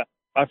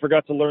I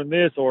forgot to learn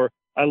this, or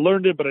I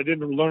learned it, but I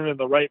didn't learn it in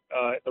the right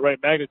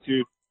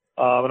magnitude.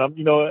 And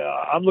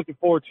I'm looking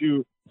forward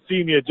to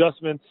seeing the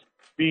adjustments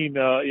being,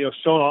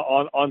 shown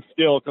on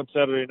scale come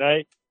Saturday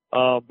night.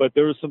 But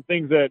there are some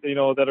things that,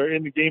 that are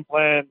in the game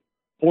plan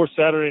for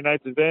Saturday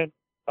night's event,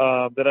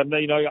 that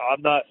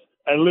I'm not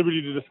at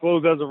liberty to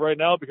disclose as of right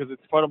now because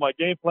it's part of my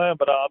game plan,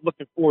 but I'm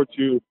looking forward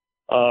to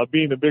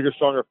being the bigger,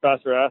 stronger,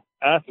 faster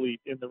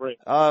athlete in the ring.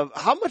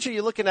 How much are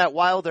you looking at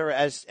Wilder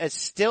as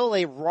still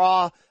a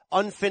raw,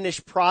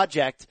 unfinished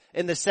project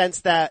in the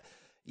sense that,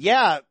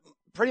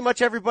 pretty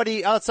much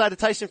everybody outside of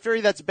Tyson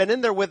Fury that's been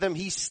in there with him,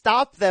 he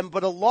stopped them,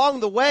 but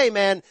along the way,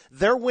 man,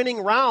 they're winning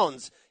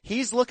rounds.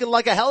 He's looking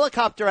like a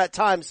helicopter at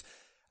times.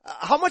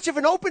 How much of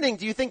an opening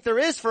do you think there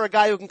is for a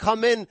guy who can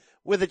come in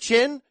with a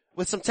chin,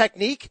 with some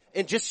technique,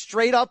 and just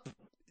straight up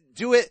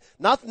do it,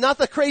 not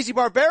the crazy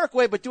barbaric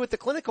way, but do it the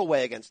clinical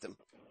way against him?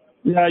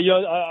 Yeah,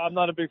 I'm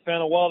not a big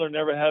fan of Wilder,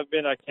 never have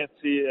been. I can't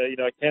see,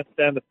 I can't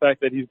stand the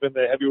fact that he's been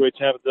the heavyweight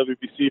champ at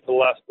WBC for the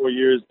last 4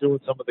 years, doing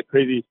some of the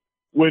crazy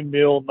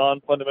windmill,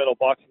 non-fundamental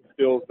boxing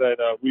skills that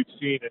we've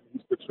seen and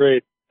he's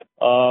portrayed.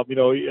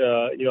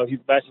 He's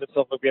matching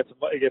himself against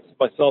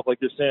myself, like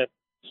you're saying.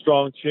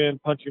 Strong chin,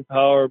 punching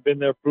power, been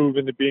there,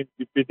 proven to be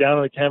down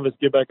on the canvas,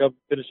 get back up,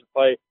 and finish a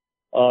fight.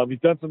 He's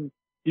done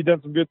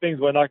some good things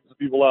by knocking some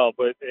people out,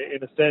 but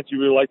in a sense, you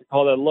really like to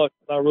call that luck.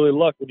 It's not really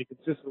luck when you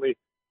consistently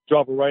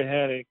drop a right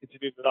hand and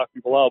continue to knock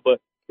people out. But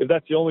if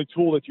that's the only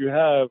tool that you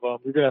have,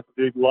 you're gonna have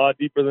to dig a lot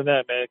deeper than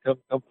that, man.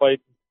 Come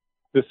fight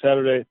this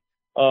Saturday.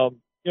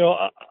 I'm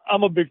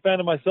a big fan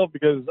of myself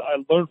because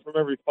I learn from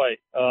every fight.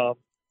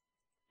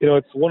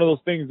 It's one of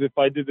those things. If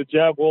I did the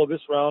jab well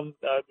this round,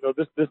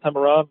 this time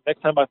around,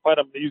 next time I fight,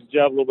 I'm gonna use the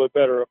jab a little bit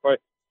better. If I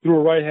threw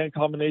a right hand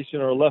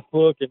combination or a left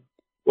hook and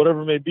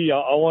whatever it may be,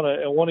 I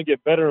want to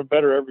get better and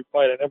better every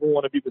fight. I never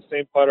want to be the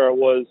same fighter I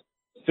was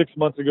 6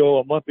 months ago,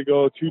 a month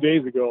ago, 2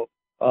 days ago.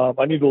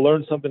 I need to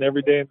learn something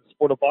every day in the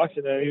sport of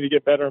boxing, and I need to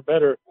get better and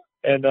better.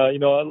 And,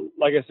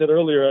 like I said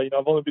earlier,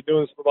 I've only been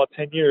doing this for about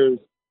 10 years,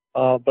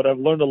 but I've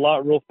learned a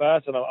lot real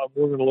fast, and I'm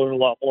going to learn a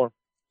lot more.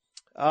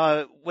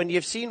 When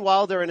you've seen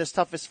Wilder in his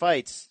toughest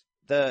fights,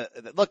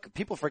 look,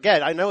 people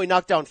forget, I know he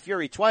knocked down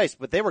Fury twice,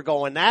 but they were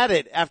going at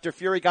it after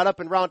Fury got up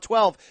in round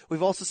 12.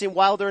 We've also seen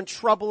Wilder in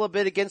trouble a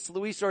bit against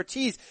Luis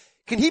Ortiz.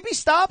 Can he be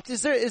stopped?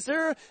 Is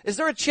there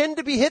a chin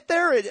to be hit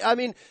there? I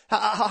mean,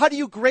 how do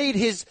you grade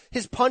his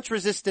punch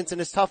resistance and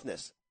his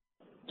toughness?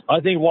 I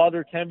think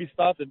Wilder can be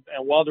stopped, and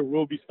Wilder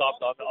will be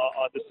stopped on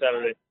this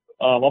Saturday.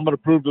 I'm going to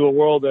prove to the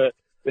world that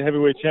the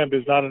heavyweight champ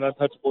is not an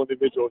untouchable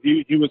individual.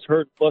 He was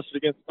hurt and flustered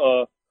against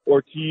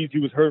Ortiz. He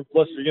was hurt and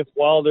flustered against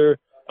Wilder.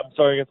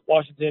 Against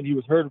Washington. He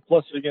was hurt and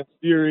flustered against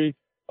Fury.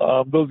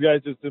 Those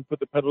guys just didn't put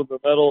the pedal to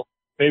the metal.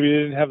 Maybe they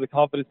didn't have the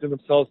confidence in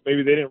themselves.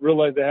 Maybe they didn't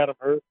realize they had him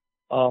hurt.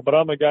 But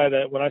I'm a guy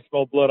that when I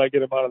smell blood, I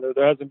get him out of there.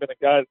 There hasn't been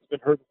a guy that's been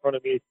hurt in front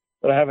of me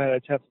that I haven't had a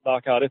chance to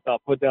knock out, if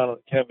not put down on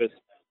the canvas.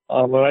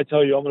 When I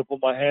tell you I'm going to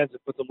put my hands and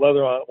put some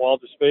leather on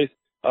Wilder's face,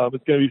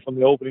 it's going to be from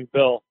the opening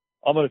bell.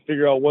 I'm going to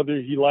figure out whether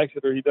he likes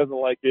it or he doesn't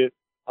like it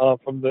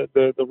from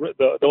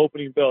the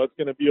opening bell. It's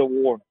going to be a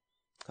war.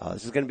 Oh,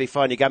 this is going to be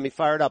fun. You got me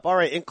fired up. All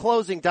right. In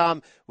closing,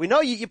 Dom, we know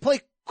you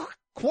play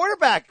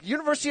quarterback,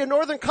 University of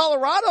Northern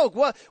Colorado.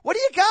 What do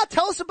you got?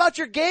 Tell us about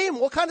your game.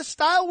 What kind of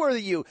style were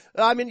you?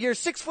 I mean, you're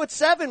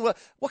 6'7".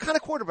 What kind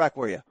of quarterback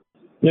were you?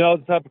 You know, I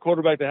was the type of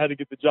quarterback that had to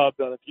get the job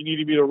done. If you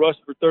needed me to rush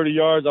for 30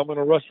 yards, I'm going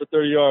to rush for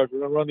 30 yards. We're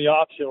going to run the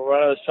option. We'll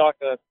run out of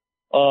shotgun.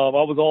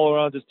 I was all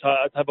around just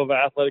type of an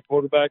athletic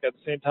quarterback. At the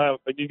same time,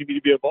 if I needed me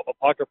to be a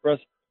pocket press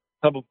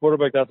type of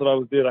quarterback, that's what I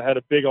did. I had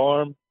a big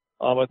arm.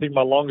 I think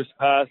my longest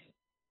pass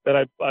that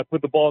I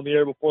put the ball in the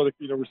air before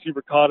the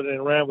receiver caught it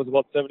and ran was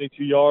about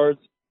 72 yards.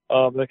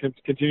 That can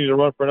continue to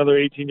run for another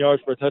 18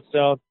 yards for a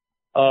touchdown.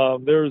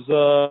 There's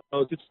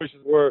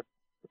situations where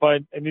if I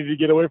needed to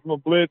get away from a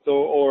blitz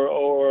or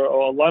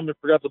a lineman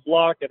forgot to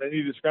block and I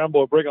needed to scramble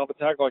or break off a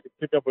tackle, I could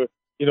pick up a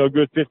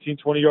good 15,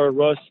 20-yard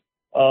rush.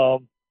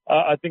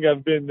 I think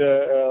I've been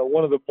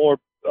one of the more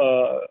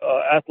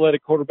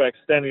athletic quarterbacks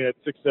standing at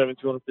 6'7",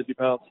 250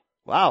 pounds.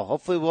 Wow.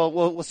 Hopefully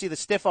we'll see the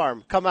stiff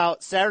arm come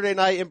out Saturday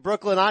night in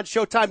Brooklyn on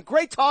Showtime.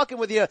 Great talking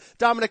with you,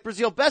 Dominic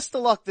Breazeale. Best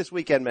of luck this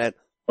weekend, man.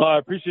 I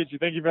appreciate you.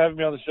 Thank you for having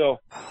me on the show.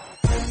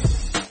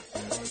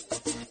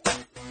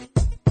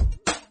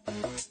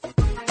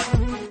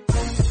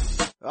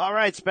 All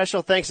right.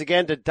 Special thanks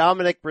again to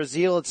Dominic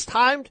Breazeale. It's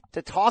time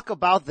to talk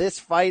about this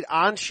fight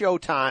on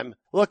Showtime.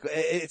 Look,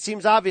 it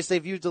seems obvious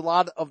they've used a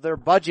lot of their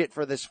budget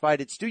for this fight.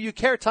 It's Do You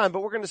Care time,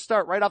 but we're going to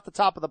start right off the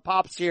top of the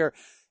pops here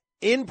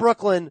in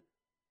Brooklyn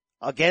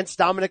against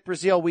Dominic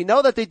Breazeale. We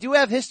know that they do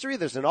have history.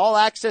 There's an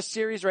all-access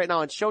series right now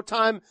on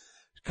Showtime,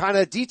 kind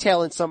of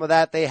detailing some of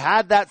that. They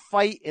had that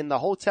fight in the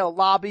hotel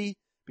lobby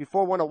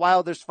before one of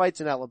Wilder's fights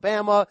in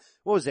Alabama.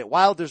 What was it?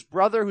 Wilder's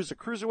brother, who's a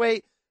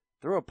cruiserweight,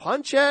 threw a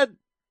punch at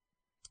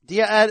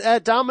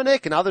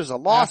Dominic, and now there's a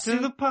lawsuit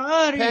after the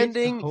party,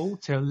 pending. the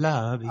hotel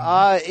lobby.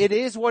 It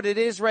is what it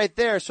is right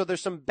there. So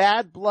there's some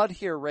bad blood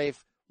here,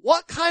 Rafe.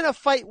 What kind of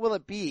fight will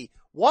it be?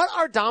 What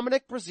are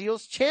Dominic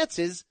Breazeale's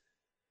chances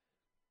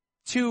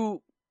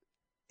to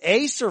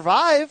A,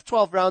 survive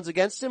 12 rounds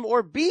against him,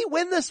 or B,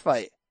 win this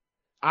fight?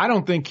 I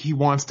don't think he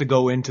wants to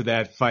go into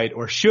that fight,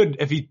 or should,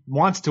 if he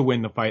wants to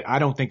win the fight, I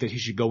don't think that he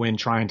should go in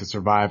trying to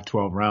survive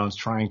 12 rounds,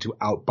 trying to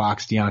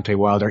outbox Deontay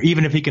Wilder,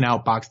 even if he can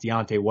outbox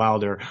Deontay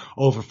Wilder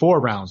over 4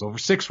 rounds, over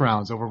 6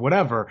 rounds, over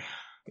whatever.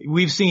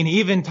 We've seen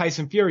even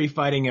Tyson Fury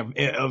fighting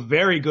a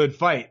very good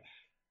fight,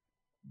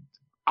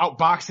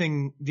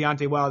 outboxing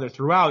Deontay Wilder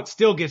throughout,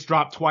 still gets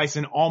dropped twice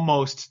and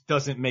almost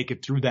doesn't make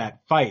it through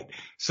that fight.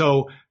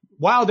 So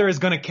Wilder is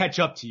going to catch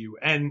up to you,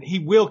 and he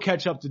will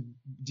catch up to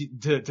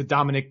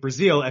Dominic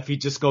Breazeale if he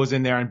just goes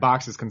in there and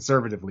boxes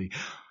conservatively.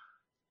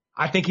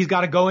 I think he's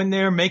got to go in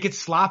there, make it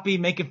sloppy,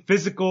 make it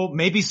physical,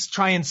 maybe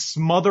try and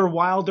smother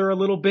Wilder a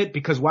little bit,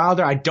 because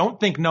Wilder, I don't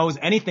think, knows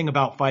anything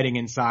about fighting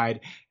inside,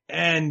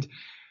 and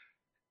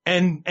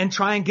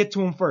try and get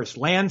to him first.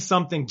 Land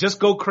something, just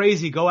go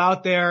crazy, go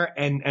out there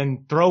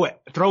and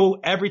throw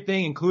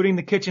everything, including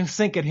the kitchen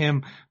sink at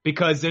him,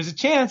 because there's a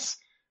chance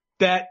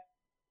that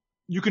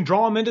you can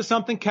draw him into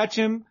something, catch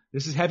him.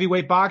 This is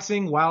heavyweight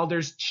boxing.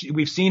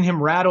 We've seen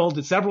him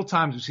rattled several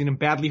times. We've seen him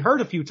badly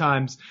hurt a few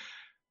times.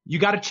 You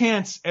got a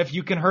chance if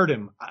you can hurt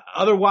him.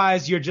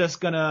 Otherwise, you're just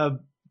going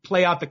to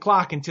play out the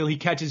clock until he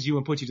catches you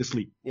and puts you to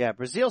sleep. Yeah,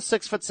 Breazeale's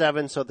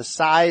 6'7", so the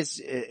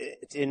size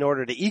in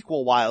order to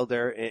equal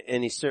Wilder,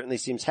 and he certainly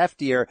seems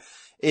heftier,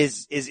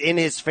 is in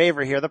his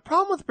favor here. The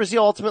problem with Breazeale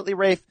ultimately,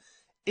 Rafe,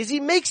 is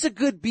he makes a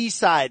good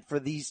B-side for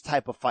these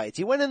type of fights.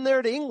 He went in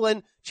there to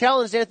England,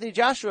 challenged Anthony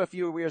Joshua a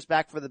few years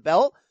back for the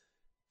belt,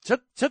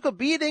 took a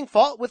beating,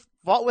 fought with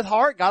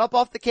heart, got up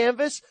off the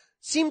canvas,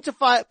 seemed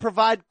to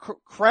provide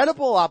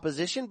credible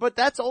opposition, but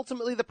that's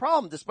ultimately the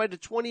problem. Despite a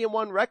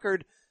 20-1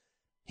 record,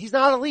 he's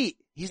not elite.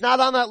 He's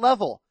not on that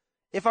level.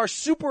 If our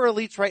super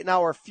elites right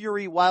now are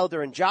Fury,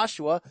 Wilder, and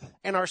Joshua,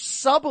 and our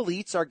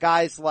sub-elites are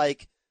guys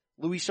like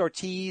Luis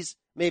Ortiz,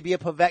 maybe a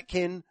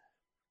Povetkin,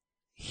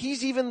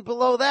 he's even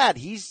below that.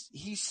 He's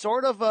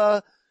sort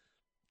of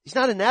he's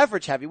not an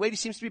average heavyweight. He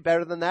seems to be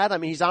better than that. I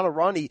mean, he's on a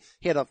run. He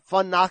had a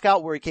fun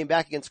knockout where he came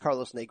back against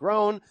Carlos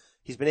Negron.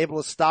 He's been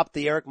able to stop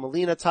the Eric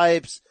Molina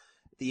types,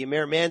 the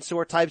Amir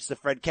Mansour types, the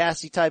Fred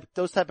Cassie type,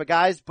 those type of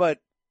guys, but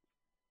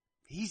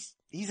he's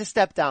a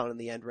step down in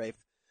the end,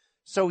 Rafe.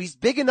 So he's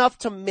big enough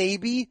to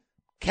maybe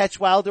catch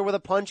Wilder with a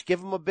punch, give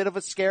him a bit of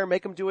a scare,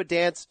 make him do a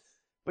dance,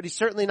 but he's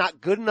certainly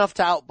not good enough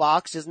to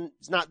outbox.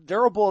 He's not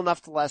durable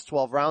enough to last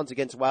 12 rounds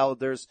against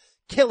Wilder's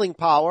killing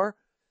power.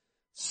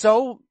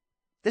 So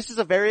this is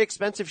a very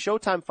expensive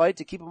Showtime fight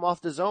to keep him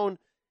off the zone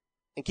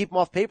and keep him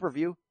off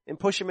pay-per-view. and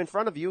push him in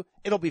front of you.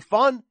 It'll be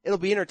fun. It'll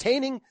be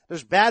entertaining.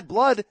 There's bad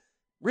blood.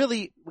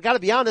 Really, we gotta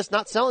be honest,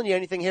 not selling you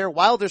anything here.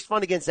 Wilder's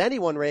fun against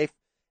anyone, Rafe.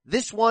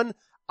 This one,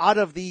 out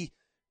of the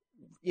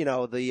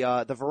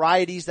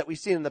varieties that we've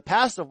seen in the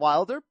past of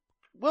Wilder,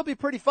 will be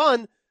pretty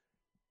fun.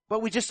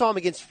 But we just saw him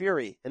against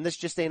Fury, and this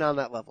just ain't on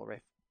that level,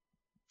 Rafe.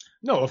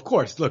 No, of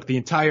course. Look, the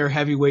entire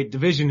heavyweight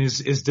division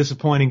is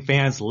disappointing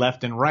fans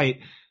left and right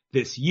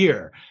this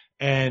year.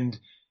 And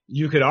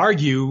you could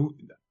argue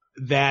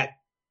that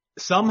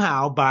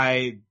somehow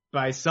by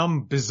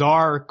some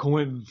bizarre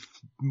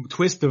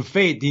twist of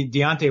fate,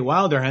 Deontay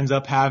Wilder ends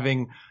up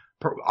having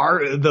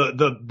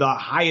the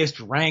highest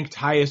ranked,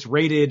 highest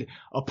rated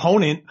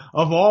opponent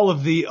of all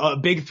of the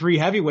big three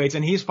heavyweights,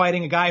 and he's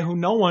fighting a guy who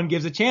no one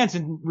gives a chance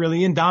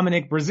in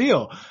Dominic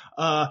Breazeale.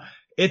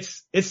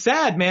 It's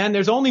sad, man.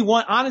 There's only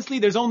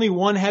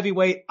one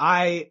heavyweight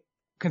I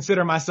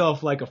consider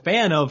myself like a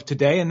fan of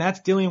today, and that's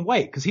Dillian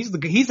Whyte, because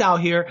he's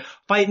out here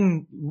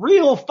fighting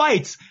real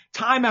fights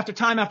time after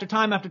time after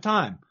time after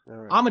time.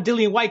 Right. I'm a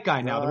Dillian Whyte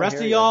guy now. The rest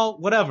of y'all,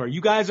 whatever. You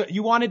guys,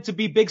 you wanted to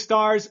be big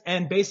stars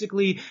and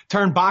basically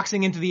turn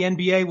boxing into the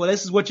NBA. Well,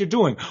 this is what you're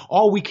doing.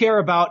 All we care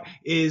about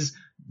is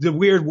the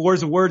weird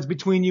wars of words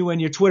between you and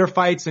your Twitter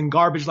fights and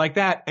garbage like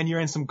that, and you're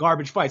in some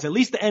garbage fights. At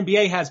least the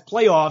NBA has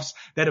playoffs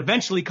that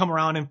eventually come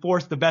around and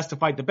force the best to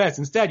fight the best.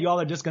 Instead,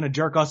 y'all are just going to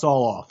jerk us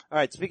all off. All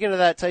right, speaking of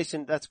that,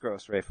 Tyson, that's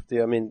gross, Rafe.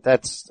 I mean,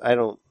 I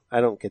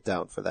don't get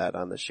down for that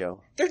on the show.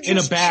 They're just in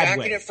a bad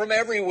jacking way. It from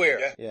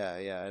everywhere.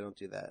 Yeah, I don't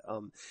do that.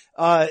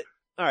 All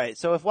right,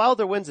 so if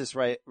Wilder wins this,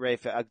 right,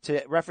 Rafe,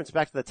 to reference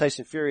back to the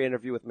Tyson Fury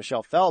interview with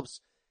Michelle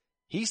Phelps,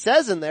 he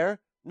says in there,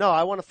 no,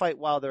 I want to fight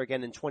Wilder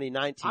again in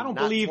 2019. I don't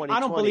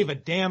believe a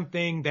damn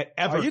thing that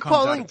ever Are you comes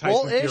out calling of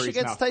Tyson bullish Fury's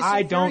against mouth. Tyson I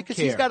Fury? don't Because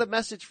care. he's got a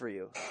message for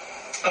you.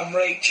 I'm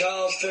Ray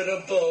Charles to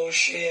the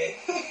bullshit.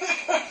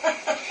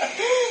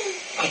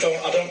 I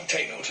don't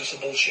take notice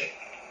of bullshit.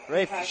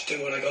 Rafe. Just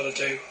do what I gotta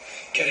do.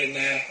 Get in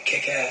there,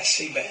 kick ass,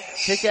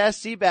 Seabass. Kick ass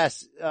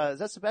Seabass. Is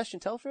that Sebastian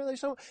Telfair?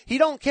 He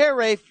don't care,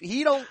 Rafe.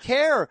 He don't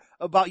care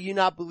about you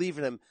not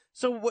believing him.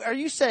 So are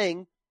you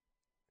saying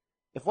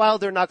if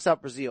Wilder knocks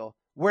out Breazeale,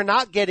 we're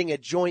not getting a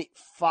joint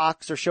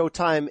Fox or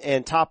Showtime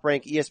and Top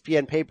Rank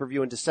ESPN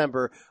pay-per-view in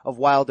December of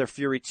Wilder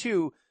Fury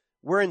 2.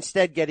 We're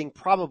instead getting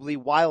probably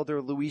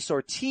Wilder Luis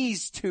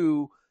Ortiz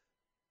 2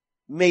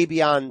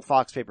 maybe on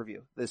Fox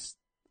pay-per-view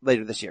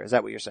later this year. Is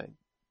that what you're saying?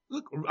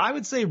 Look, I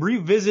would say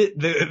revisit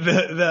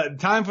the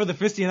time for the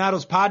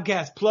Fistianados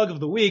podcast plug of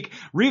the week.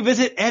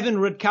 Revisit Evan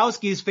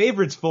Rutkowski's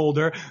favorites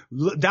folder.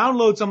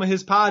 Download some of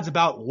his pods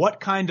about what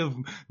kind of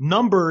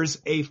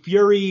numbers a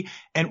Fury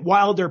and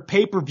Wilder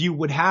pay-per-view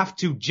would have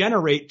to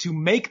generate to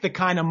make the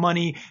kind of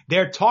money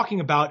they're talking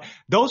about.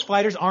 Those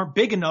fighters aren't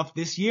big enough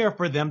this year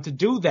for them to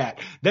do that.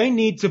 They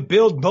need to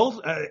build both.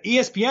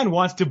 ESPN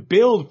wants to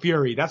build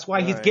Fury. That's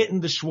why he's getting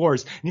the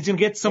Schwarz. And he's going to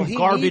get some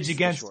garbage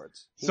against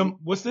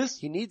what's this?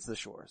 He needs the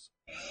Schwarz.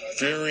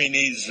 Fury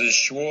needs the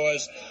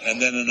Schwarz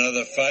and then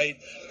another fight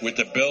with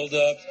the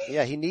build-up.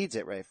 Yeah, he needs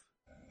it, Rafe.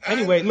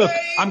 Anyway, look,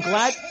 I'm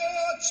glad.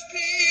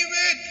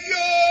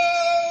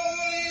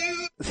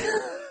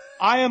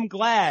 I am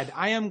glad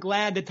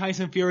that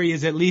Tyson Fury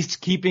is at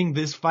least keeping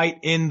this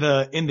fight in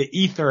the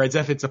ether as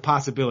if it's a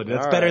possibility.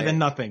 That's better than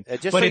nothing.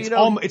 But so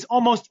it's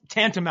almost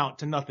tantamount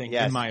to nothing,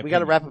 in my opinion. We got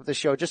to wrap up the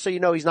show. Just so you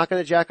know, he's not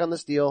going to jack on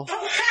this deal.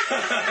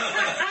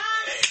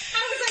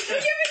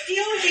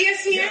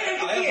 Yeah,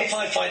 I have a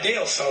 5-fight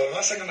deal, so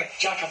unless they're going to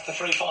jack off the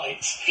 3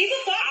 fights. I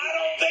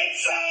don't think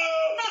so!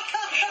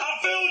 I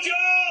fooled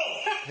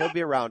y'all! He'll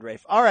be around,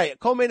 Rafe. All right,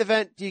 co-main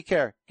event, do you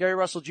care? Gary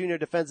Russell Jr.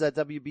 defends that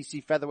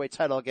WBC featherweight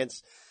title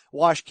against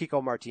Wash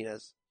Kiko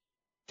Martinez.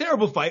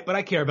 Terrible fight, but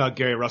I care about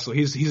Gary Russell.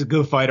 He's a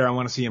good fighter. I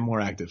want to see him more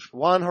active.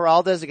 Juan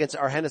Heraldez against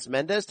Argenis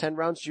Mendez, 10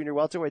 rounds, junior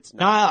welterweights.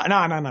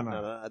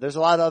 No. There's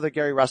a lot of other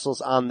Gary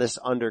Russells on this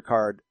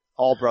undercard.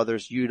 All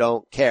brothers, you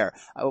don't care.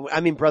 I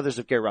mean brothers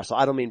of Gary Russell.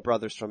 I don't mean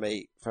brothers from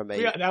a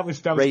that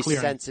was race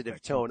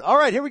sensitive tone. All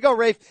right, here we go,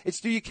 Rafe.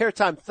 It's Do You Care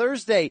time.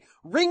 Thursday,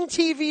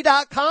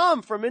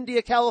 ringtv.com from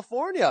India,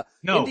 California.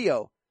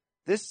 Indio.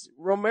 This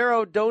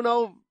Romero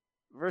Dono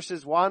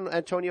versus Juan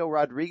Antonio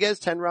Rodriguez,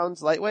 10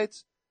 rounds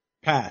lightweights.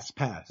 Pass.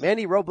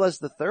 Manny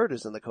Robles III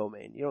is in the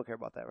co-main. You don't care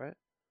about that, right?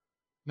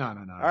 No.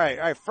 All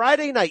right.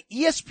 Friday night,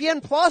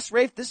 ESPN Plus,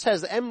 Rafe. This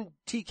has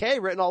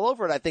MTK written all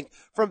over it, I think.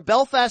 From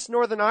Belfast,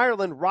 Northern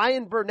Ireland,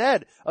 Ryan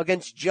Burnett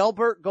against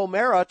Gelbert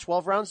Gomera,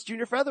 12 rounds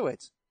junior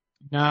featherweights.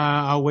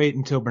 Nah, I'll wait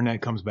until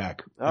Burnett comes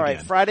back. All right.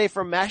 Friday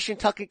from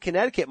Mashantucket,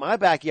 Connecticut, my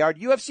backyard,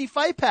 UFC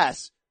Fight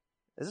Pass.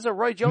 Is this a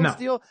Roy Jones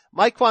deal?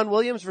 Mike-Quan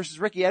Williams versus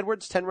Ricky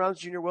Edwards, 10 rounds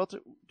junior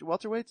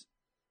welterweights.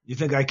 You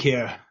think I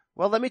care?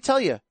 Well, let me tell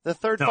you, the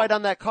third fight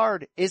on that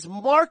card is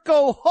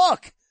Marco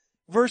Huck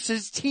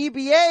versus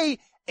TBA,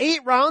 8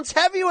 rounds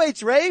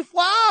heavyweights, Rafe.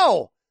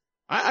 Wow.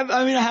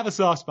 I mean, I have a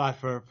soft spot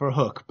for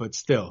Hook, but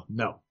still,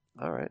 no.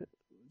 All right.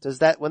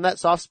 When that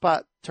soft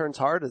spot turns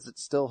hard, is it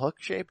still Hook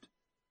shaped?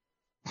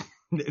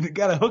 It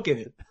got a hook in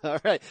it. All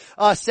right.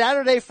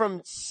 Saturday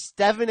from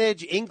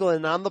Stevenage,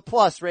 England on the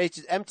Plus,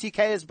 Rafe.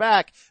 MTK is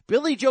back.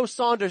 Billy Joe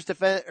Saunders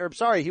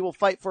he will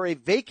fight for a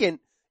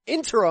vacant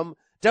interim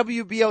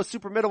WBO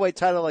super middleweight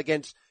title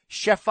against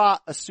Shefa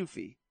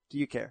Asufi. Do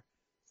you care?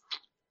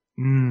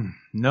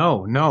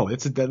 No.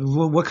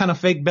 What kind of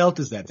fake belt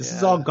is that? This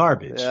is all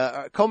garbage.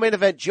 Co-main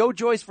event, Joe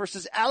Joyce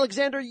versus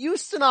Alexander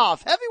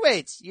Ustinov.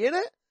 Heavyweights. You in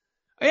it?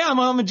 Yeah,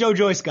 I'm a Joe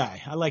Joyce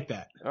guy. I like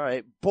that. All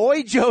right.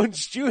 Boy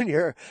Jones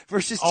Jr.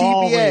 versus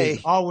TBA.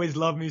 Always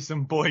love me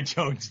some Boy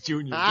Jones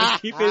Jr.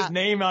 Just keep his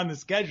name on the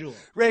schedule.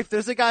 Rafe,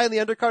 there's a guy on the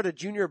undercard, a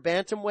junior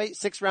bantamweight,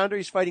 6-rounder.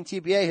 He's fighting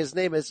TBA. His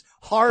name is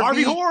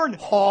Harvey Horn.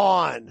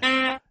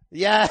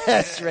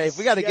 Yes, Rafe.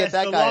 We got to get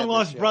that the guy. The long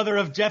lost brother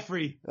of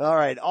Jeffrey. All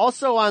right.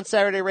 Also on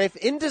Saturday, Rafe,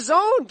 in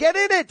DAZN. Get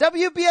in it.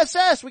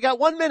 WBSS. We got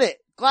 1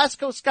 minute.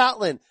 Glasgow,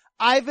 Scotland.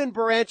 Ivan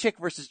Baranchyk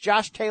versus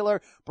Josh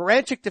Taylor.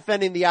 Baranchyk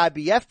defending the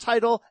IBF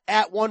title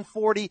at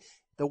 140.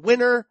 The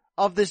winner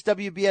of this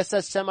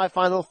WBSS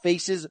semifinal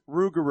faces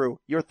Rougarou.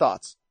 Your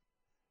thoughts?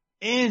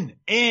 In.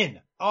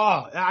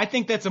 Oh, I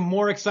think that's a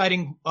more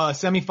exciting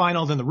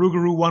semifinal than the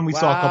Rougarou one we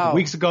saw a couple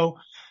weeks ago.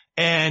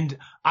 And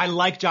I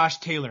like Josh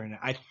Taylor in it.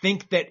 I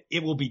think that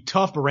it will be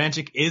tough.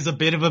 Baranchyk is a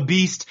bit of a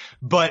beast,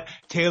 but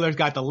Taylor's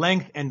got the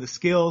length and the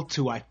skill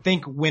to, I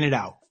think, win it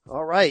out.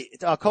 All right.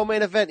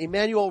 Co-main event,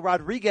 Emmanuel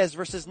Rodriguez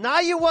versus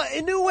Naoya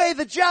Inoue,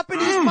 the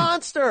Japanese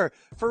monster,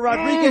 for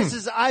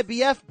Rodriguez's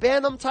IBF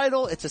Bantam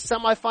title. It's a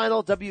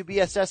semifinal,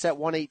 WBSS at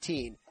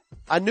 118.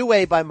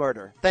 Inoue by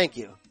murder. Thank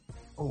you.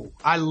 Oh,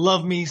 I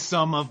love me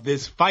some of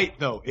this fight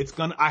though.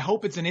 I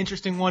hope it's an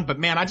interesting one, but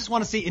man, I just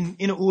want to see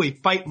Inoue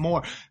fight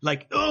more.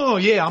 Like, oh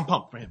yeah, I'm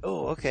pumped for him.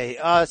 Oh, okay.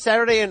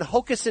 Saturday in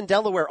Hokuston,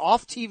 Delaware,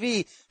 off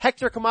TV,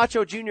 Hector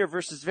Camacho Jr.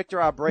 versus Victor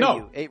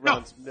Abreu. 8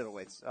 rounds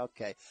middleweights.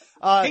 Okay.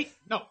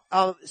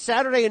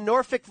 Saturday in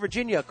Norfolk,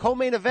 Virginia,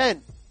 co-main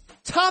event,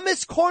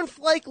 Thomas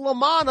Cornflake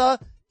LaManna,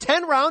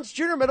 10 rounds,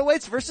 junior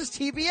middleweights versus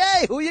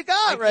TBA. Who you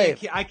got,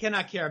 Rafe? I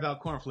cannot care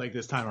about Cornflake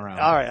this time around.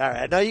 All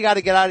right. Now you got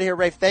to get out of here,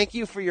 Rafe. Thank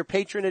you for your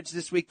patronage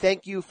this week.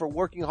 Thank you for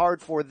working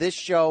hard for this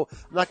show.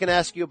 I'm not going to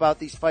ask you about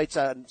these fights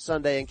on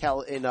Sunday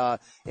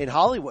in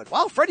Hollywood.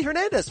 Wow, Freddie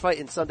Hernandez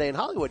fighting Sunday in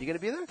Hollywood. You going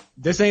to be there?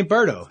 This ain't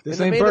Berto. This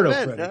ain't Berto,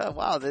 Freddie.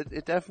 Wow,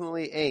 it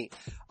definitely ain't.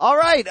 All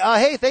right.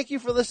 Hey, thank you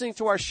for listening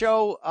to our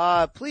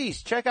show.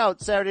 Please check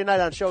out Saturday night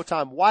on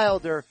Showtime.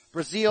 Wilder,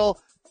 Brazil.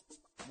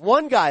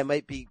 One guy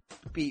might be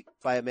beat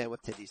by a man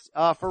with titties.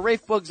 For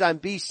Rafe Boogs, I'm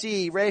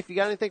BC. Rafe, you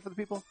got anything for the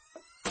people?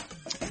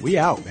 We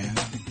out, man.